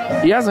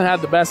he hasn't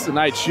had the best of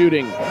night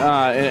shooting.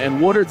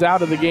 And Woodard's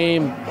out of the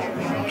game.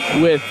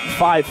 with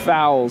 5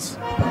 fouls.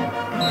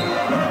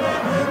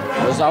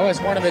 There's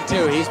always one of the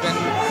two.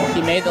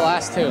 He made the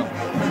last 2.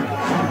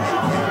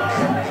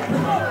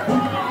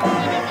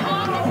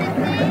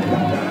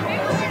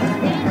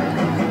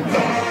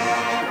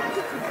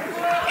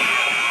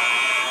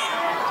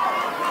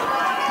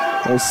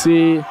 We'll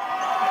see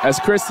as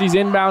Christie's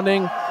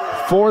inbounding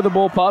for the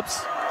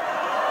Bullpups.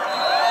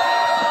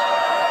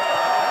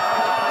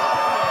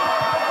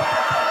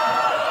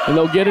 And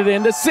they'll get it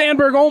into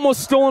Sandberg,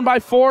 almost stolen by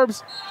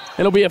Forbes.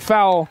 It'll be a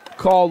foul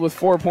called with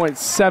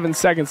 4.7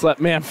 seconds left.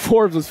 Man,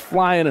 Forbes was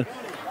flying and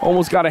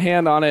almost got a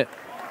hand on it.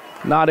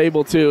 Not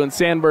able to, and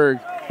Sandberg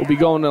will be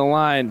going to the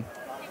line.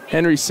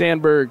 Henry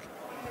Sandberg,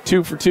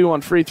 2 for 2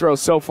 on free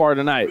throws so far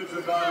tonight.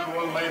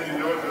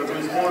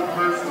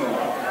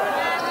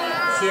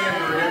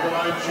 Sandberg at the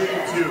line,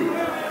 shooting 2.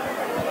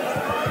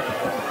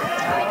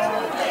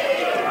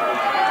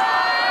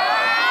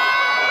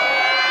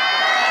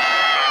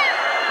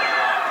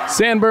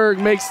 Sandberg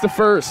makes the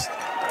first.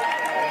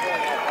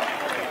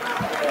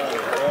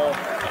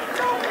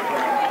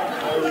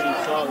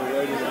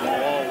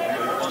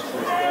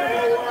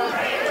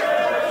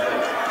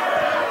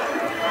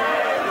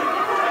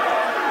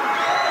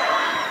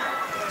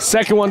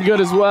 Second one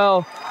good as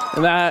well,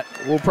 and that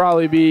will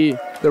probably be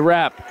the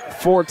wrap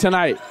for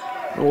tonight.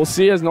 And we'll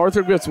see as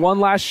Northrop gets one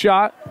last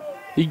shot.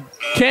 He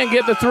can't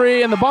get the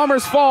 3, and the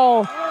Bombers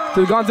fall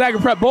to the Gonzaga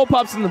Prep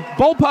Bullpups, and the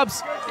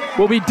Bullpups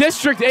will be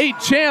District 8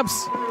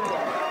 champs,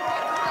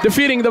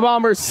 defeating the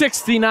Bombers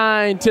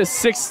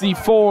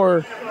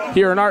 69-64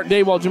 here in Art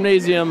Dawald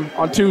Gymnasium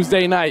on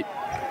Tuesday night.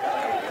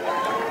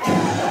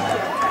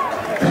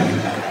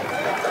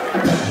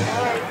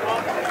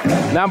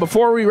 Now,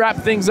 before we wrap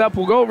things up,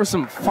 we'll go over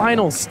some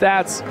final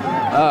stats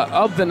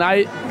of the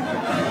night.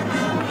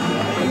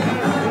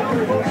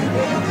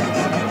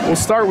 We'll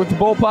start with the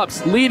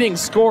Bullpups' leading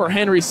scorer,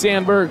 Henry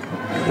Sandberg,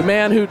 the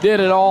man who did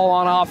it all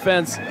on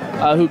offense,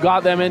 who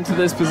got them into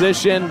this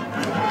position.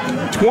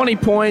 20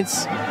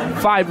 points,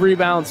 5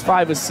 rebounds,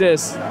 5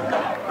 assists.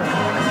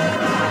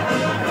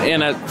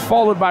 And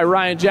followed by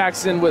Ryan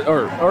Jackson, with,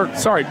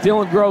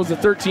 Dylan Groves with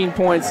 13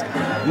 points,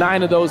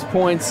 9 of those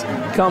points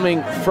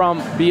coming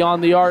from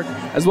beyond the arc,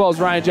 as well as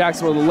Ryan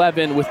Jackson with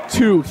 11 with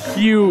 2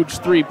 huge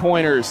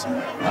 3-pointers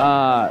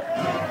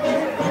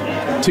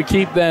to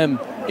keep them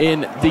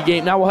in the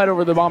game. Now we'll head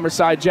over to the Bomber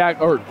side.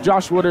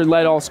 Josh Woodard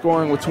led all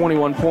scoring with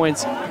 21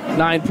 points,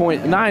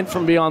 9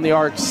 from beyond the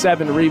arc,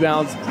 7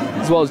 rebounds,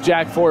 as well as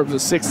Jack Forbes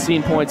with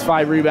 16 points,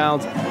 5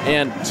 rebounds,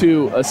 and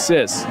 2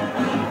 assists.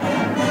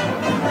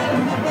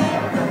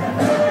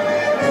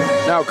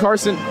 Now,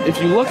 Carson, if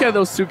you look at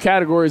those 2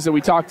 categories that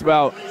we talked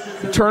about,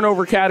 the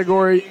turnover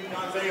category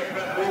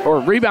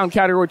or rebound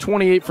category,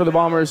 28 for the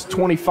Bombers,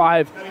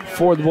 25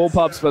 for the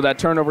Bullpups, but that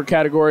turnover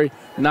category,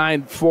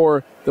 9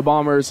 for the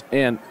Bombers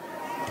and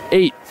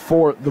 8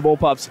 for the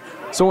Bullpups.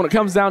 So when it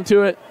comes down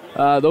to it,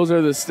 those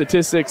are the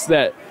statistics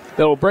that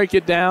will break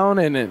it down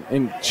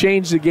and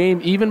change the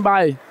game even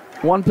by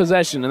 1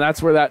 possession, and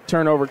that's where that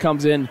turnover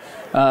comes in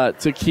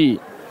to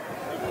key.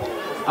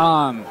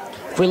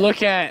 If we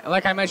look at,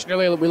 like I mentioned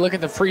earlier, we look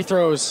at the free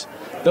throws,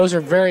 those are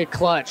very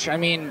clutch. I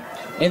mean,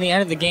 in the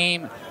end of the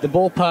game, the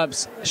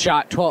Bullpups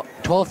shot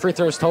 12 free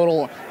throws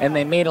total, and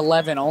they made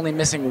 11, only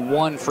missing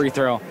 1 free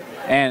throw.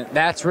 And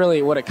that's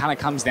really what it kind of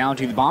comes down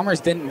to. The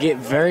Bombers didn't get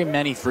very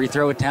many free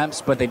throw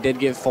attempts, but they did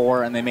get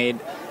 4, and they made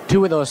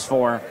 2 of those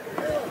 4.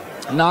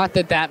 Not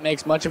that that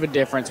makes much of a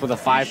difference with a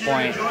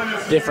 5-point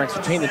difference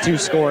between the 2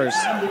 scores.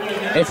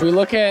 If we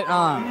look at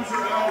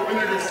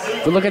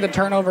the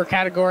turnover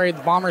category, the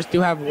Bombers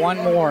do have 1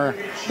 more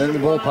than the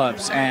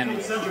Bullpups, and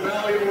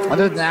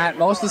other than that,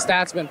 most of the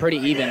stats have been pretty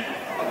even.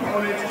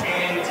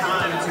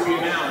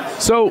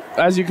 So,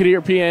 as you could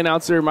hear, PA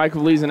announcer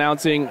Michael Lee's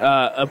announcing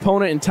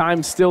opponent and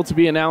time still to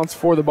be announced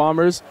for the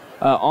Bombers.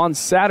 On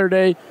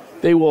Saturday,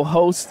 they will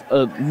host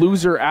a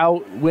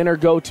loser-out,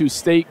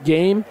 winner-go-to-state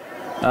game,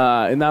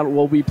 and that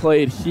will be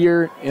played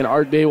here in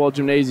Art Dawald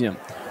Gymnasium.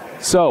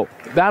 So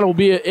that'll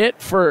be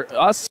it for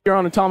us here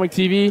on Atomic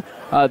TV.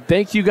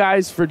 Thank you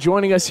guys for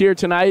joining us here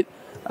tonight.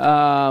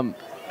 And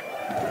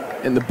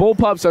the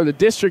Bullpups are the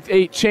District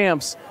 8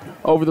 champs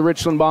over the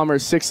Richland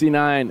Bombers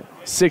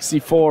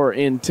 69-64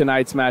 in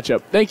tonight's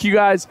matchup. Thank you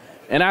guys,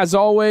 and as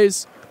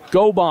always,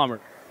 go Bomber.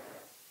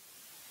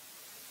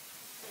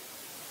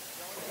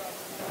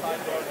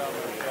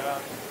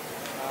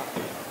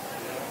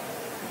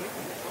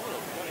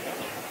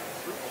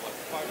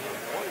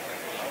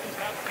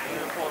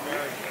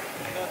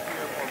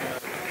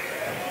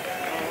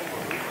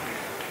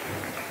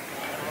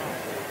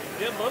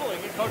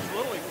 He coached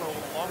Little League for a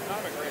long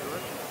time at Greater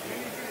Richmond.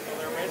 So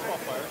they're a baseball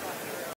player.